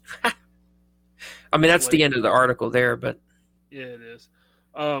now. I mean, that's the end of the article there, but Yeah, it is.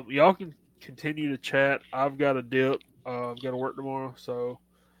 Y'all can continue to chat. I've got a dip. I've got to work tomorrow, so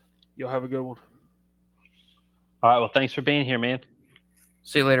y'all have a good one. All right. Well, thanks for being here, man.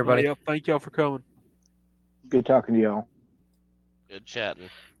 see you later, buddy. Yeah, thank y'all for coming. Good talking to y'all. Good chatting.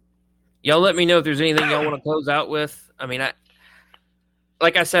 Y'all let me know if there's anything y'all want to close out with. I mean,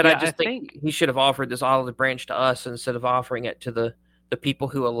 like I said, Yeah, I just I think he should have offered this olive branch to us instead of offering it to the people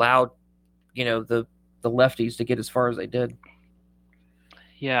who allowed, the lefties to get as far as they did.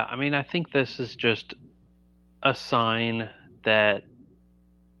 Yeah, I mean, I think this is just a sign that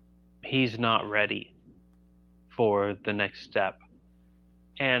he's not ready for the next step.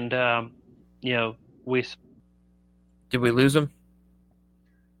 And, we Did we lose him?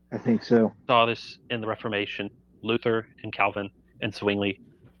 I think so. saw this in the Reformation, Luther and Calvin and Zwingli.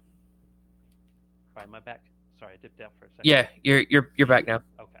 Right, my back. Sorry, I dipped out for a second. Yeah, you're back now.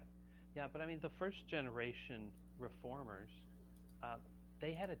 Okay. Yeah, but I mean, the first generation reformers,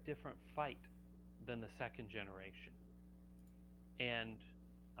 they had a different fight than the second generation. And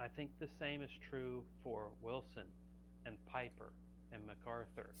I think the same is true for Wilson and Piper and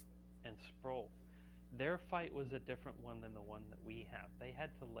MacArthur and Sproul. Their fight was a different one than the one that we have. They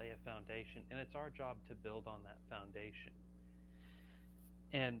had to lay a foundation, and it's our job to build on that foundation.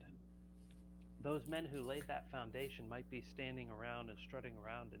 And those men who laid that foundation might be standing around and strutting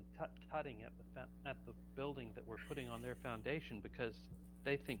around and tutting at the building that we're putting on their foundation because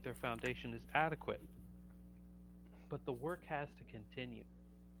they think their foundation is adequate. But the work has to continue.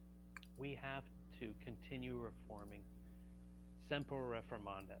 We have to continue reforming. Semper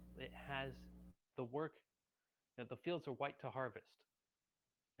reformanda. It has the work. The fields are white to harvest,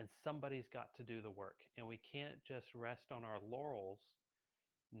 and somebody's got to do the work. And we can't just rest on our laurels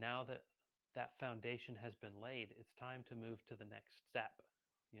now that that foundation has been laid. It's time to move to the next step.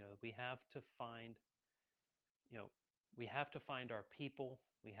 We have to find, we have to find our people,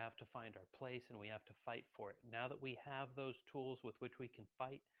 we have to find our place, and we have to fight for it. Now that we have those tools with which we can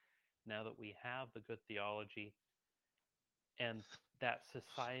fight, now that we have the good theology and that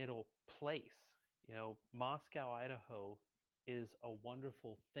societal place, Moscow, Idaho is a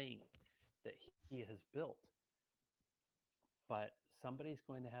wonderful thing that he has built. But somebody's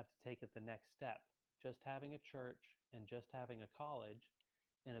going to have to take it the next step. Just having a church and just having a college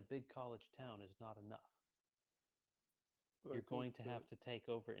in a big college town is not enough. You're going to have to take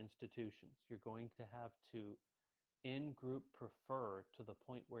over institutions. You're going to have to in-group prefer to the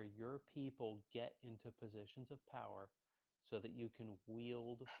point where your people get into positions of power so that you can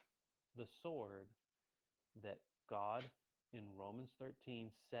wield the sword that God in Romans 13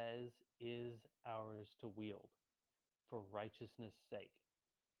 says is ours to wield for righteousness' sake.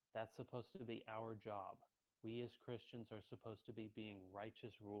 That's supposed to be our job. We as Christians are supposed to be being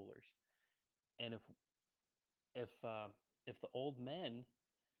righteous rulers. And if the old men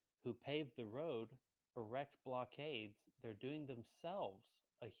who paved the road erect blockades, they're doing themselves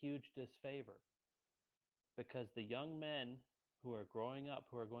a huge disfavor, because the young men who are growing up,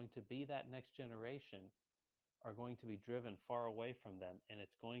 who are going to be that next generation, are going to be driven far away from them, and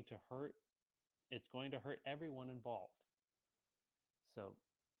it's going to hurt. It's going to hurt everyone involved. So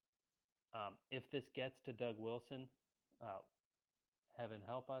if this gets to Doug Wilson, heaven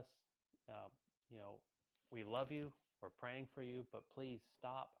help us. We love you. We're praying for you, but please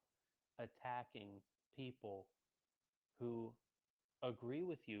stop attacking people who agree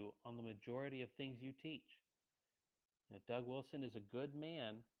with you on the majority of things you teach. Doug Wilson is a good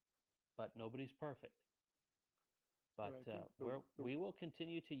man, but nobody's perfect. But we will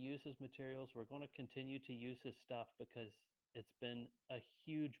continue to use his materials. We're going to continue to use his stuff because it's been a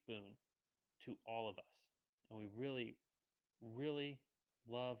huge boon to all of us. And we really, really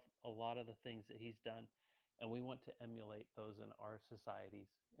love a lot of the things that he's done. And we want to emulate those in our societies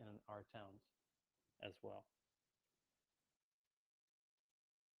and in our towns as well.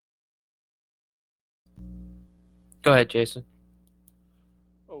 Go ahead, Jason.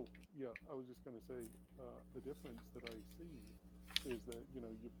 Oh, yeah, I was just going to say the difference that I see is that, you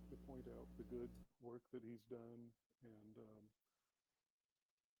point out the good work that he's done and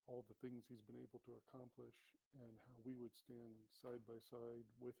all the things he's been able to accomplish, and how we would stand side by side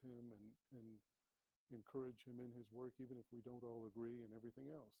with him and encourage him in his work, even if we don't all agree and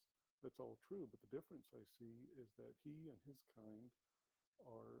everything else. That's all true, but the difference I see is that he and his kind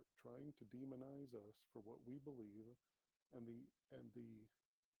are trying to demonize us for what we believe, and the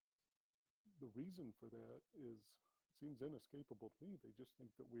reason for that seems inescapable to me. They just think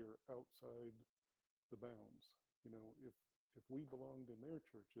that we are outside the bounds. If we belonged in their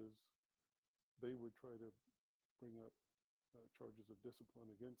churches, they would try to bring up charges of discipline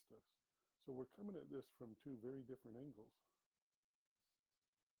against us. So we're coming at this from two very different angles.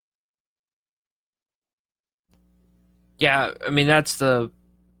 Yeah, I mean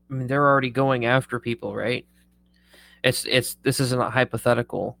they're already going after people, right? This isn't a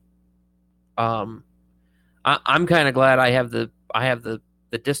hypothetical. I'm kind of glad I have the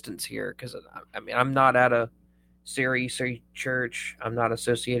distance here, because I mean I'm not at a CREC church. I'm not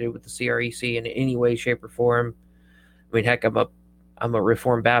associated with the CREC in any way, shape, or form. I mean, heck, I'm a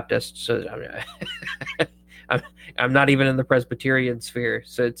Reformed Baptist, so I'm not even in the Presbyterian sphere.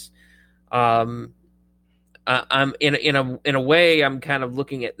 So it's I'm in a way I'm kind of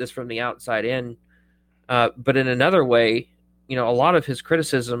looking at this from the outside in, but in another way, a lot of his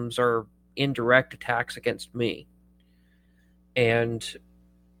criticisms are indirect attacks against me, and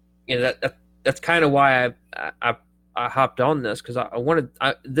that's kind of why I hopped on this, because I wanted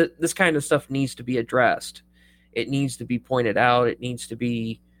this kind of stuff needs to be addressed. It needs to be pointed out. It needs to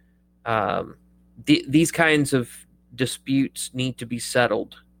be these kinds of disputes need to be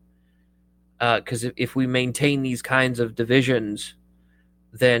settled. Because if we maintain these kinds of divisions,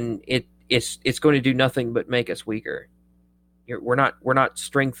 then it's going to do nothing but make us weaker. We're not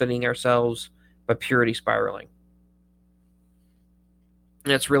strengthening ourselves by purity spiraling.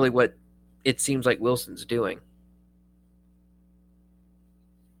 And that's really what it seems like Wilson's doing.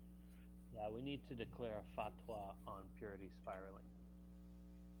 Yeah, we need to declare a fatwa on purity spiraling.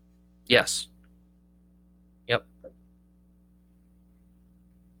 Yes. Yep.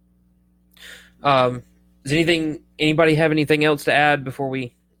 Does anybody have anything else to add before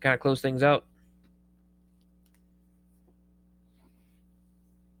we kind of close things out?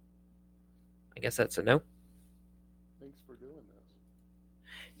 I guess that's a no. Thanks for doing this.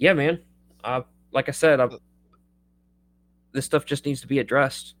 Yeah, man. Like I said, this stuff just needs to be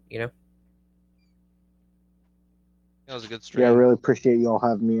addressed, That was a good stream. Yeah, I really appreciate you all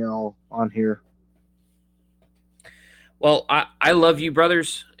having me all on here. Well, I love you,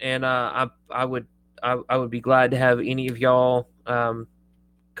 brothers, and I would be glad to have any of y'all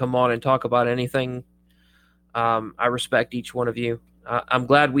come on and talk about anything. I respect each one of you. I'm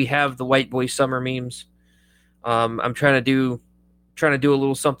glad we have the White Boy Summer memes. I'm trying to do a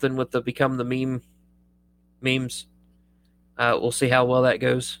little something with the Become the Meme memes. We'll see how well that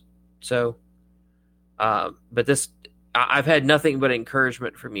goes. So, but I've had nothing but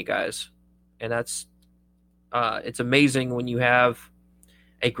encouragement from you guys, and that's it's amazing when you have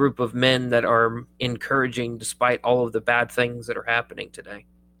a group of men that are encouraging despite all of the bad things that are happening today.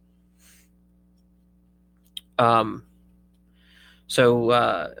 So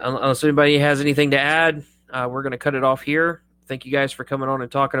unless anybody has anything to add, we're going to cut it off here. Thank you guys for coming on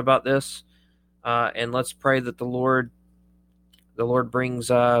and talking about this. And let's pray that the Lord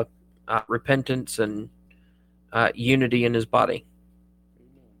brings repentance and unity in his body.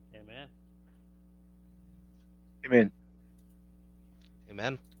 Amen. Amen.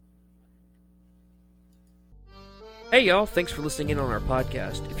 Amen. Hey y'all, thanks for listening in on our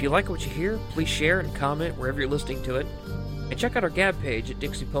podcast. If you like what you hear, please share and comment wherever you're listening to it. And check out our Gab page at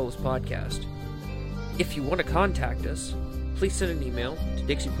Dixie Polis Podcast. If you want to contact us, please send an email to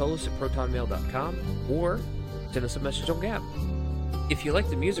dixiepolis@protonmail.com or send us a message on Gab. If you like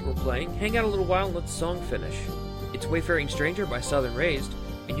the music we're playing, hang out a little while and let the song finish. It's Wayfaring Stranger by Southern Raised,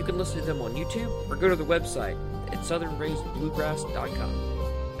 and you can listen to them on YouTube or go to their website at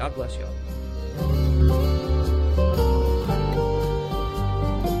southernraisedbluegrass.com. God bless y'all.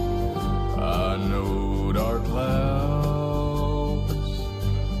 I know dark clouds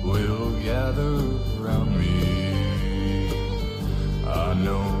will gather around me. I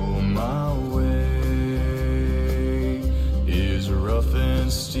know my way is rough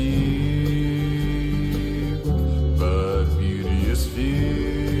and steep.